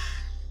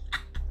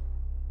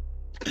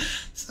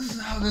 This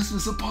is how this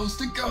was supposed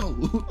to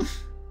go.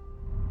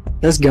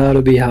 That's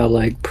gotta be how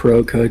like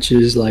pro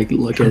coaches like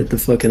look at the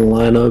fucking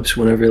lineups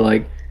whenever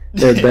like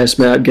their best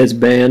map gets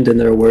banned and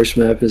their worst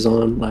map is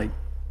on like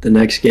the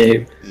next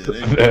game.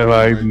 Yeah, they're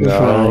like,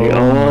 no.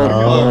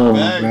 We're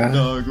back,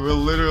 dog. We're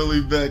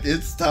literally back.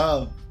 It's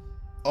time.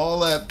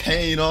 All that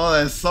pain, all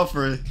that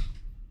suffering,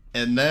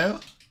 and now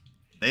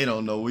they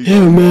don't know we.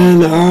 Yeah, man.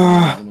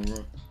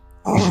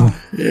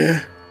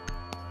 Yeah.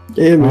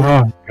 Damn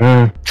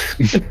it.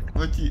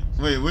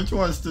 Wait, which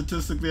one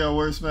statistically our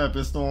worst map?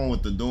 It's the one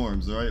with the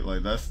dorms, right?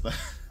 Like that's the.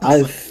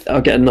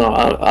 Okay, no,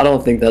 I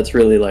don't think that's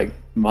really like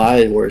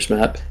my worst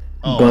map.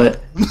 Oh. But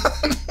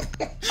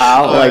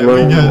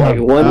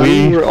when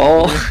we were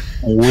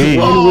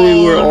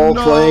all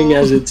playing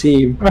as a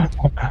team,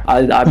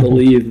 I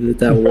believe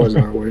that was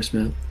our worst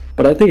map.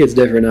 But I think it's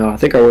different now. I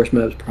think our worst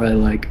map is probably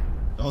like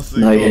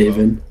Night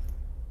Haven.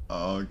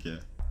 Oh, okay.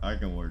 I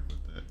can work with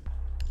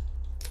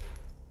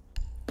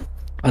that.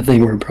 I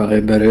think we're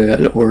probably better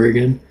at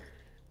Oregon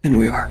than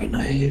we are at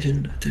Night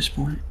Haven at this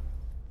point.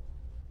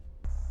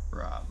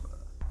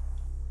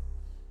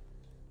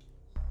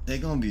 They're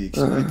gonna be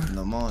expecting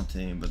the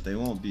Montaigne, but they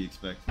won't be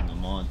expecting the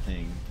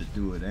Montaigne to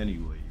do it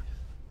anyways.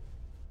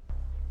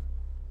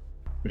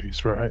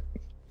 He's right.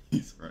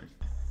 He's right.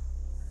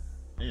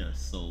 They are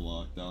so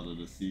locked out of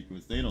the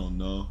sequence. They don't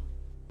know.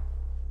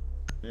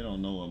 They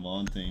don't know what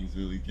Montaigne's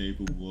really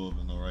capable of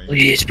in the right.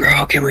 Please,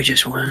 bro, can we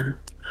just win?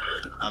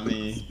 I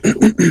mean,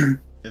 Who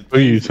are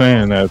you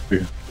saying that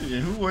to?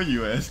 yeah, who were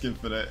you asking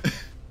for that?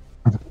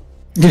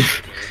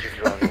 Use your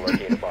drone to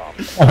locate a bomb.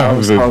 I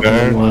was a talking to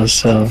nerd.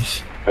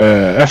 myself.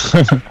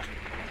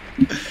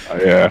 Oh,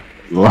 yeah,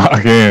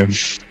 lock in.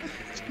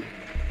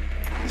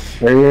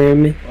 You hear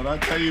me? What I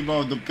tell you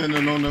about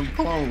depending on them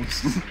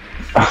clones.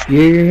 You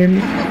hear me?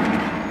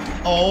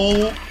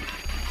 Oh,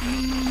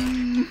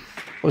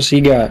 What's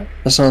he got?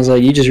 That sounds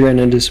like you just ran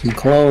into some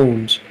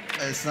clones.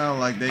 it sounds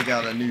like they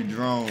got a new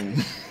drone.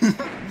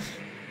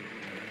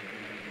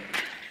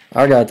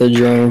 I got the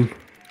drone.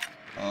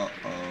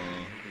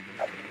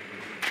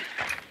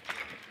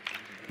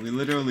 We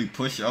literally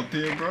push up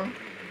here, bro,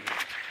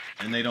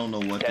 and they don't know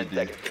what to 10 do.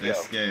 seconds to They're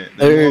go. scared.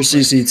 They're walk like-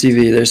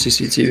 CCTV. They're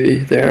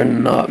CCTV. They're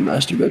not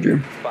master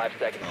bedroom. 5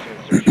 seconds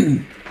to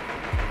insertion.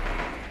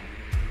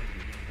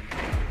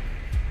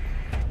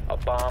 A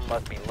bomb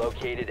must be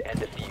located and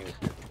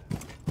defused.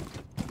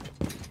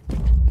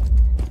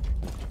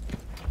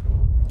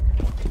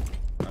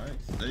 Alright,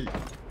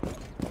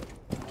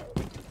 safe.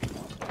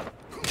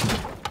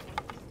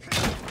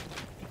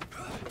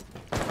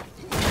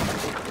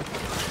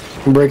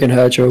 I'm breaking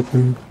hatch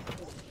open.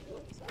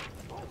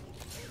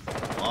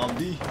 Bomb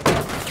D.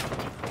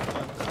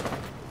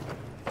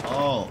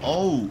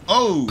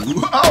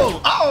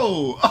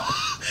 Oh!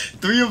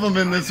 3 of them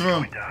in this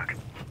room.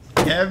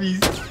 Cabbies.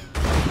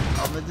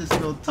 I'ma just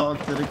go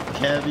talk to the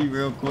cabbie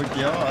real quick,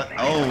 y'all.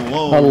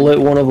 Oh, I whoa. lit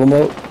one of them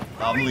up.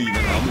 I'm leaving.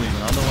 I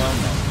know where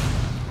I'm at.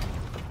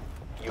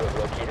 You have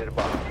located a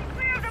bomb.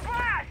 Clear the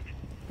blast!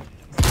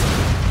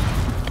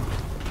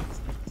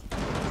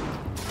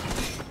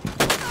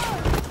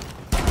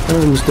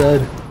 One's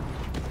dead.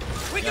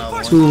 Got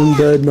one. 2 of them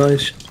dead.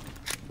 Nice.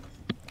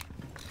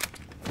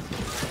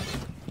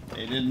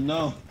 They didn't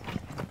know.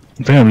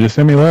 Damn, just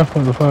send me left.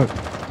 What the fuck?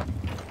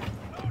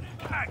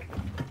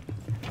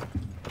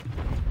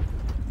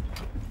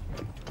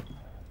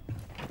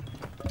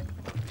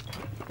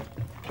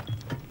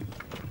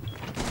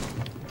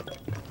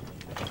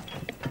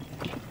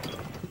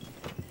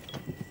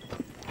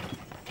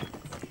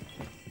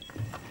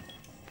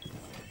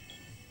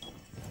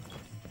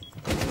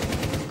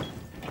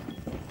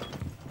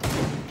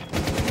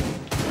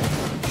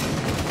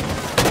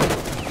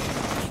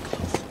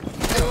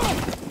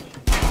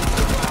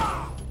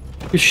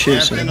 Good shit,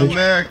 Captain Savage.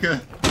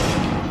 America.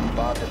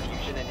 Bomb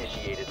diffusion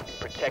initiated.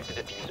 Protect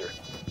the diffuser.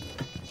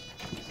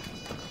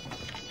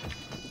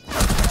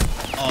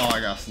 Oh, I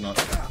got snuck.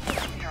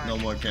 No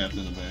more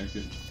Captain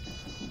America.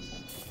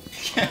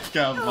 Cap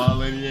got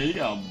violated. Yeah, he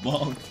got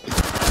bonked.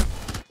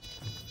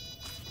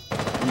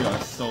 You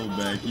are so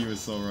back. You were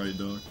so right,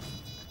 dog.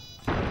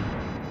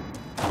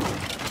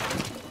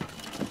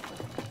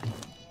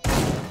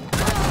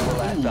 Four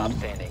last stop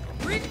standing.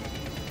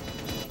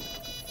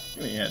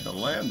 You ain't had to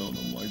land on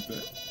them like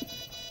that.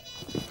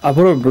 I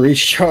put a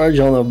breach charge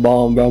on the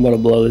bomb, bro. I'm about to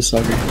blow this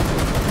sucker.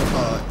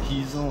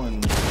 He's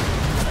on.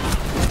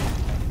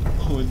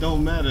 Oh, it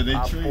don't matter. They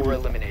Op 4 treated.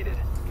 eliminated.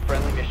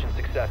 Friendly mission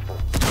successful.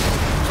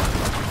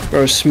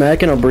 Bro,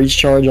 smacking a breach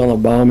charge on the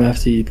bomb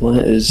after you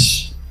plant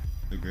is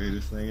The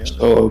greatest thing ever.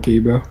 so OP,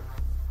 bro.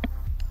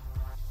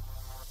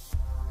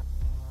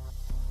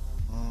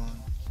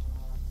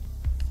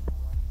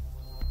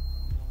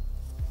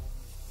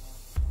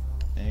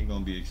 They ain't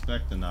gonna be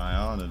expecting the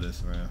Iona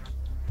this round.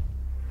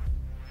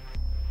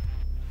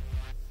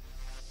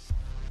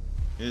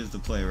 Here's the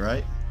play,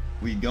 right?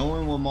 We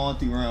going with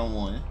Monty round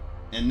 1,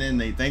 and then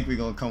they think we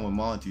gonna come with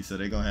Monty, so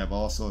they gonna have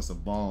all sorts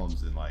of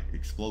bombs and like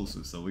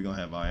explosives. So we gonna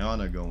have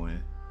Iona go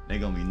in. They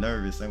gonna be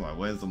nervous. They like,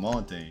 "Where's the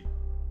Monty?"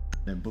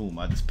 Then boom,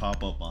 I just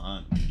pop up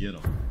behind them and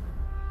get them.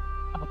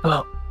 Pop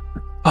out.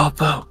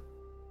 Pop out.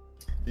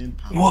 Then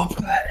pop Whoop.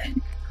 up. That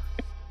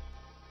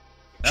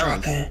That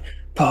was, in.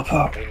 Pop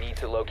out. We need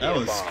to locate that a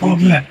was bomb.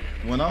 spooky.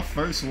 When I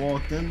first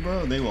walked in,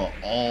 bro, they were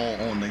all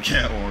on the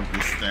catwalk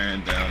just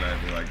staring down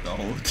at me like the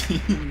whole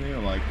team. They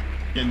were like,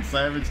 "Can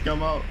Savage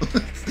come out?" I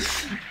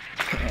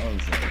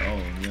was like,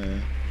 "Oh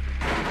man."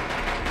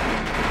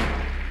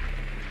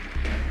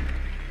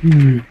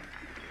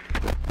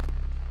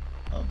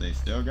 Oh, they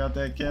still got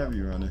that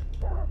cabbie running.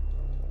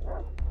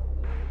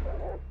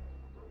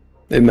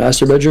 Hey,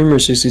 master bedroom or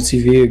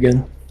CCTV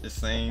again? The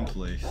same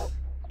place.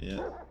 Yeah,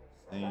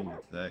 same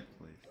exact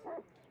place.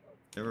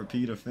 They're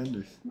repeat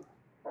offenders.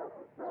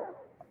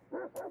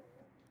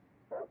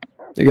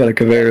 They got a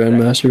Caveira in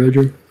master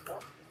bedroom.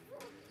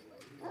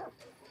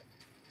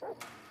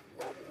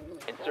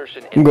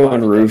 Insertion I'm in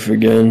going 5 roof seconds.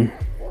 again.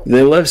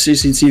 They left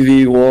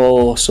CCTV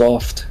wall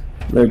soft.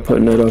 They're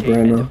putting it up Locate right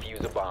and now.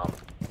 defuse a bomb.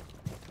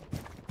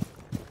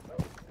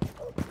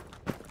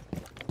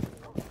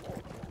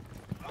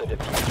 The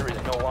diffuser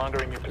is no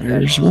longer in your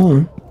There's possession.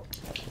 one.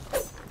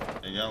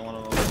 They got one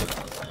of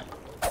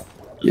those.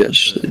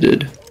 Yes, they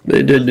did.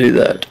 They did do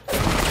that.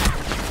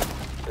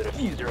 The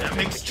diffuser has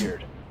been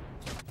secured.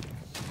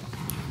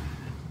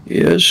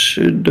 Yes,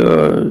 it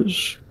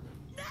does.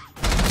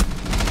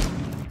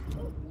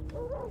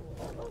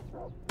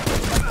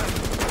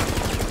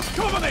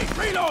 Cover me!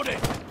 Reloading!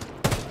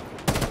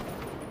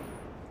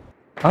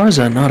 How is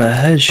that not a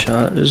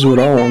headshot? This is what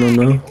I want to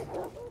know.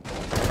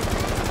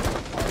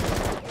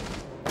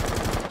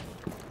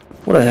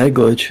 What a head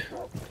glitch.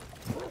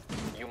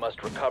 You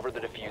must recover the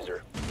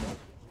diffuser.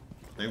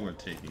 They were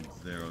taking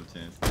 0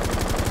 chance.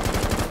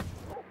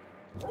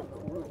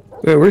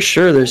 Wait, we're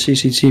sure there's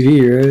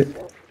CCTV, right?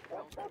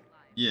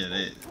 Yeah,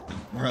 they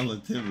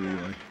relatively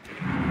like.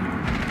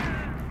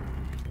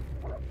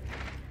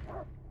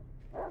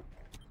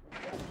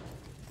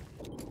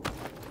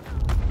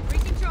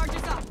 Breaching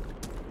charges up.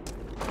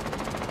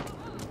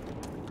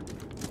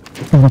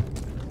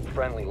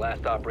 Friendly,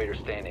 last operator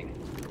standing.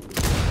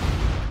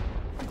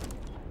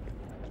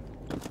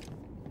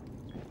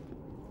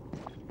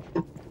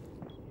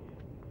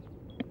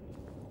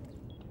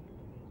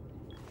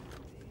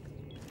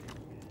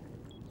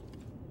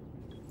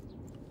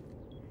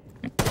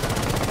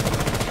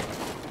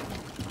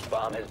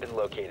 Bomb has been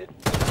located.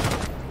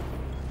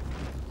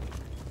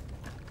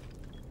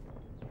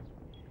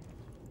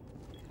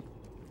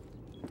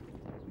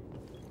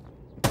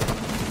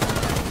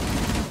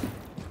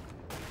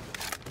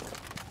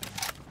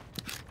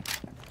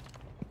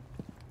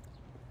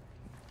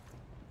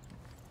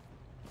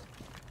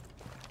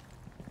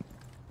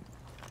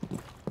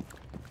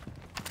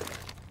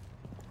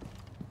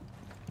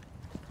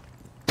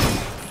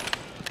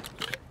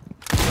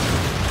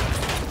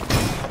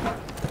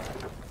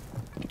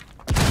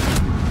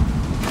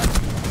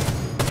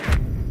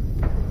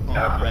 Oh,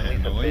 I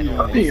had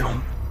no idea.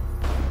 Damn.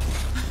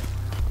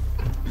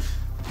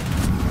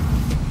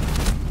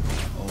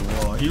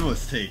 Oh, wow, he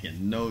was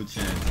taking no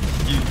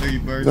chances. You 3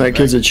 birds. That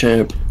kid's a back.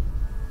 champ.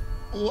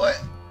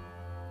 What?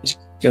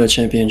 Got a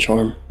champion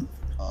charm.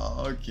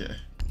 Oh, okay.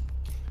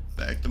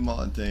 Back to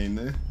Montaigne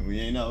then. We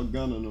ain't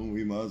outgunning them.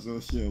 We might as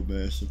well shell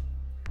bash them.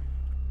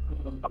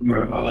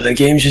 Bro, the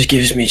game just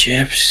gives me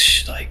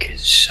champs. Like,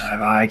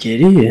 I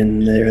get it,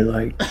 and they're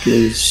like,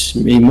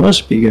 he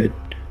must be good.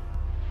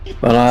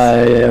 But I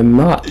am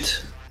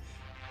not.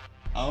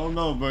 I don't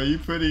know, bro. You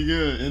pretty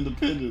good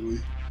independently.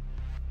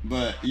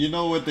 But you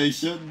know what they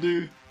shouldn't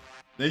do?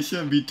 They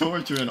shouldn't be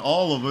torturing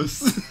all of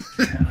us.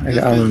 I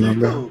don't know,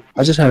 bro.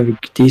 I just have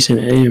decent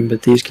aim,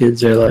 but these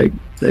kids are like,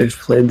 they've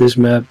played this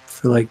map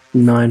for like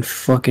 9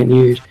 fucking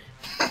years.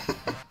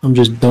 I'm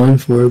just done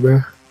for it,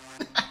 bro.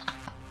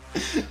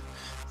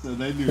 So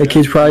they do The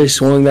kid's probably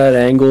swung that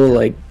angle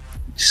like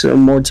some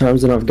more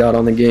times than I've got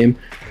on the game.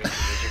 Use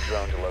your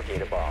drone to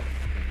locate a bomb.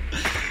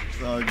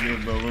 It's all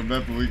good, but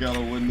remember, we gotta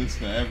win this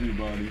for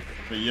everybody.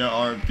 For your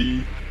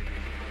RP,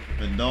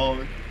 for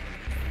Dog,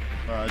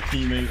 for our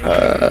teammate.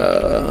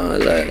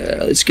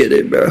 Let's get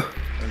it, bro.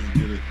 Let's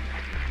get it.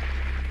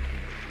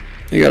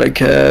 You got a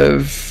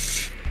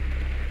Kev.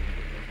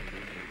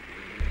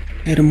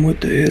 Hit him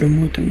with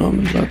the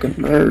numbers like a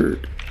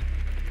nerd.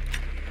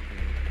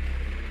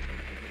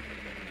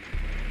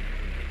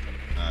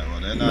 Alright,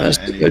 well, they're not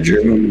Master any,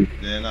 bedroom.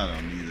 they're not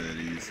on either of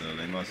these, so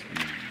they must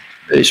be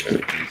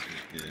Basement.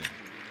 Yeah.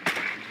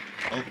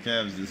 Oh,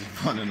 Cavs just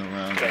running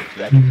around 10 like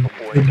that. seconds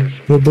before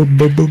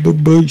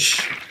insertion.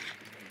 Bush.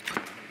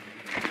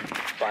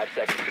 5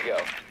 seconds to go.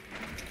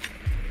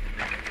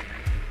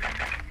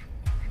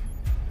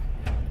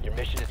 Your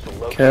mission is to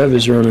locate. Cav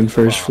is running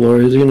first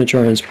floor. He's gonna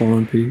try and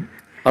spawn Pete.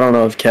 I don't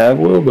know if Cav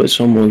will, but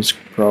someone's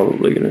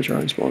probably gonna try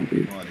and spawn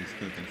Pete. While he's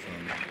cooking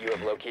something. You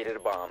have located a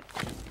bomb.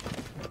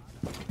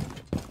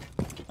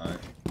 Alright,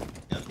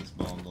 got this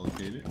bomb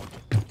located.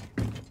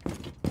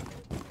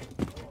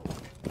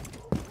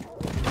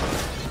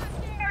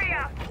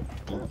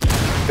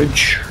 A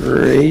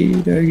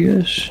trade, I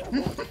guess.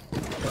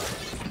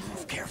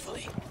 Move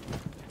carefully.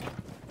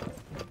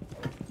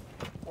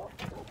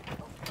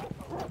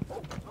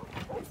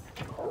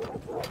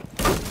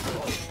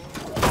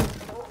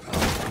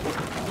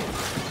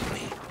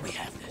 We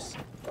have this.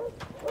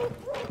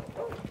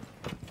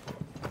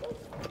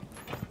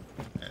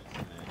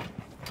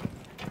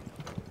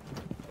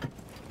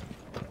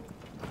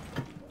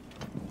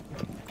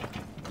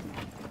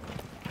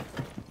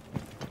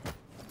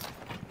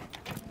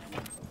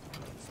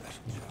 That's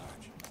it.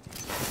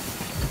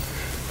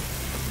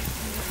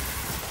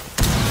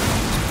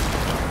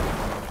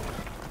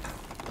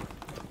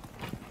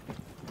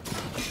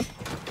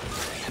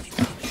 They have you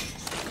covered.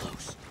 Stay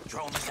close.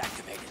 Drone is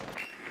activated.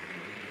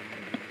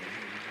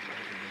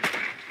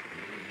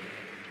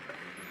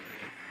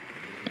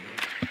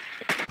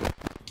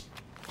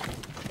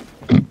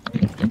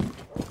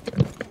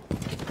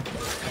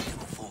 Time to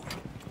move forward.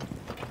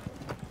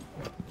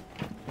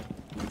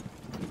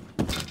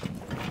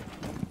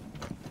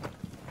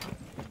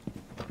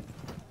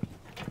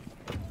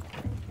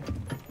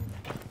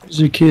 There's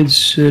a kid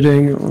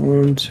sitting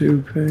on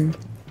 2 ping.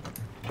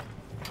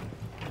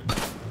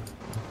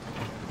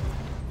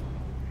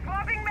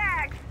 Swapping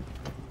mags.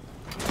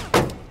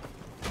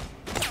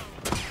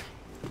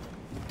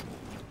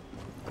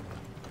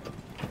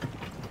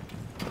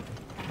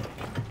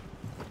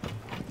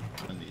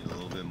 I need a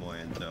little bit more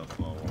intel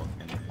before I walk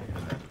in there.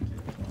 Even that kid.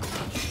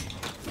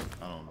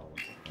 I don't know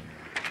what's going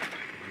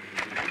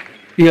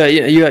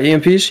on. You got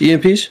EMPs?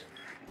 EMPs?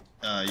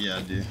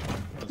 idea.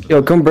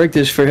 Yo, come break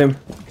this for him.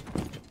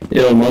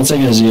 Yo,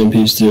 Montague has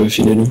EMPs too if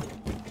you need them.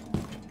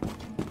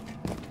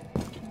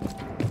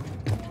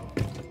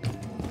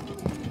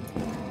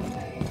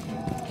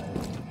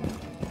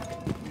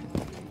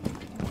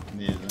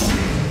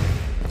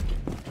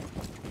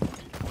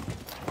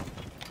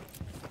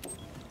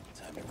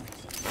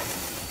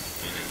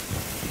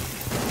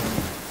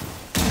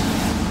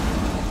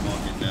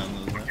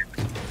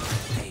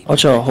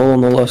 Watch out, hole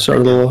on the left side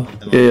of the wall.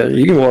 Yeah,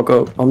 you can walk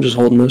up. I'm just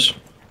holding this.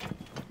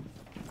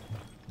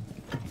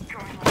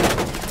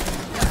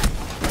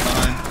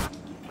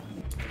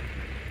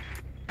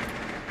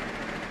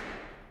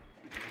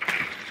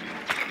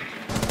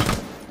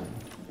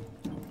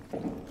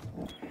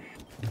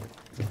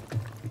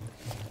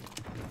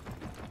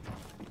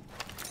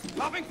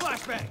 Popping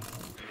flashbang.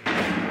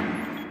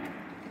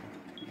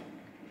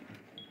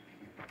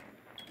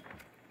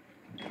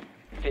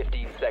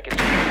 15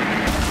 seconds.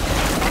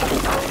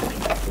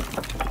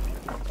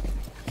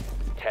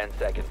 10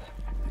 seconds.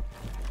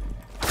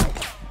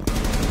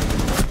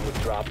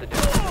 We'll drop the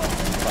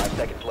diffuser. 5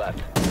 seconds left.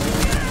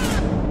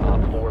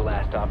 Op 4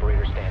 last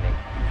operator standing.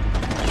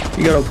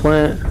 You got a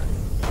plant.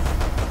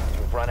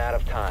 You've run out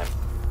of time.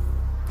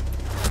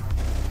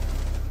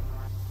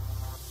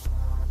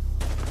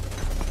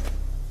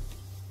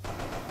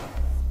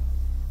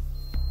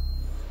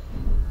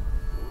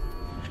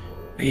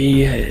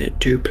 We had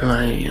to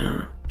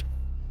plant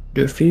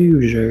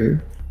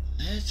diffuser,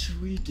 That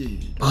we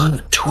did.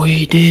 but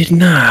we did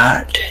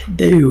not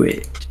do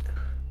it.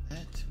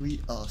 That we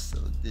also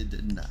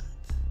did not.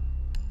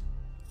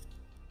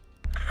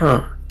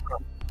 Huh.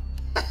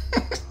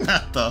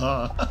 Not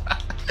the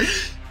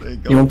There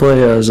you You wanna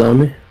play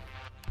Zombie?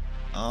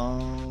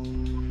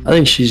 Um. I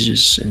think she's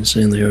just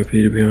insanely OP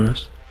to be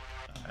honest.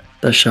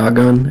 That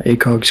shotgun,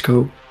 ACOG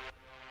scope,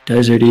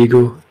 Desert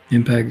Eagle,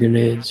 impact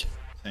grenades,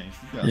 Dang,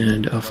 she got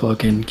and loot. a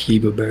fucking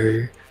Kiba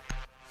barrier.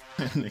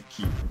 And the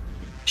keeper.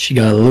 She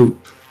got loot.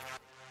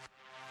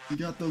 She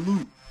got the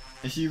loot,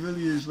 and she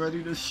really is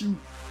ready to shoot.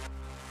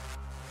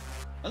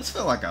 I just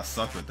feel like I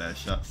suck with that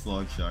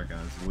slug shotgun.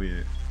 It's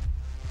weird.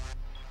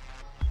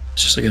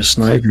 It's just like a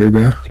sniper,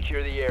 bro.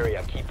 Secure the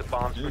area. Keep the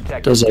bombs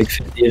protected. Does like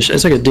 50-ish.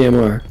 It's like a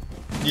DMR.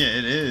 Yeah,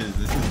 it is.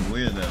 It's just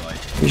weird that like.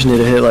 You just need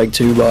to hit like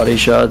 2 body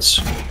shots.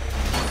 And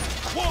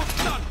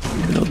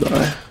they'll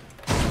die.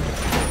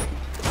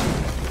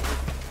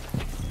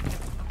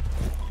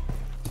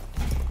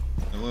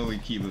 And where we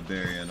keep a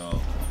berry and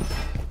all.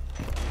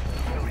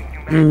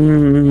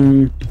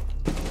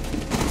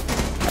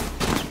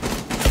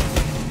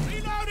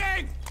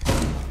 Reloading.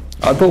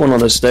 I put one on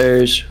the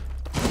stairs.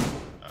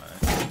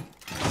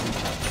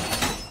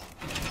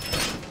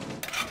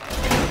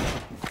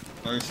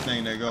 First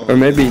thing they go. Or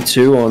maybe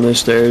 2 on the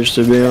stairs,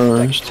 to be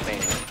honest.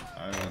 Remaining.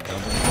 Alright, I'll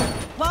double.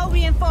 Well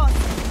reinforced.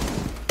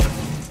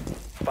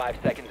 5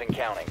 seconds and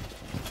counting.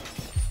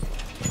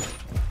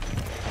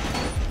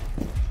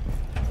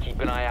 Keep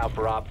an eye out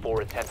for Op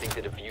 4 attempting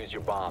to defuse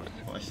your bombs.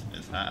 Question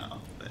is how.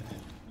 But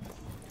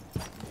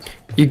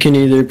You can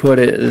either put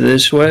it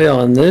this way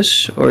on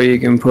this, or you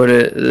can put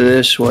it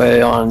this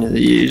way on I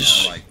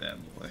these. like that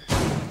boy.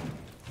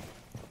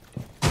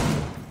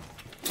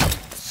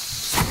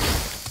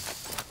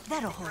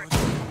 That'll hold.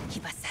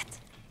 Keep us set.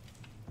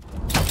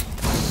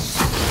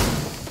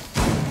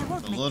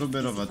 A little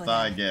bit of a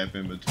thigh gap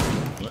in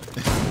between, but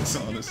it's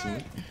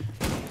honestly.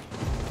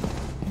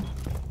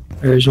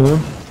 There's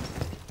one.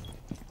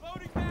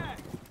 Loading back.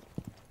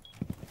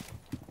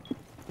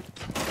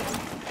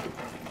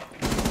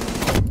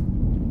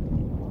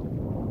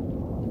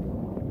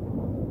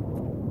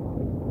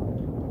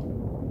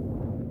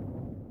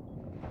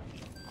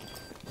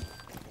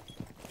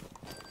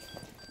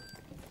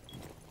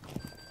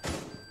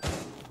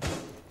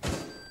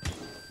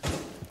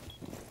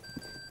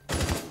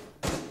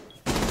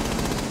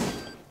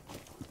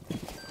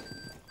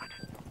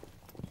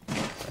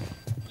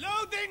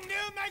 Loading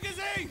new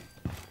magazine.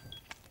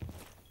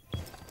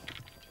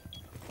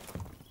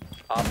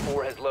 Op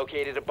 4 has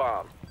located a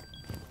bomb.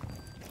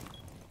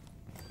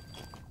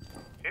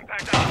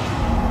 Impact out.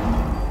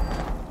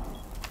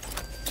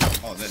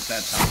 Oh, that top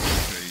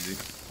is crazy.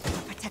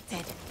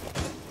 Protected.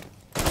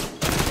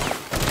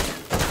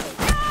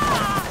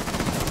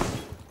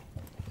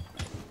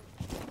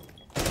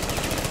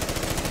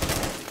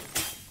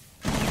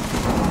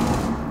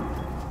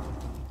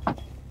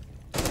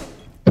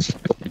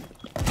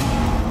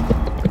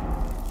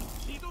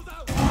 Needles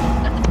out.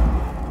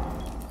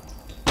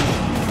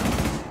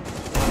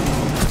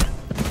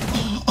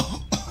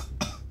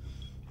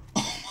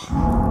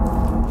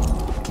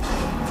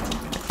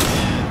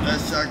 That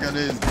shotgun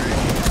is great.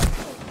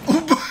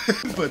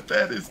 But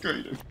that is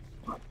greater.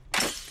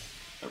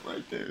 That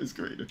right there is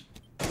greater.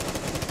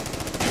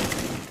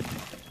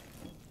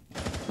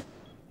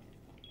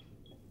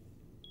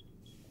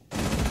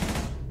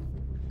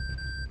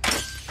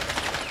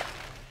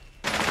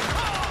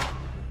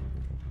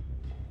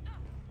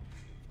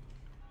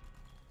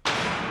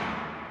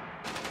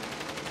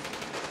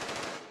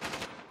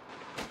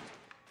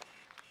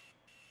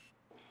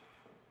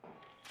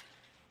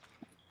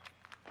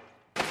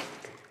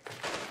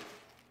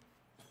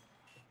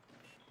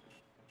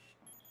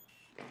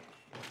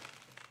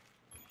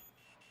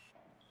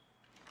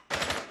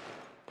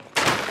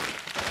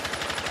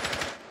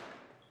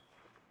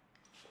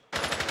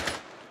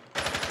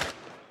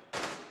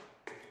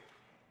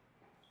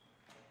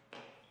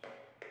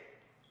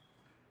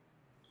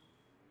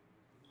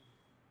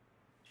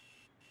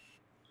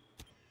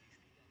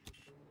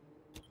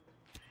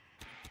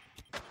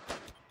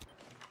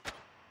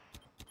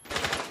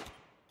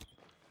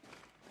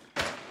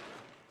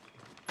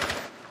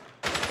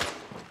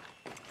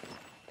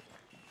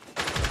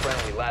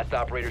 Friendly, last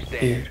operator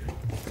standing.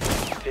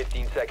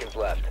 15 seconds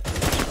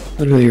left.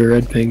 Literally a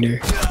red ping there.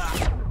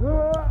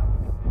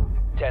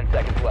 10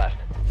 seconds left.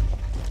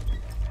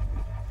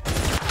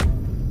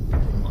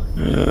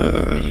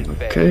 Mission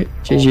failed. Okay, All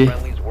GG.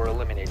 friendlies were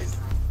eliminated.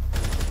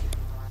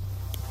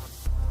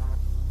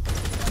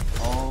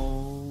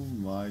 Oh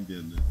my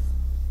goodness.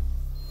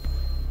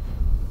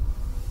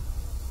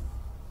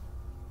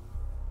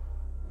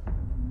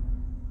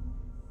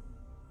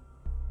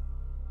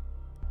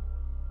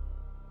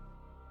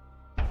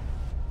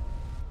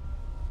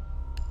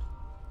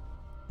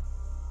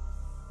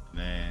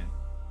 Man,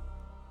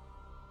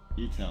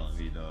 you telling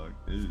me, dog?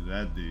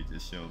 That dude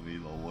just showed me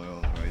the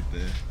world right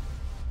there.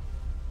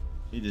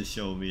 He just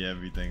showed me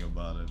everything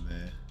about it,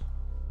 man.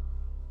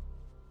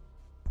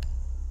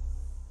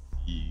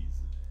 Jeez.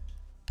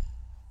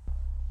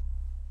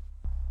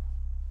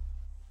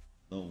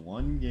 The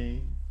one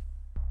game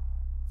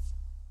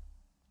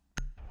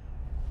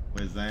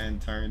where Zan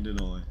turned it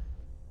on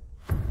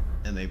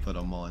and they put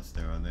a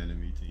monster on the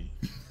enemy team.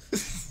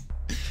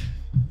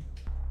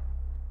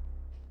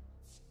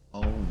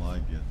 Oh my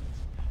goodness.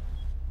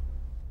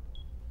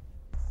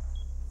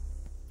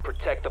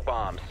 Protect the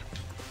bombs.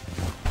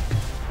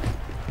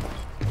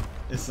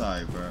 It's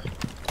alright, bro.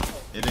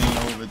 It ain't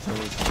over till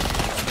it's over.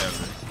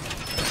 Whatever.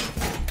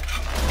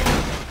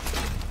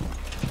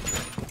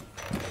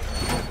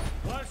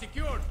 Well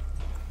secured.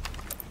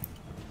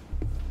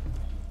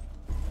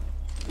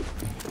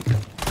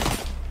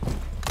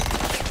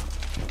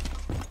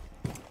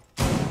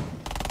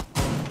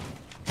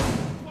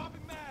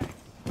 Swapping mags.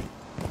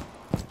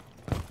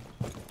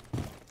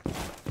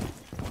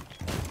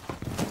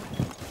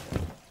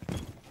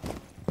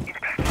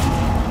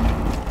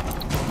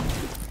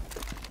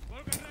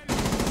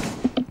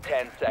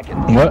 10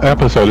 seconds. What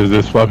episode is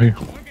this, Fluffy?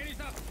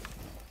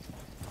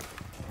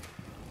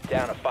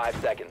 Down to 5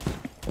 seconds.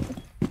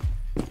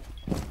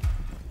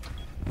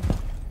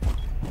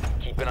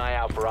 Keep an eye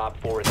out for Op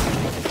 4 and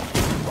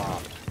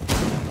bombs.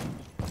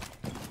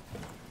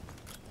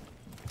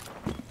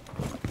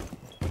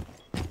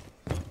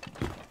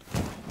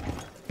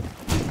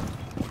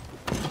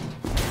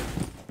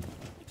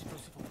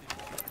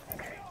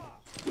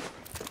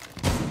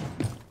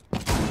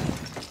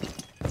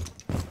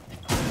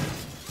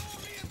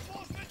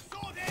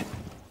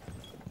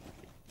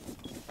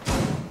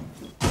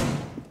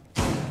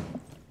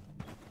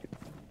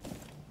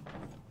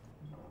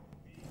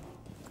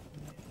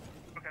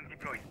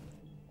 Deployed.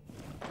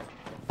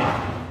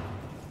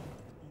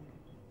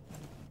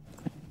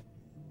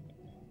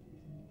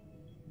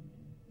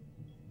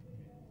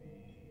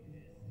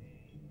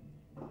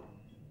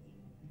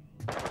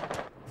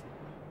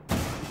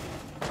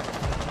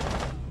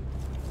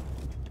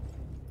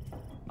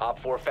 Op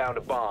 4 found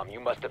a bomb. You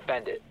must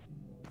defend it.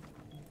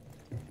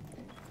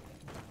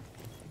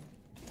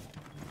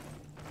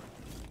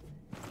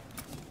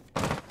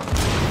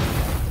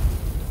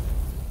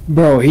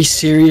 Bro, he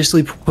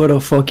seriously put a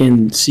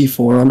fucking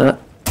C4 on that?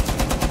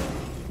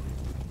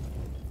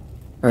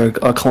 Or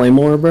a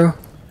Claymore, bro?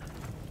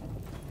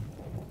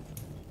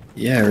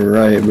 Yeah,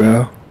 right,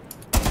 bro.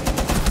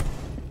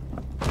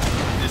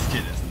 This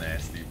kid is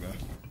nasty, bro.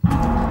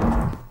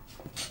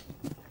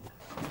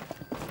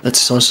 That's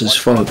sus as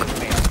fuck.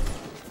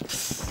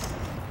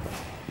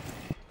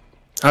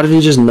 How did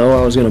he just know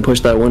I was gonna push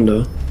that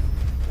window?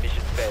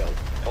 Mission failed.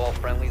 All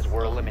friendlies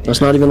were eliminated.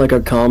 That's not even like a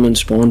common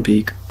spawn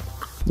peek.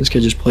 This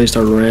kid just placed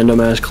a random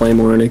ass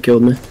Claymore and it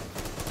killed me.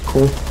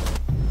 Cool.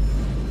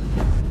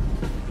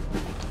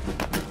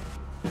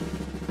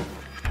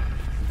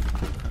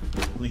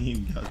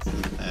 Lean guts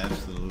is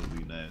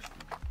absolutely nasty.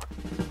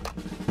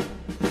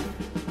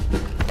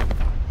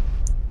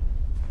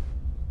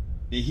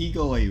 Did he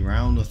go a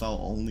round without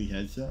only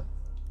headshot?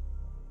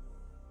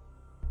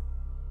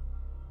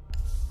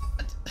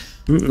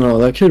 No,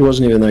 that kid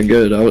wasn't even that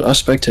good. I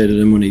spectated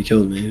him when he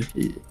killed me.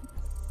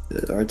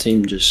 Our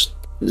team just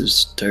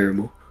is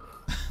terrible.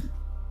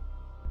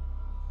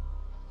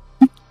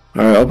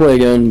 Alright, I'll play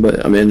again,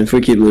 but I mean, if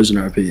we keep losing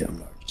RP, I'm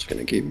not just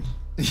gonna keep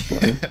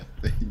playing.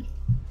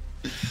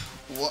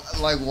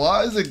 Like,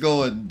 why is it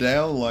going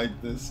down like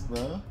this,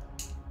 bro?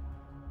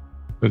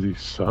 Cause he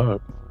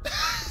sucked.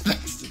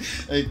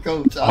 Hey,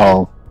 coach.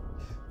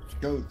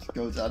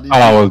 Coach, I need.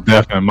 I was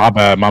definitely my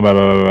bad.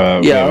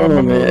 Yeah, I don't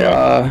know,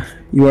 man.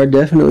 You are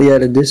definitely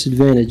at a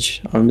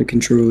disadvantage on the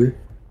controller.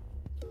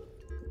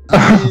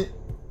 I mean,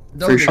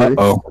 For sure.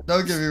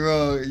 Don't get me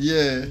wrong,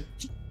 yeah.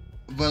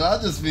 But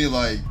I just be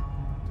like,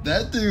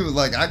 that dude,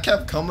 like, I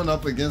kept coming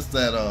up against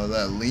that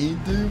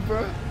lean dude,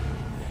 bro.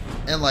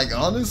 And like,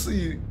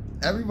 honestly,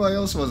 everybody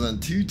else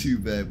wasn't too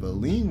bad, but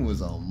lean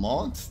was a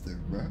monster,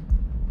 bro.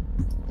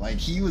 Like,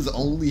 he was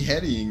only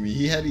headying me.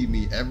 He headied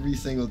me every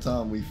single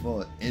time we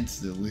fought,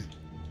 instantly.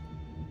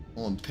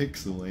 On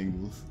pixel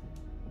angles.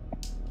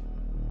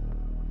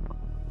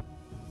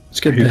 Let's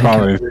get He back.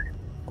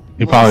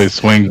 probably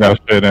swings that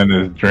shit in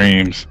his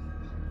dreams.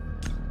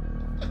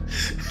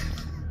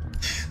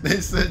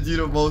 They said you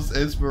the most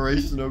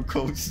inspirational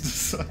coach to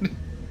Sonny.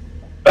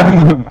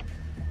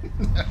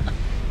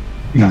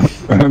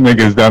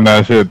 Nigga's done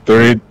that shit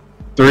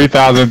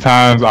 3,000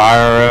 times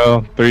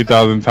IRL,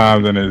 3,000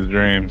 times in his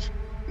dreams.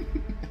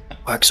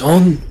 Wax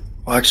on,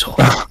 wax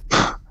off.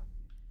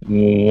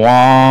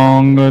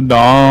 Wong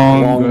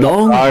dong,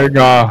 dong?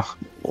 tiger.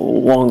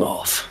 Wong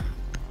off.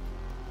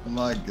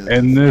 My goodness.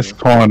 In this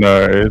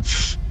corner,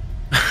 it's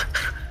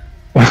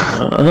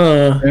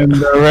Uh-huh. in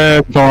the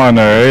red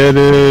corner. It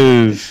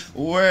is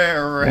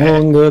Where rat?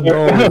 Wonga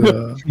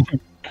donga.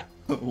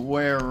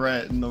 Where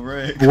rat in the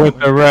red? with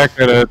the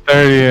record of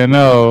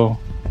 30-0.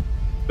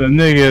 The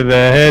nigga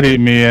that headed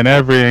me in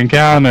every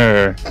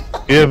encounter.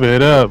 Give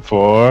it up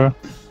for.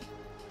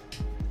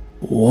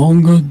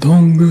 Wonga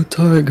donga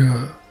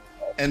tiger.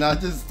 And I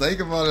just think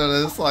about it,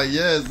 and it's like,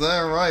 yeah, is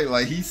that right?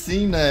 Like, he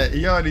seen that.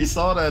 He already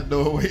saw that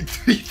doorway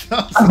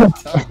 3,000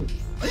 times.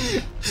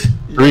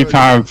 Three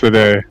times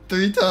today.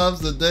 3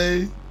 times a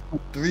day.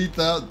 3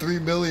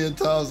 million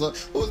times.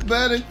 Who's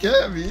bad at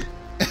Cabby?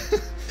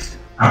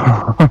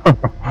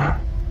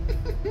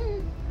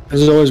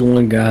 There's always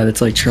one guy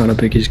that's like trying to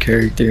pick his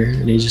character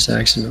and he just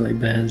accidentally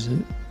bans it.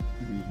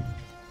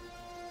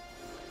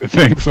 I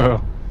think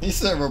so. He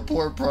said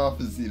report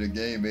prophecy, the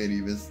game ain't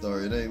even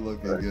started. It ain't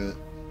looking good.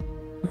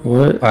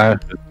 What?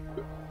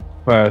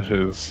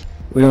 Flashes.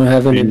 We don't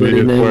have anybody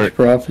Immediate named work.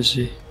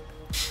 Prophecy.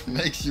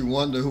 Makes you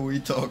wonder who he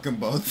talking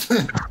about.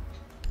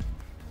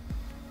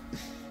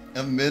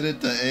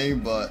 Admitted to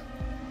aimbot.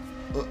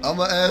 I'm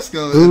gonna ask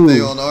him if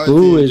they on our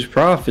Who team. is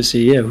Prophecy?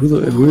 Yeah,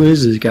 who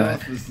is this guy?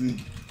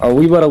 Prophecy. Are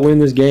we about to win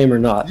this game or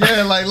not?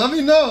 Yeah, like, let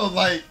me know,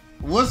 like,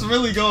 what's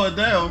really going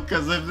down,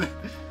 because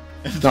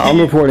if No, I'm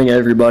reporting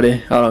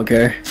everybody. I don't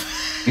care.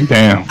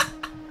 Damn.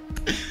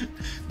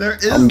 there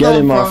is I'm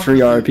getting no my free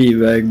prophecy. RP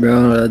back,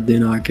 bro. I do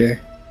not care.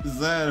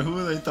 Zan, who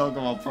are they talking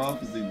about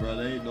prophecy, bro?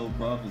 There ain't no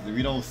prophecy.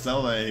 We don't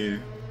sell that here.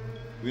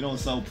 We don't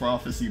sell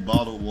prophecy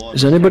bottled water.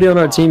 Is anybody on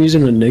our team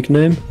using a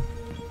nickname?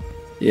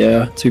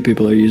 Yeah, 2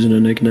 people are using a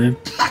nickname.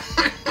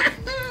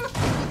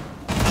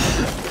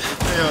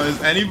 Yo,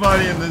 is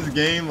anybody in this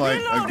game like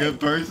a good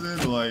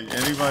person? Like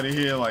anybody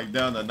here like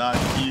down to not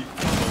cheat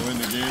to win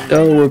the game?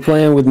 Oh, we're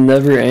playing with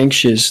Never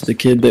Anxious, the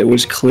kid that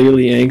was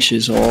clearly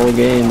anxious all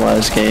game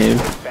last game.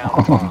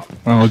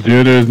 No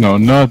jitters, no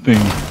nothing.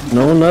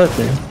 No,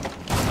 nothing.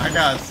 I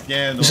got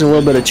scanned. Just a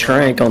little bit of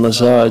trank on the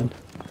side.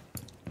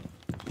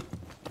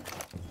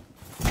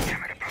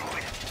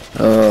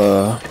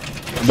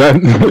 That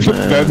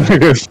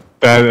nigga's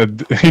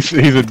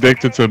he's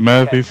addicted to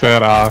meth. He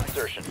said,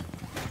 Insertion.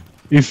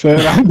 he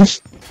said, I'm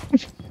just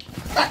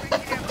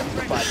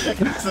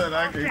Said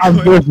I could I'm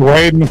quit.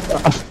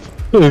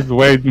 just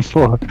waiting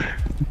for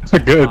a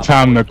good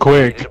time to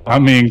quit. I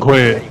mean,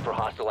 quit. Ready for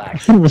hostile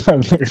action. That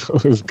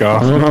nigga was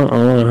gone.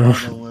 I'm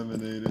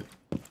eliminated.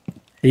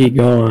 He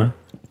gone.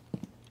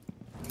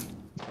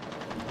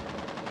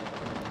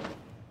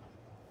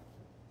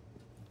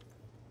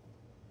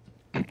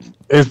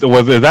 Is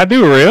that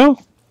dude real?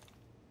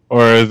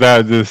 Or is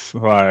that just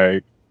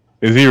like,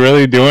 is he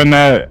really doing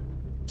that?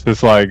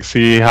 Just like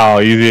see how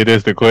easy it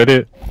is to quit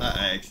it?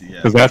 I actually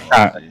have.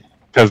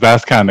 Cause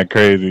that's kind of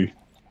crazy.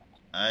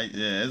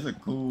 Yeah, it's a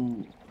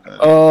cool. I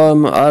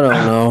don't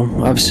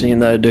know. I've seen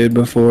that dude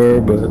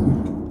before, but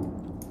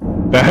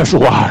That's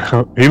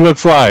wild. He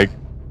looks like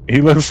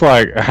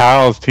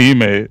Hal's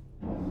teammate,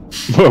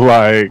 but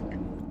like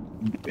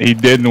he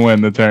didn't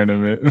win the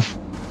tournament.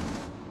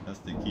 That's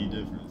the key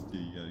difference, too.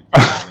 You gotta keep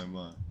that in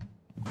mind.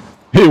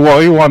 He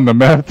won the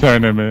meth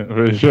tournament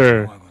for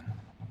sure.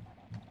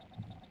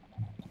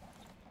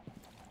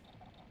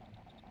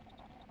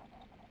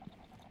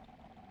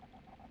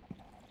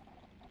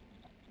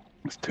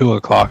 It's 2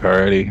 o'clock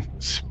already.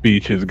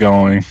 Speech is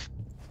going.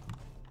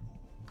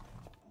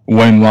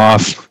 Win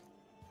loss.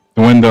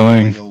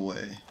 Dwindling. No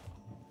way.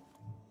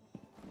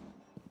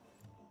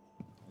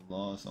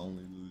 Loss,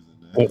 only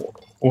losing.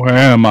 Where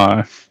am I?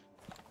 What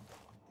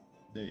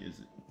day is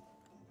it?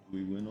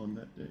 We win on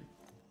that day.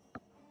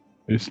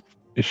 It's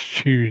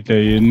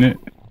Tuesday, isn't it?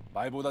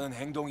 말보다는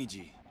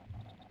행동이지.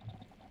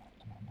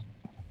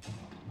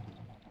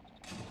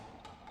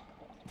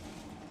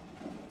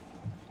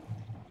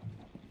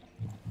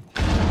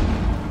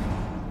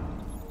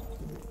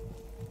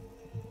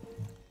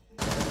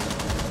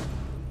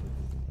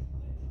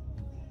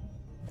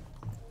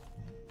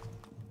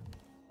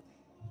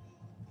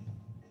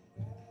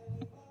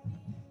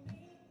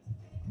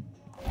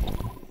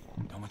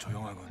 너무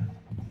조용하군.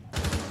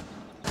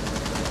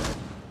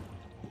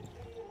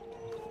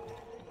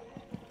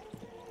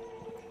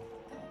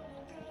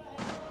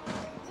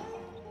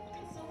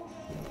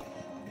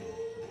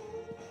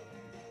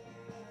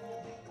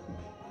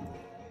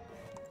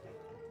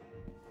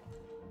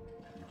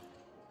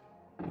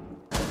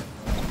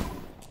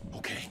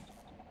 오케이.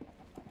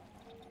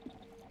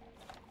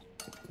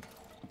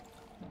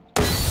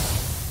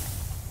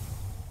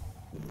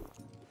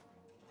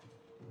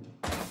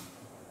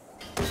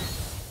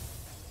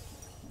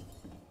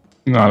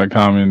 Not a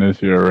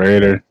communist, you're a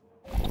raider.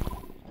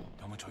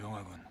 너무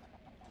조용하군.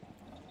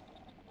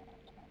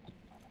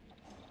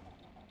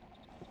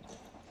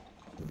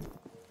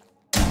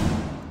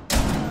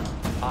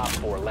 Op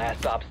 4, last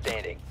stop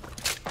standing.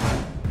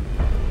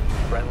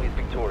 Friendly's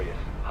victorious.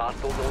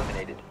 Hostiles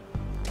eliminated.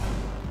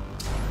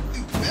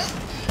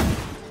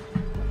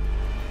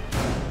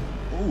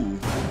 Ooh.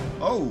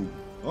 Oh.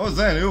 What was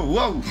that? Ew,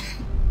 whoa.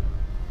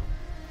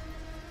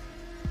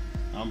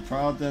 I'm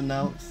proud to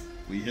announce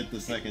we hit the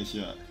second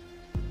shot.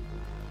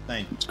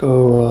 Thank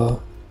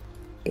you.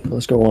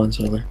 Let's go on,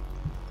 Solar.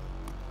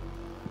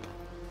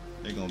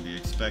 They're gonna be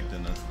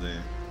expecting us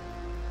there.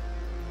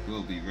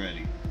 We'll be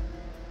ready.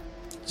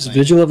 Does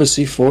Vigil have a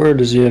C4 or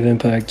does he have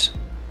impact?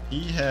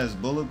 He has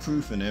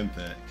bulletproof and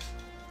impact.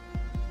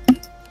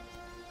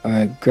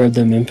 Alright, grab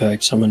them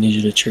impacts. I'm gonna need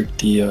you to check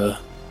the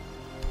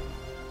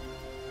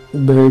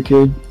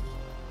barricade.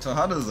 So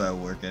how does that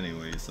work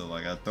anyway? So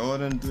like I throw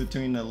it in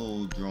between that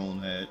little drone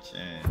hatch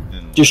and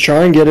then Just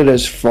try and get it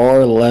as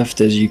far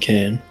left as you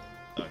can.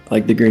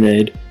 Like the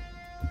grenade.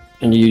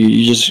 And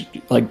you just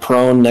like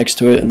prone next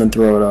to it and then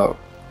throw it out.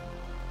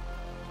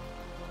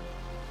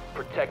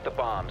 Protect the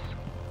bombs.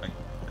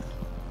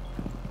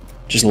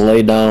 Just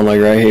lay down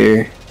like right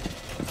here.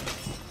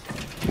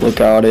 Look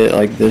out it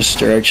like this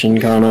direction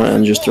kinda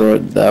and just throw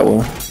it that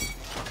way.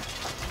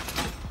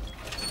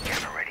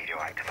 so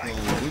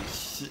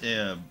which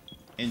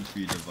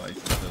entry device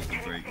does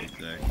it break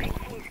exactly?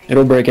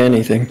 It'll break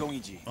anything.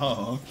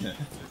 Oh, okay.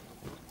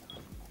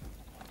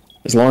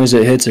 As long as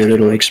it hits it,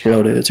 it'll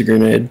explode it. It's a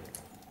grenade.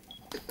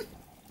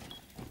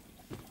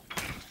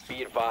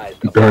 Be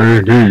advised, a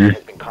bomb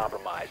has been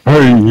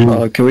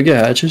compromised. Can we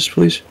get hatches,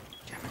 please?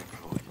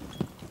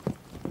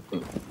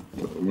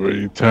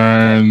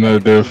 Return the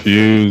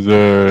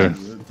diffuser.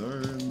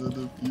 Return the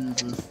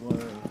diffuser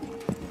slam.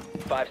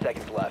 5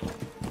 seconds left.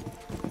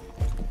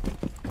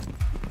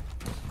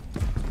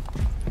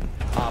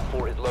 Op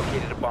 4 has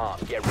located a bomb.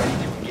 Get ready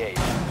to engage.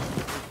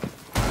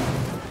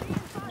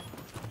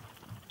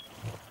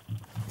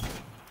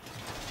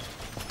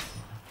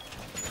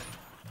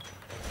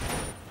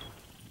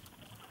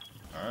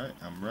 Alright,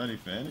 I'm ready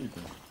for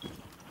anything.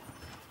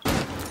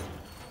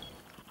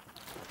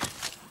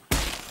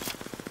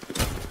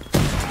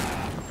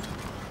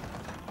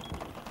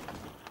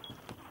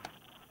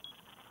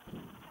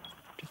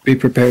 Be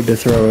prepared to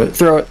throw it.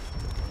 Throw it.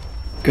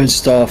 Good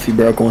stuff. You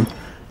broke one.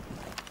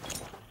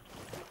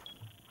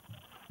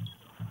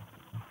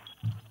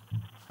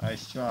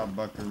 Nice job,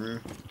 Buckaroo.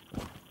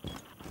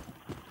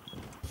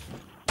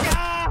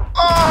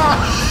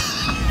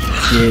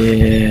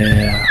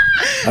 Yeah.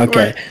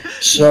 Okay.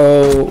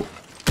 So,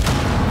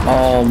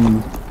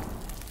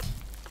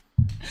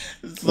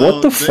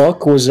 what the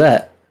fuck was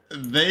that?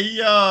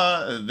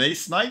 They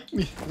sniped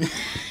me.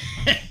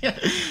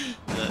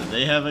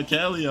 They have a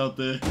Cali out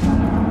there.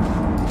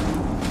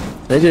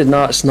 They did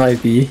not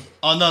snipe you.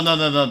 Oh no,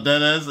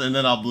 that is, and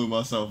then I blew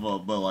myself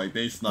up. But like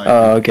they sniped.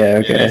 Oh, me. okay,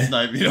 okay. Yeah, they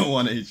sniped me to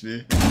 1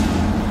 HP.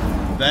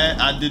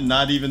 That I did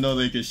not even know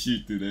they could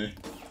shoot through there.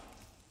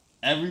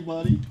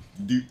 Everybody,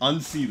 do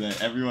unsee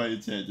that. Everybody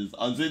in chat just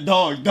unsee.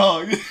 Dog.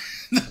 Dog,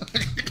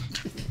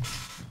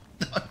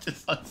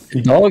 just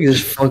unsee. Dog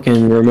is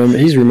fucking remember.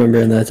 He's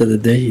remembering that to the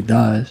day he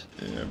dies.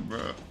 Yeah,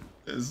 bro,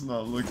 it's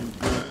not looking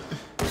good.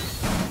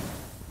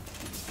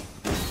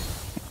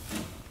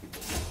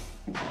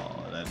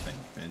 Oh, that thing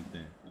bent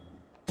in.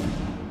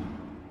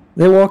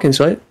 They walk in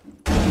sight.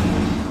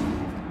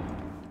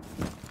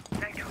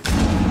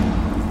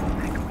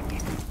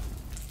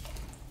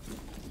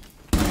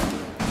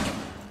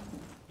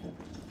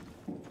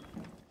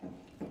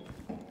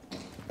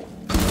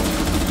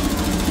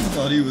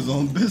 Thought he was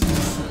on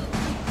business.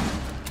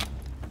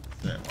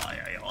 Said, why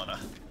I oughta.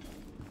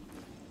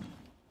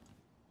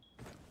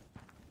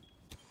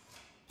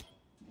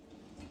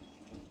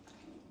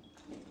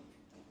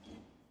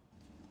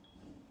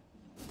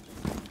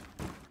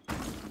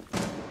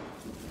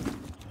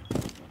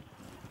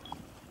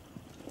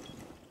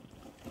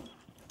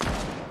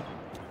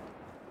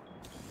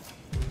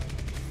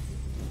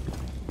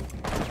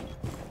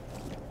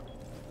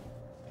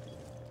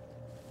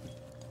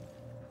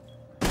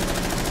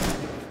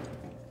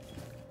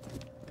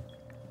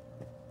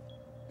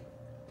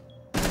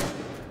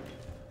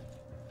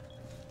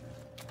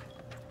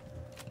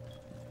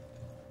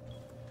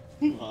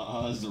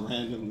 Just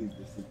randomly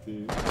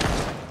disappeared.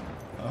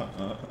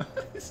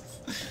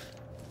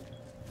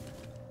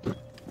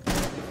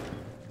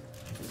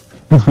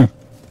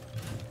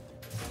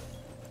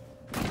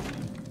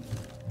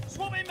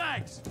 Swapping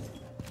mags.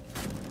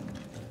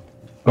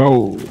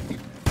 Oh.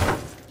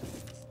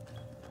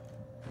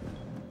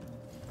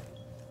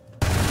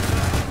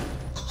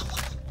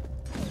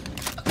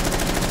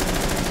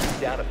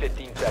 Down to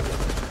 15 seconds.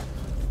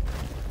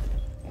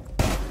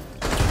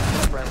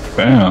 Friendly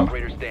Damn.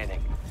 operator standing.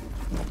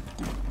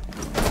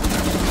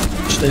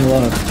 Stay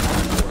alive.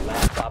 Or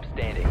last stop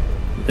standing.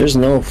 There's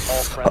no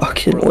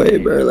fucking way,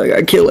 bro. Like,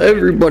 I kill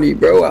everybody,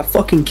 bro. I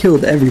fucking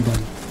killed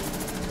everybody.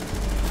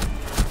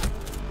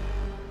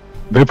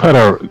 They put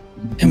a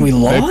And we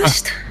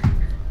lost?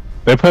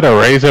 they put a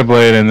razor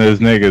blade in this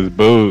nigga's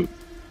boot.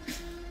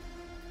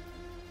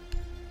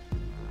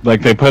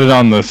 Like they put it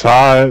on the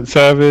side,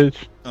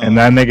 Savage, and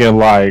that nigga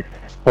like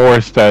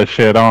forced that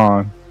shit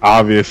on.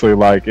 obviously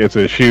like it's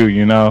a shoe,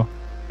 you know,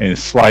 and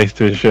sliced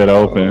his shit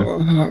open.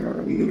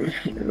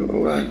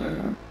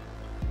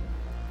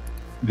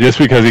 Just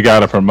because he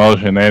got a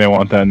promotion, they didn't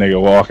want that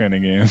nigga walking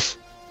again.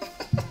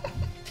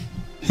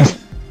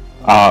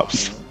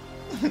 Ops.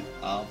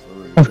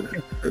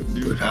 Operator.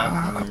 Dude,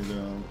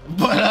 operator.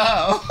 But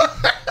how?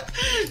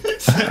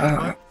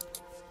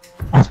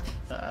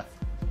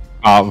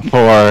 Op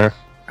 4.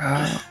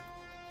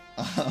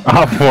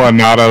 Op 4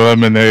 not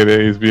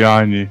eliminated. He's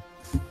behind you.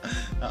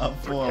 Op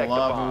 4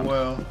 alive and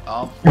well.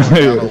 Op 4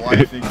 got a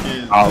wife and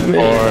kids. Op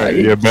 4,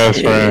 your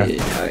best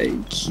friend. I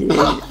can't.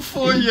 Op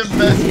 4, your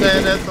best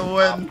man at the Op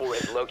wedding. 4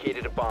 has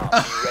located a bomb. Be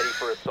ready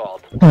for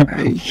assault. I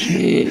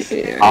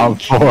can't.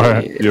 Op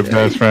 4, your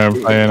best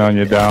friend playing on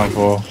your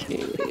downfall.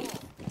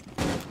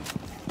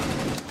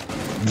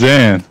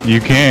 Zen,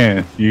 you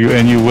can.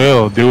 You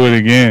will do it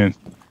again.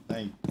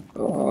 Thank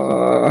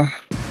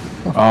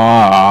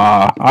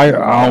I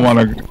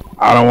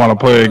don't wanna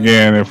play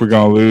again if we're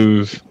gonna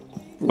lose.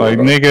 Like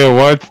nigga,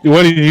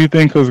 what do you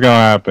think was gonna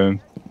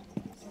happen?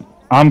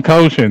 I'm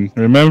coaching,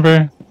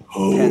 remember?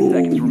 10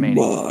 seconds remaining.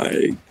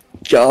 My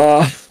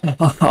God.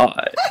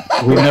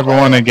 We never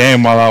won a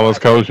game while I was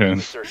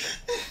coaching.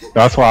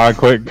 That's why I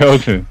quit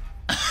coaching.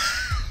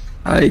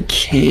 I Op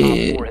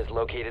can't. 4 has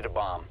located a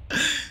bomb.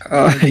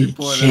 I you.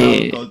 Point it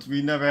out, can't. coach.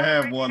 We never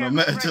had one a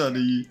match under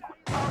you.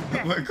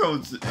 We're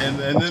coach, and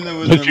then there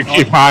was But you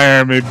keep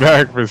hiring me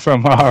back for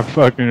some odd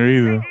fucking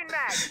reason.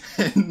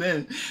 and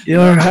then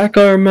You're a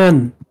hacker,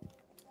 man.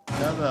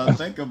 now that I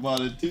think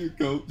about it too,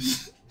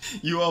 coach,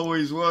 you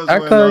always was I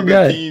wearing call other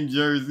guy. team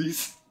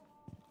jerseys.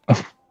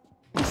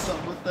 What's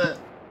up with that?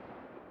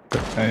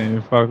 I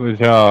ain't fuck with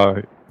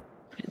y'all.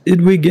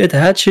 Did we get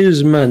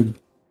hatches, man?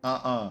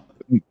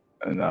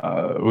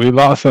 We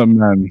lost some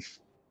men.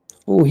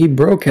 Oh, he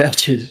broke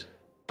hatches.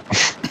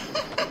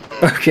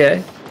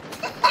 Okay.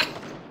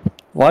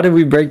 Why did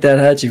we break that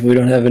hatch if we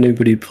don't have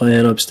anybody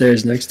playing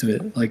upstairs next to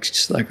it?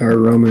 Like our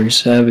roamer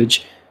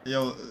savage.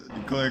 Yo,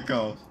 clear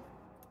calls.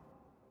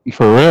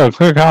 For real,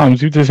 clear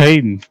comms, you just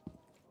hating.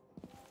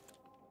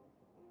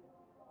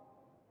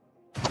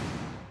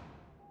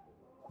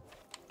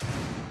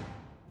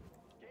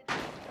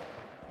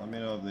 Let me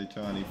know if they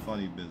try any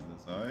funny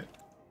business, alright?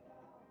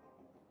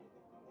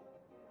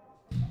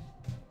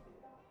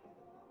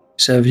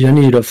 Savage, I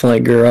need a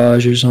flank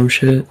garage or some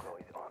shit.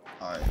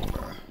 Alright,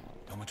 bro.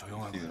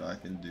 See what I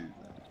can do.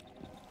 Then.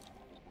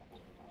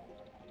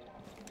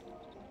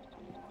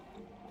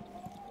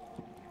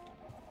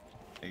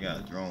 They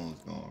got drones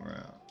going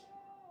around.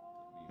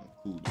 You know,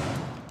 cool.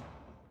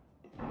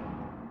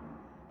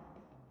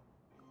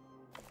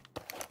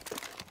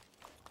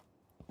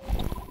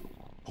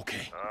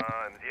 Okay.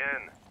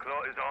 Bien.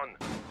 Claw is on.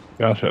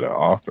 Y'all should have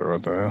offered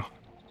what the hell.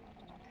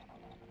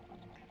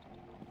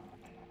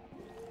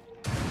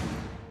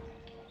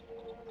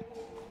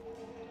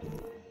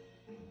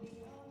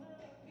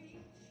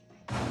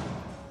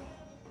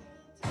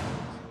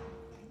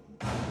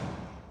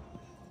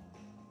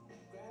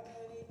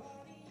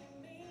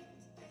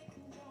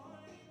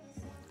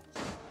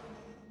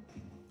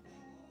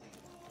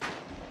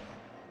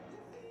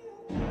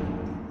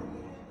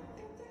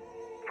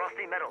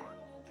 Frosty metal.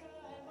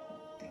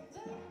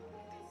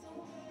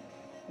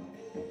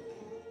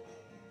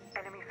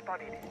 Enemy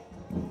spotted.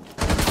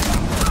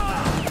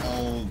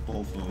 Oh,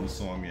 both of them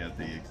saw me at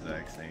the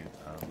exact same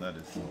time. That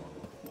is so.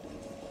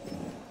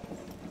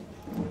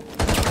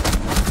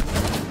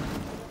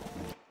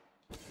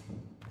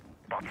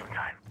 Bought some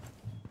time.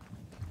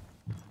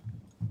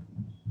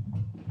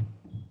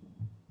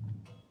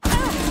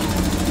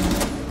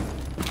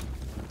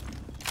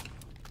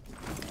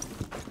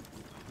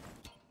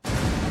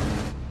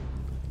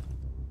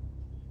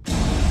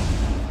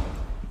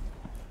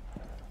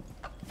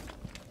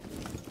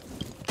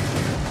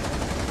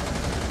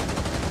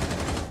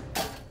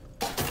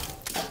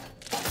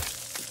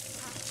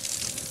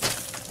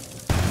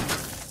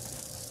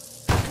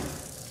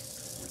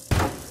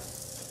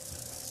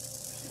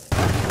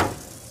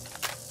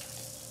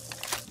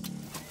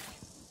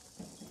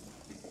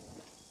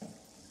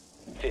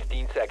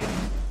 Seconds.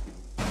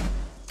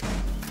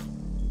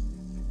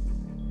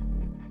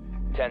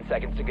 10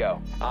 seconds to go.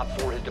 Op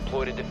 4 has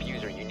deployed a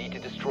diffuser. You need to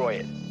destroy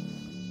it.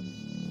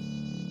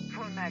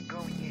 Full mag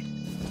going in.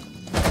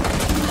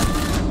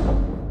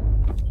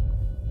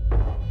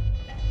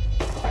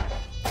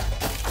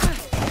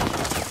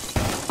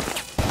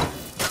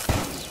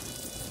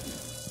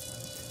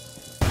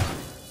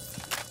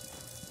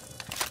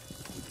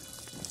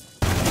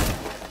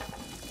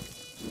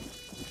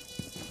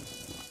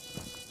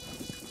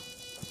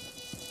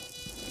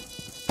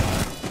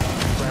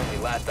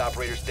 Last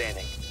operator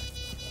standing.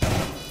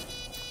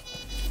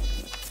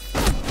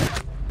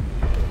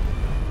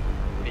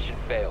 Mission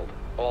failed.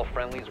 All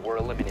friendlies were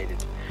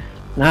eliminated.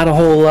 Not a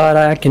whole lot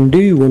I can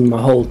do when my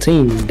whole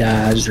team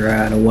dies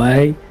right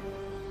away.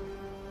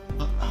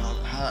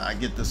 How I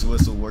get this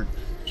whistle work?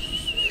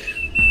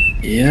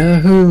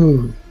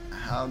 Yahoo!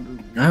 How do?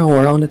 Now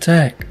we're on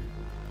attack.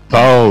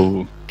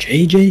 Oh,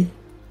 JJ?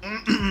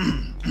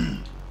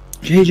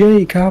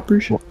 JJ,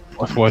 coppers?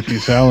 What's what you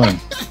selling?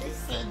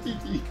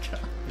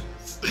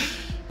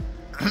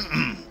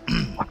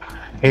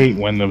 Hate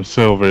when them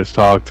silvers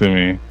talk to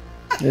me.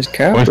 There's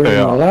copper What's in they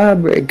the are?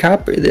 library.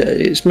 Copper.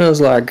 It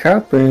smells like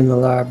copper in the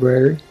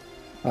library.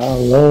 I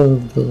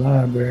love the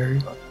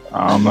library.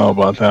 I don't know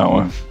about that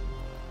one.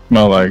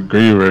 Smell like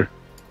Griever.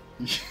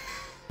 I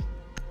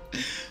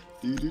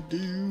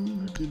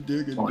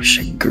wish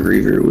a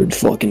Griever would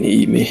fucking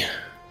eat me.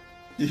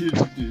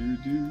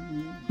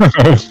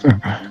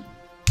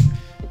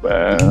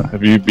 Man,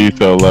 if you'd be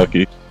so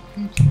lucky.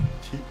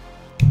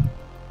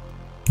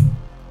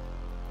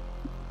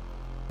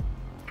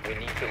 We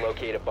need to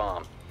locate a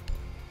bomb.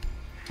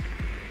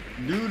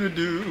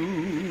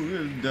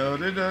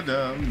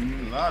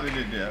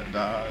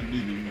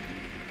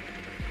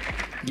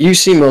 You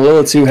seem a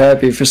little too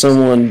happy for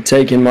someone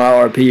taking my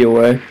RP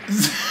away.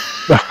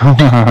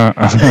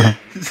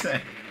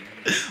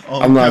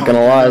 I'm not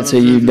gonna lie to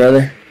you,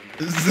 brother.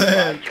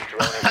 Zan. Your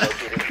drone has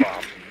located a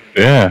bomb.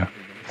 Yeah.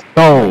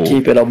 So,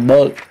 Keep it a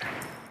buck.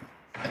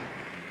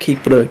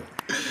 Keep it a.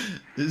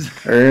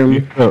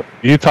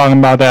 you talking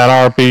about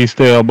that RP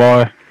still,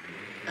 boy?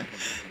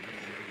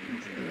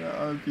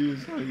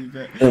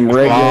 Them long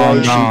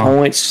regulation gone.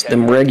 points,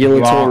 them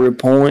regulatory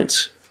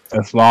points.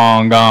 That's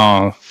long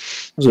gone.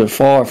 Those are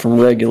far from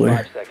regular.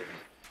 5 seconds.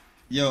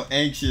 Yo,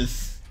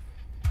 anxious.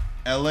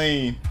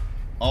 Elaine.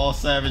 All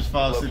Savage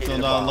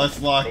 5609.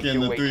 Let's lock Make in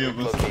your the way three to of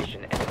its us.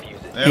 location and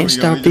defuse it. There we Can't go,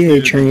 stop we the just A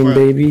needed train, front.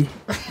 baby.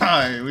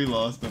 Alright, we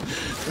lost him.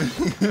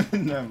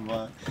 Never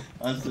mind.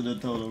 I should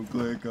have told him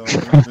click on.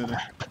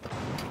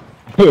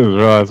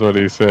 That's what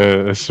he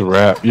said. It's a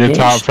wrap. Your Can't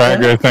top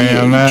tracker stop the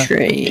saying A that?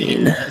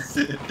 train. That's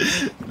it.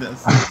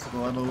 That's it.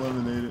 Squad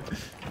eliminated.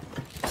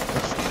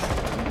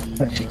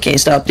 Can't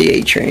stop the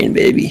A train,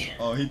 baby.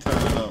 Oh, he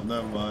turned it up.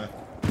 Never mind.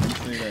 You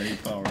say that he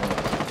powered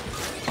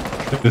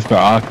up. It's the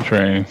Aqua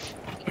train.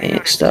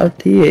 Can't stop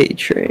the A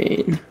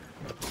train.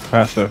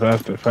 Faster,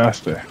 faster,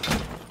 faster.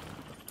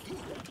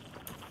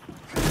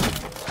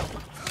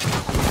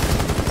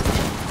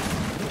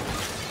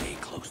 Stay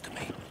close to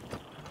me.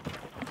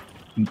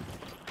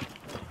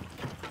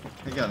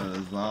 They got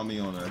a zombie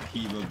on a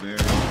Kiva berry.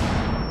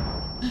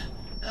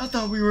 I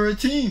thought we were a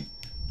team.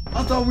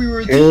 I thought we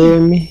were a Hear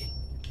team. me?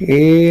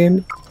 Hear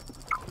me?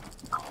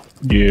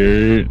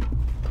 Yeah.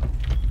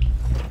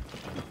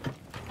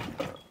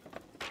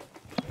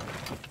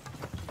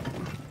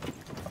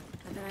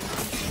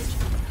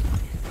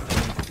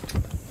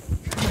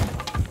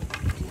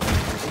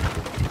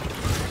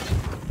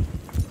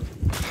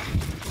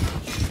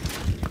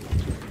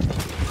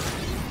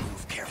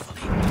 Move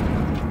carefully.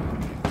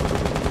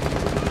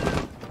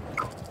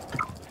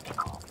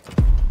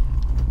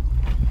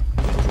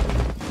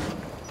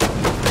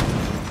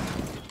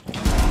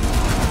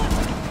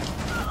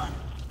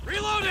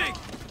 Reloading!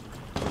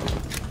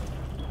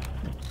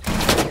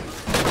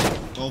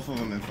 Both of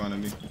them in front of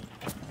me.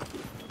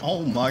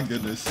 Oh my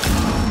goodness.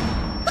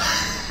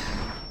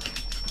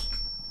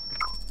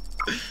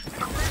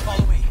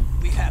 Follow me.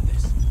 We have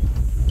this.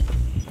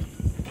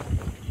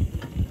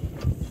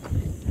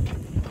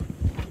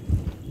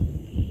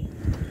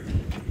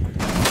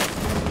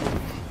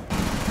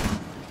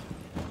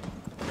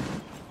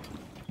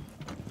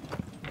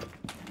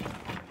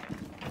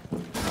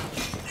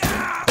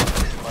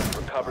 Must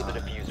recover the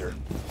diffuser.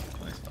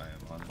 Nice by him,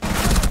 on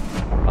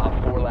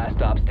Op 4 last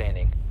stop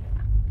standing.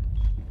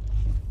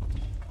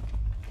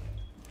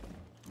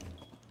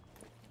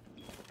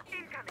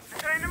 Incoming.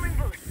 Adrenaline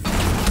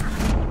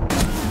boost.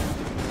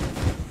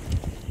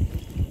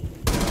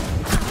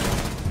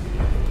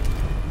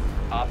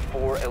 Op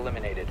 4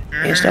 eliminated.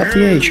 Can't stop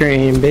the A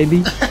train,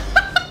 baby.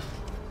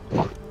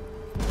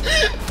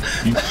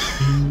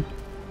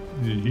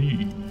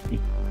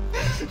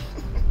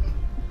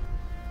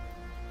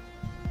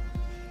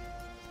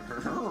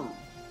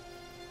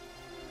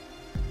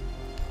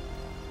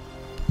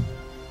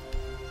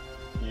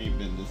 He ain't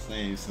been the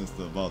same since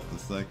about the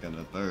second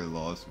or third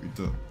loss we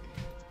took.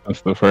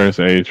 That's the first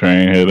A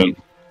train hitting.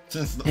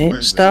 Since the Can't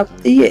first stop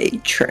A-train. the A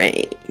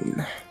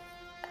train.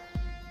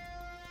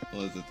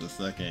 Was it the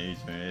second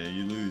A-train? Yeah,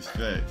 you lose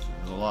tracks.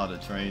 There's a lot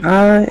of trains.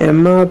 I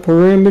am my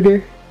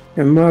perimeter,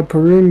 and my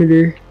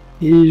perimeter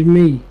is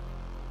me.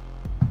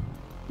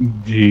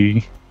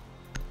 G.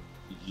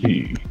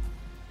 G.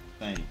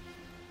 Thank.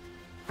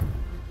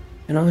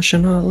 And I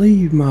shall not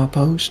leave my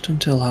post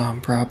until I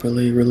am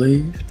properly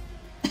relieved.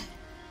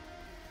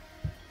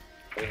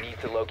 We need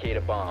to locate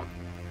a bomb.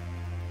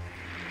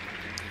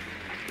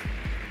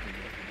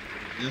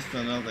 Just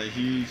another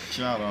huge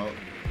shout out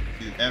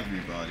to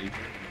everybody.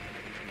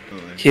 Go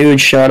ahead.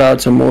 Huge shout out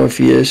to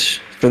Morpheus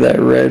for that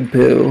red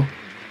pill.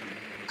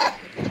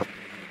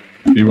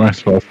 You weren't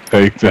supposed to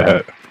take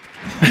that.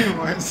 You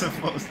weren't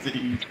supposed to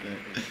eat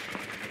that.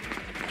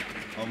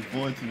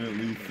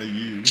 Unfortunately for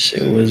you.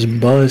 Shit was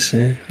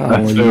bussin'. I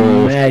That was shit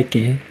was-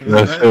 macking.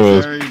 That shit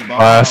was Cherry bomb,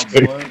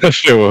 plastic. boy. That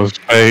shit was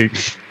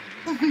fake.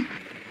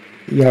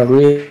 You got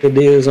real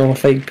deals on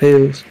fake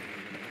pills.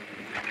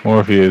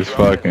 Morpheus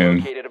Drone has fucking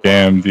located a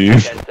bomb. scammed you.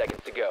 10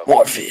 seconds to go.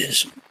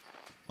 Morpheus.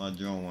 My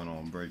drone went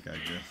on break, I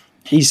guess.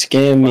 He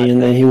scammed me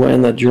and then he went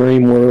in the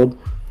dream world.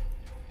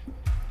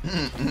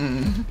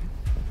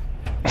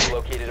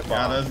 Located a bomb.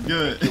 Yeah, that's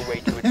good. Make your way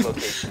to its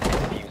location and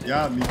defuse it.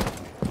 Got me.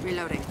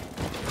 Reloading.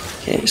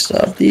 Can't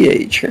stop the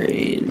A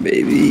train,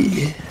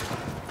 baby.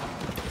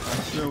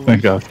 Sure I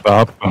think I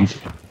stopped him.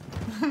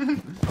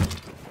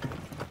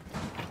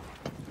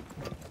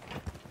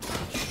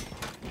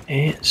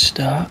 Can't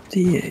stop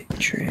the A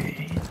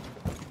train.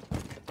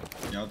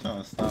 Y'all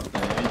trying to stop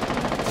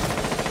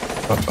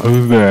that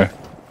Who's there?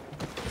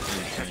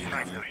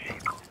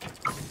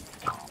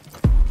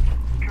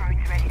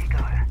 Drone's ready to go.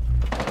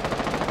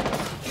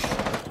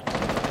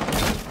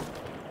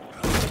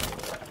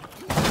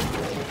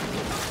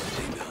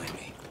 Stay behind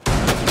me.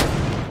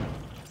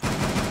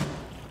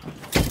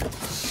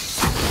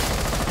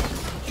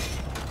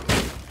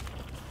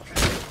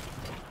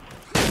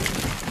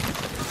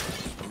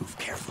 Move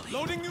carefully.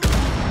 Loading new.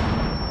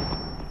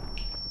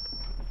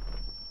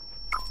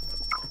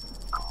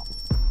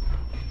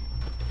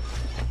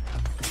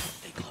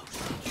 Stay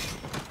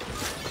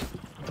close.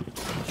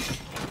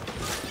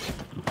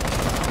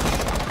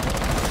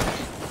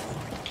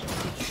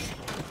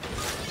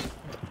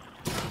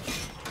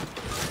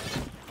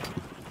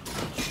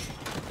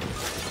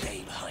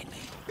 Stay behind me.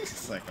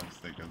 It's like I'm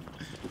sick of it.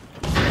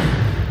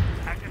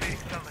 Activating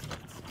summon.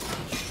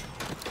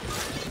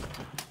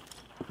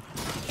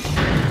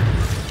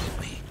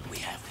 We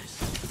have this.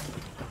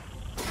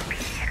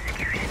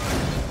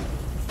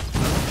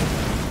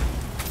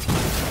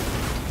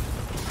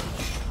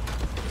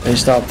 They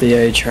stopped the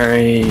A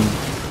train.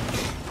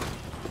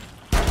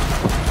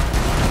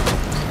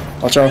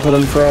 Watch out for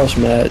them frost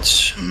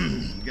mats.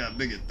 Got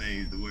bigger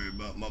things to worry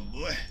about, my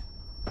boy.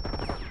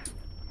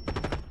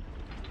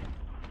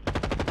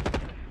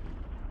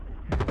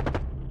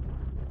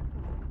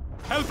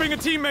 Helping a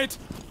teammate.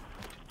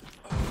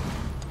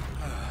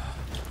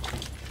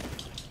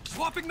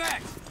 Swapping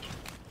mags.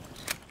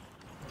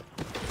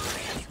 I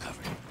have you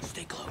covered.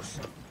 Stay close.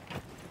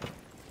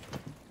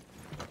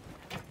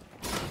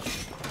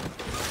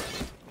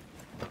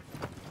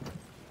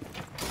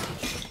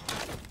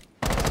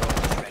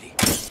 Almost ready.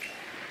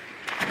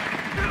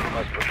 You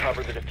must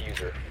recover the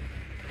diffuser.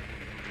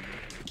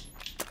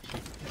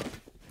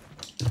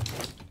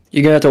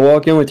 You're gonna have to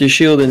walk in with your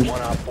shield and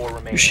One op 4 your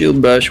remaining.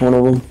 shield bash one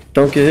of them.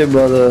 Don't get hit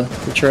by the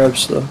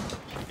traps though.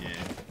 Yeah.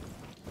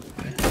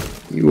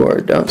 You are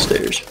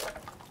downstairs. Stay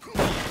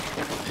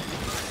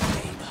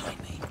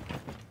behind me.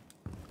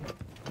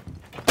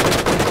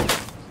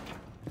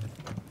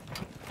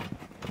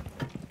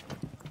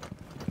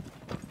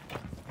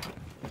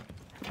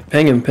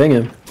 Ping him, ping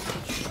him.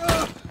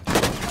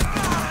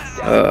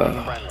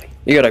 Friendly.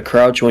 You gotta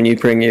crouch when you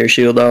bring your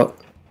shield out.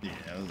 Yeah,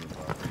 that was a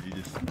buffer. You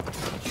just.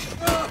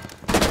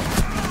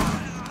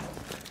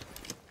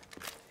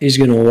 He's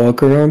gonna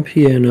walk around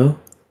piano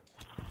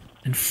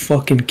and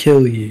fucking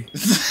kill you.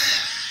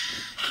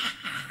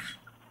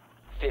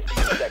 15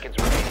 seconds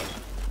remaining.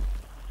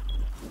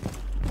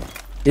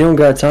 You don't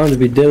got time to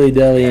be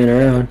dilly-dallying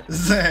around.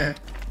 Zan.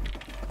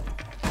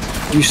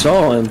 You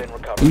saw him. Been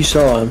recovered. You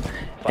saw him.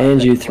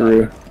 And you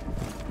threw.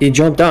 He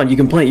jumped down. You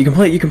can plant. You can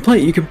plant. You can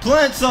plant. You can.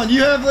 Plant, son.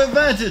 You have the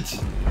advantage.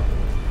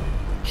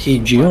 He Out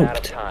of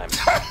jumped. time.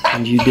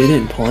 And you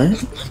didn't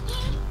plant?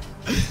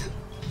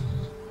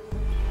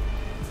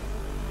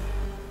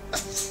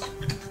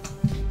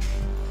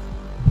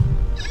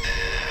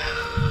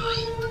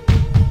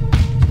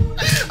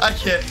 I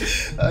can't.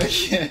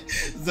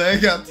 Zan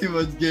got too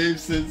much game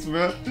sense,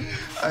 bro.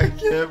 I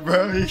can't,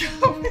 bro. He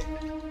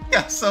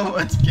got so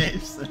much game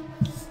sense.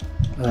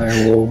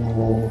 Alright,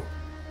 whoa.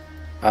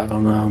 I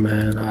don't know,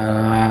 man.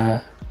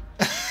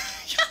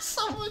 He got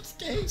so much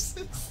game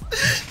sense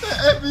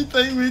that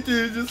everything we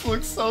do just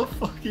looks so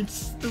fucking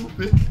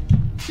stupid.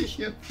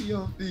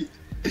 POV,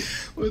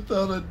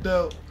 without a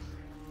doubt.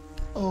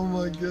 Oh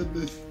my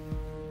goodness.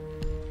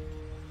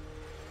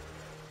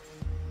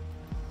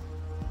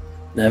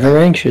 Never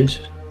anxious.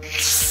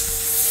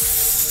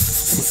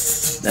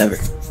 Never.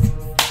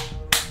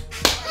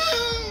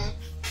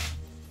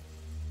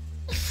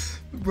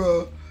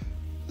 Bro,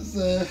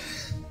 Zan,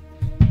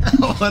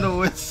 I wanna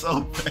win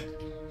so bad.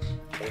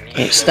 We need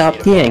Can't to stop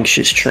locate the a bomb.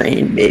 anxious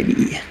train,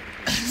 baby.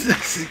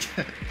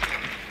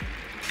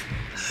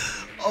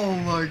 Oh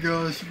my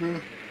gosh, bro.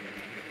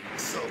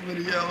 So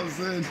many hours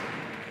in.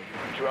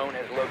 Drone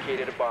has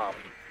located a bomb.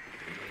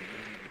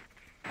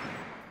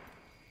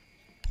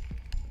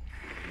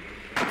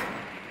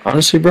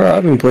 Honestly, bro, I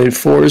haven't played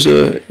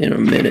Forza in a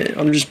minute.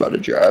 I'm just about to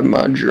drive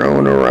my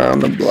drone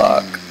around the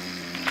block.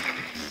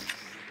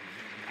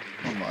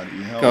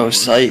 Somebody help Go us.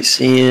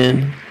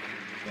 sightseeing.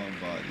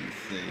 Somebody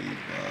save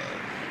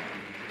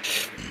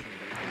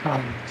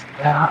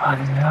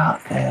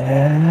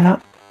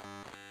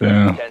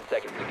Yeah. 10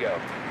 seconds to go.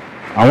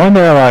 I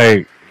wonder,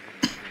 like,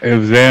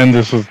 if Zen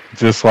just was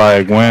just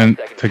like went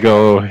to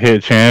go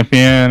hit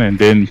champion and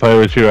didn't play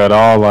with you at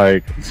all,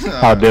 like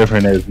how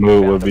different his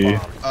mood would be.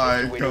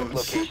 Alright, Wait for coach.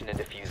 location and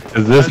defuse it.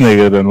 Cause this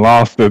nigga done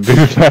lost it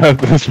this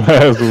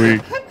past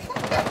week.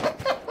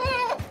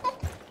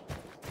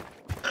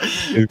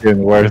 It's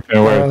getting worse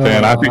and worse,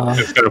 man. I think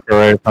you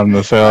separate from the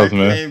I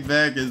salesman. came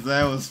back and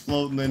Zan was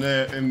floating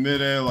in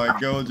midair like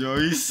Gojo.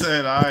 He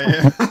said, "I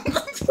am."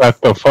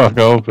 Shut the fuck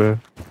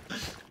open.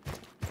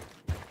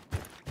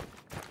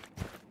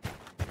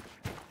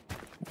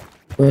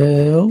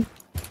 Well,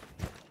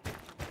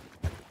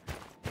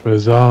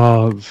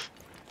 Results.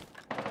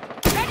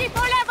 Ready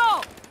for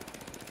level!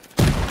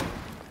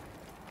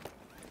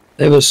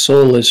 they was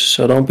soulless,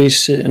 so don't be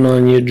sitting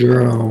on your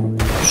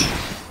drones.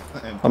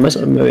 I must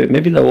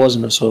maybe that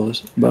wasn't a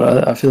soulless,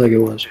 but I feel like it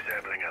was.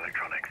 Disabling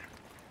electronics.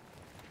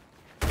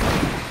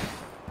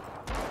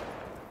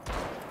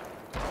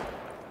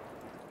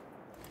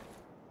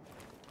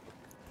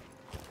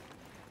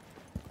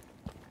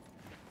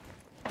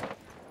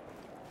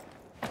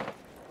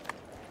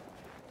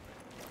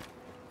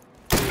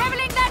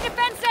 Leveling their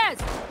defenses!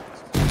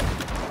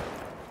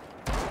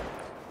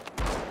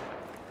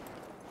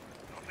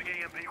 Tossing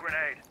EMP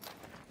grenade.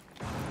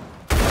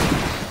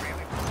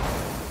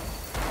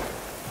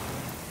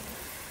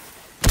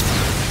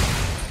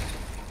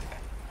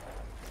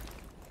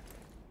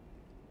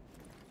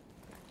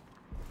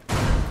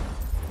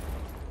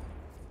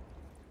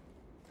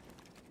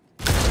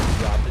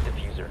 Drop the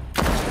diffuser.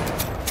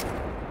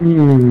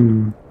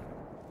 Hmm.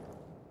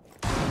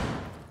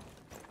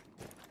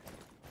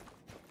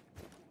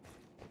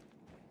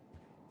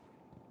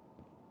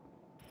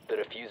 The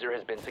diffuser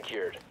has been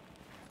secured.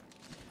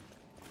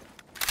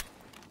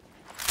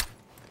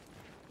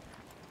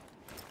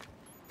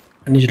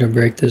 I need you to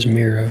break this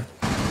mirror.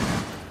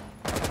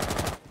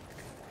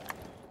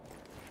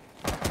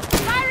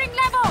 Firing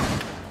level!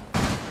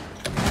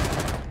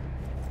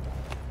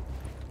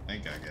 I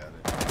think I got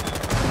it.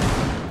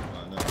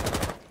 Oh, no.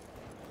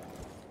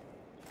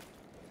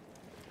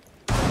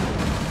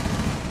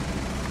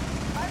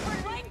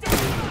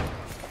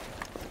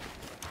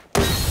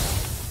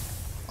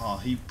 Oh,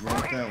 he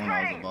broke that when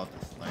I was about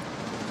to snipe.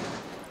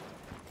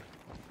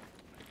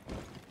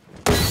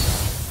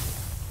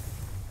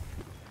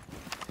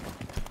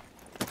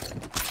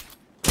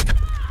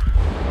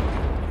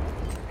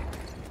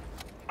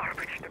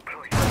 RPG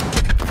deployed.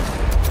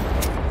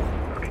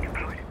 Rocket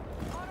deployed.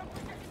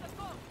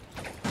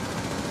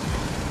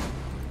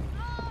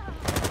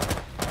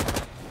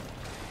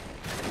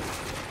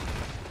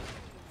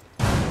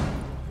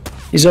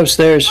 He's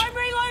upstairs, I'm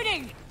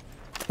reloading!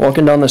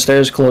 walking down the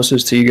stairs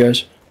closest to you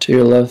guys, to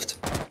your left.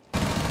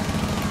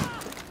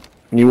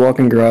 When you walk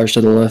in garage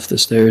to the left, the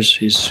stairs,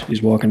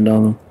 he's walking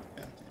down them.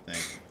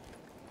 Thank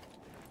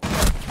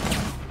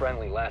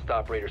Friendly, last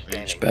operator It's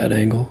standing. bad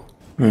angle.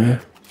 Yeah.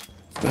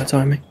 Bad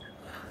timing.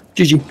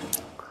 GG.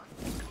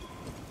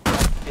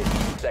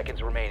 15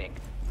 seconds remaining.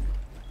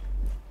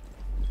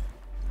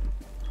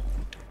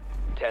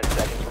 10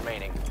 seconds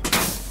remaining.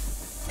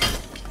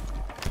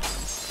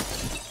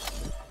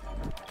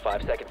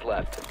 5 seconds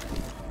left.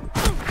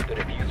 The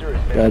diffuser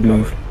has been Bad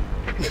move. recovered.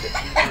 The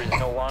diffuser is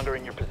no longer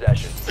in your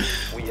possession.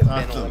 We have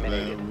Not been the bad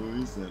eliminated. move.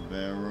 He said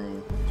bad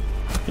roll.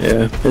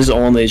 Yeah, his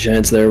only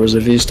chance there was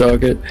if he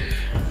stuck it.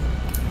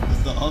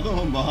 Is the other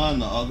one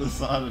behind the other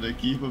side of the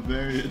keeper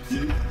barrier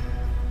too?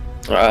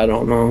 I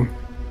don't know.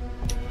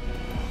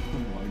 Oh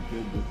my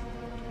goodness.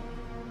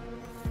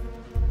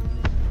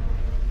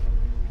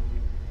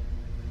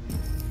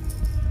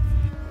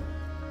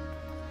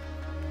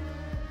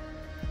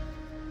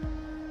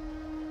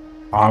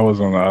 I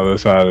was on the other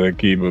side of the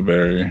keeper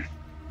barrier.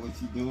 What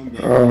you doing,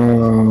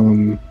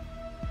 man?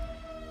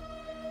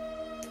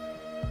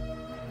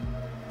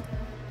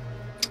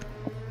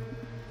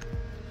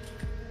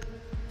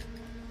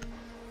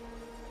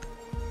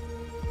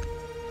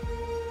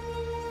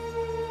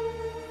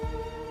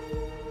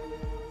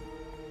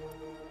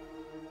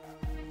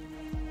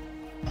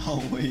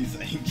 Always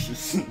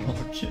anxious and all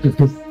kids.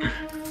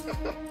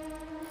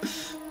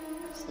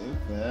 So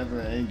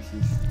forever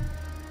anxious.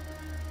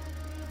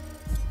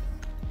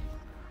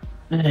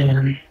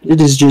 Man,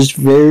 it is just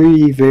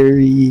very,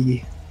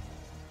 very,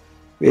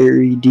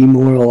 very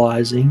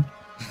demoralizing.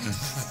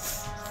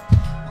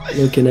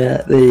 Looking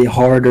at the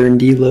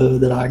hard-earned deload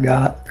that I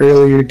got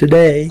earlier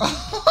today.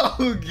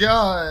 Oh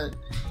god.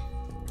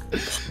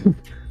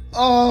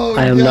 Oh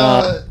I am god.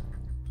 not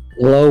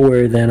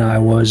lower than I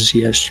was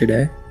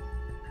yesterday.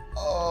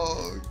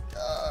 Oh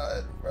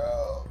god,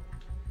 bro.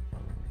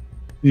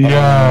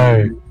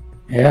 Yay!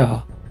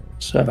 Yeah,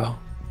 so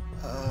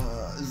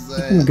I'm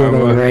Zan. good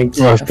on ranked.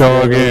 Let's go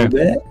after a little again.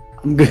 bit.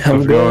 I'm good. I'm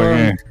Let's good. go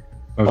again.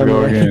 Let's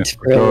go again. Let's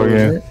go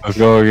again. Let's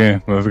go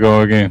again. Let's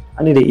go again.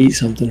 I need to eat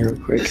something real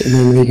quick, and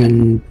then we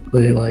can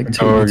play like Let's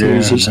go 2v2s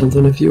or again.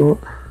 something if you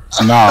want.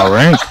 Nah,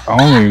 rank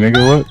only,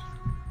 nigga. What?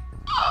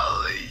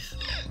 Holy shit.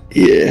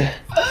 Yeah.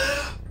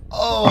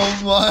 Oh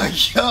my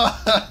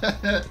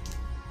god.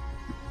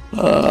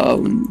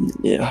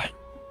 Yeah.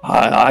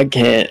 I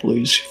can't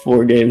lose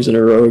 4 games in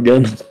a row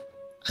again.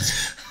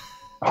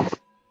 I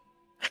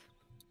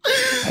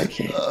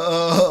can't.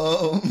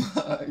 Oh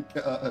my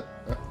god.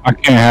 I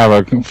can't have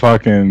a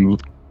fucking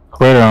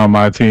quitter on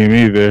my team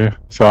either,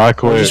 so I I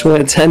quit. just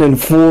went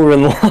 10-4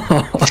 and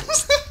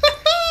lost.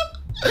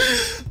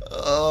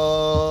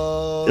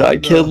 Oh Oh, Dude, I no.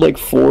 killed like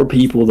 4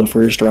 people the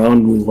first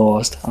round. We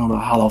lost. I don't know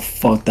how the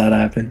fuck that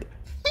happened.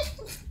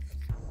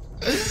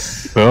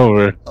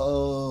 Silver.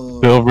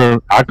 Oh.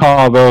 Silver. I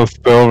call those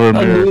silver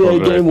I knew miracles.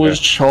 that game right was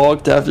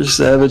chalked after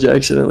Savage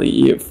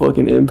accidentally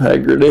fucking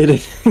impact grenaded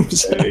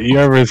himself. there. You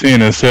ever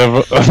seen a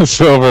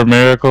silver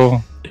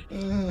miracle?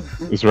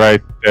 It's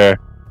right there.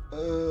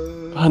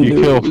 I You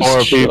knew kill it was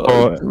 4 people,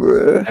 chalked,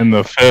 bruh. and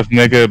the 5th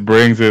nigga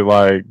brings it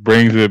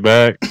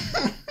back.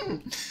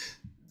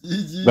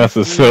 GG, That's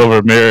a fool.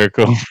 silver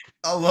miracle.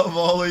 I love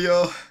all of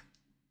y'all.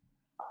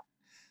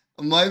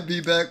 I might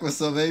be back with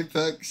some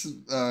Apex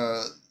in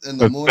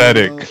the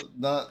Pathetic. morning.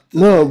 Though. Not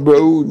No, today.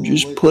 bro, We'll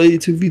just wait. play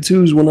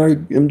 2v2s when I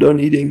am done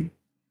eating.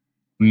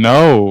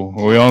 No,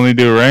 we only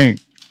do rank.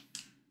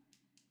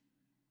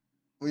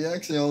 We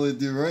actually only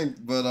do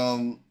ranked, but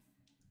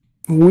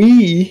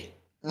We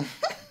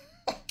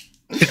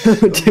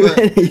don't do But-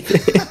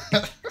 anything.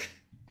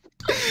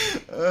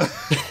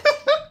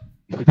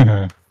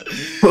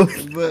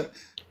 but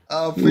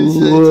I appreciate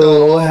y'all.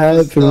 Whoa, all what for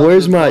happened? stopping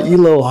Where's my by.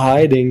 elo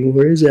hiding?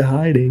 Where is it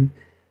hiding?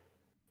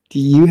 Do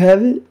you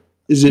have it?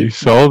 Is You it?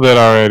 sold it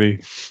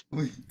already.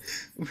 We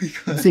You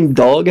got, think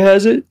Dog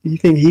has it? You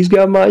think he's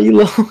got my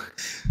elo?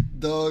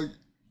 dog.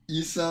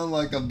 You sound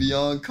like a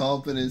beyond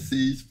competent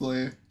Siege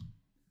player.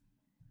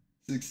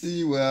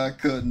 Succeed where I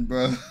couldn't,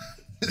 bro.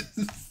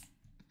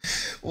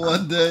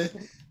 One day,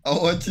 I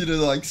want you to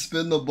like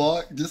spin the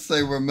block. Just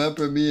say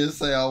 "Remember me" and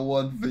say "I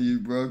won for you,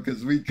 bro,"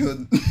 because we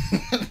couldn't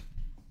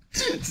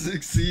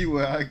succeed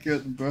where I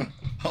couldn't, bro.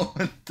 I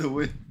wanted to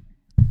win.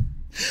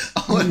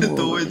 I wanted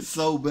to win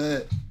so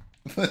bad,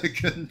 but it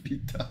couldn't be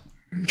done.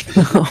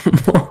 Come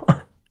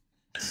on.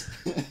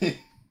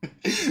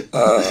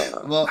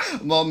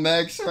 My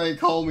max rank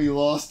homie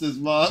lost his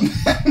mom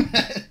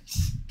match.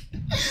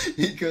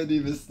 He couldn't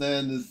even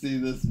stand to see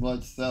this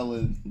much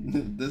selling,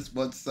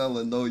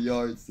 no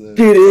yard sale.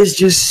 Dude, it's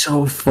just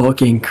so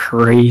fucking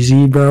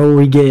crazy, bro.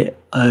 We get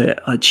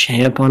a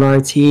champ on our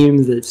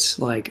team that's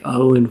like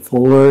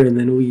 0-4, and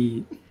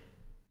then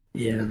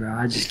yeah, bro.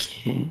 I just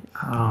can't.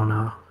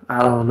 I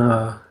don't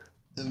know.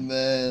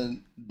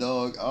 Man,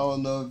 dog, I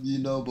don't know if you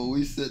know, but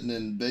we sitting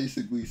in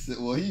basically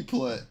well, he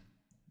plat.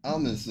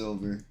 I'm in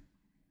silver,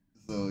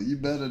 so you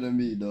better than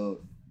me, dog.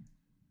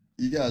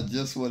 You got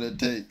just what it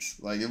takes.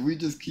 Like if we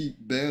just keep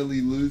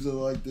barely losing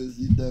like this,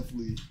 you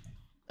definitely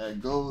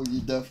at gold.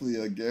 You definitely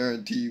a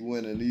guaranteed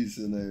win in these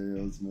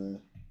scenarios, man.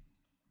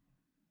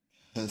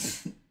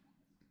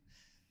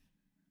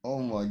 Oh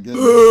my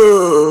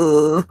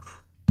goodness.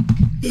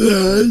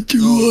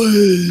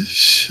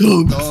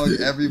 Dog,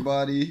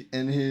 everybody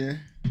in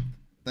here,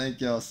 thank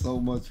y'all so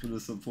much for the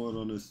support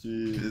on the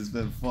stream. It's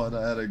been fun.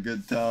 I had a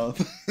good time.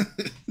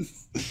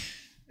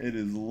 It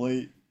is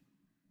late.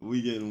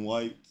 We getting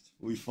wiped.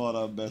 We fought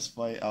our best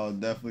fight. I'll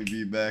definitely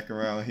be back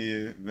around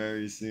here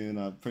very soon.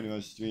 I pretty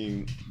much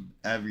stream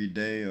every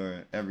day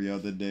or every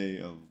other day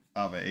of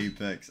either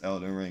Apex,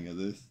 Elden Ring, or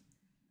this.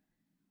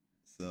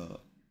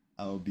 So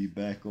I'll be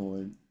back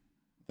on.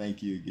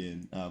 Thank you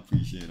again. I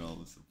appreciate all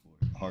the support.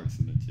 Hearts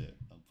in the chat.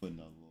 I'm putting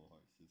out little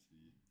hearts just for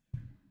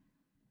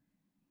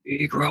you.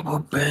 Big rubber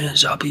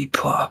bands, I'll be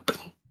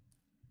popping.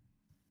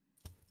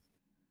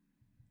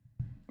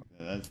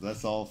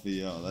 That's all for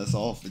y'all. That's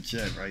all for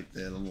chat right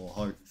there. The little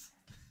hearts.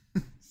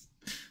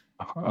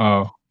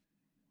 Oh.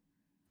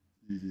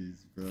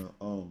 GG's, bro.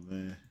 Oh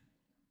man.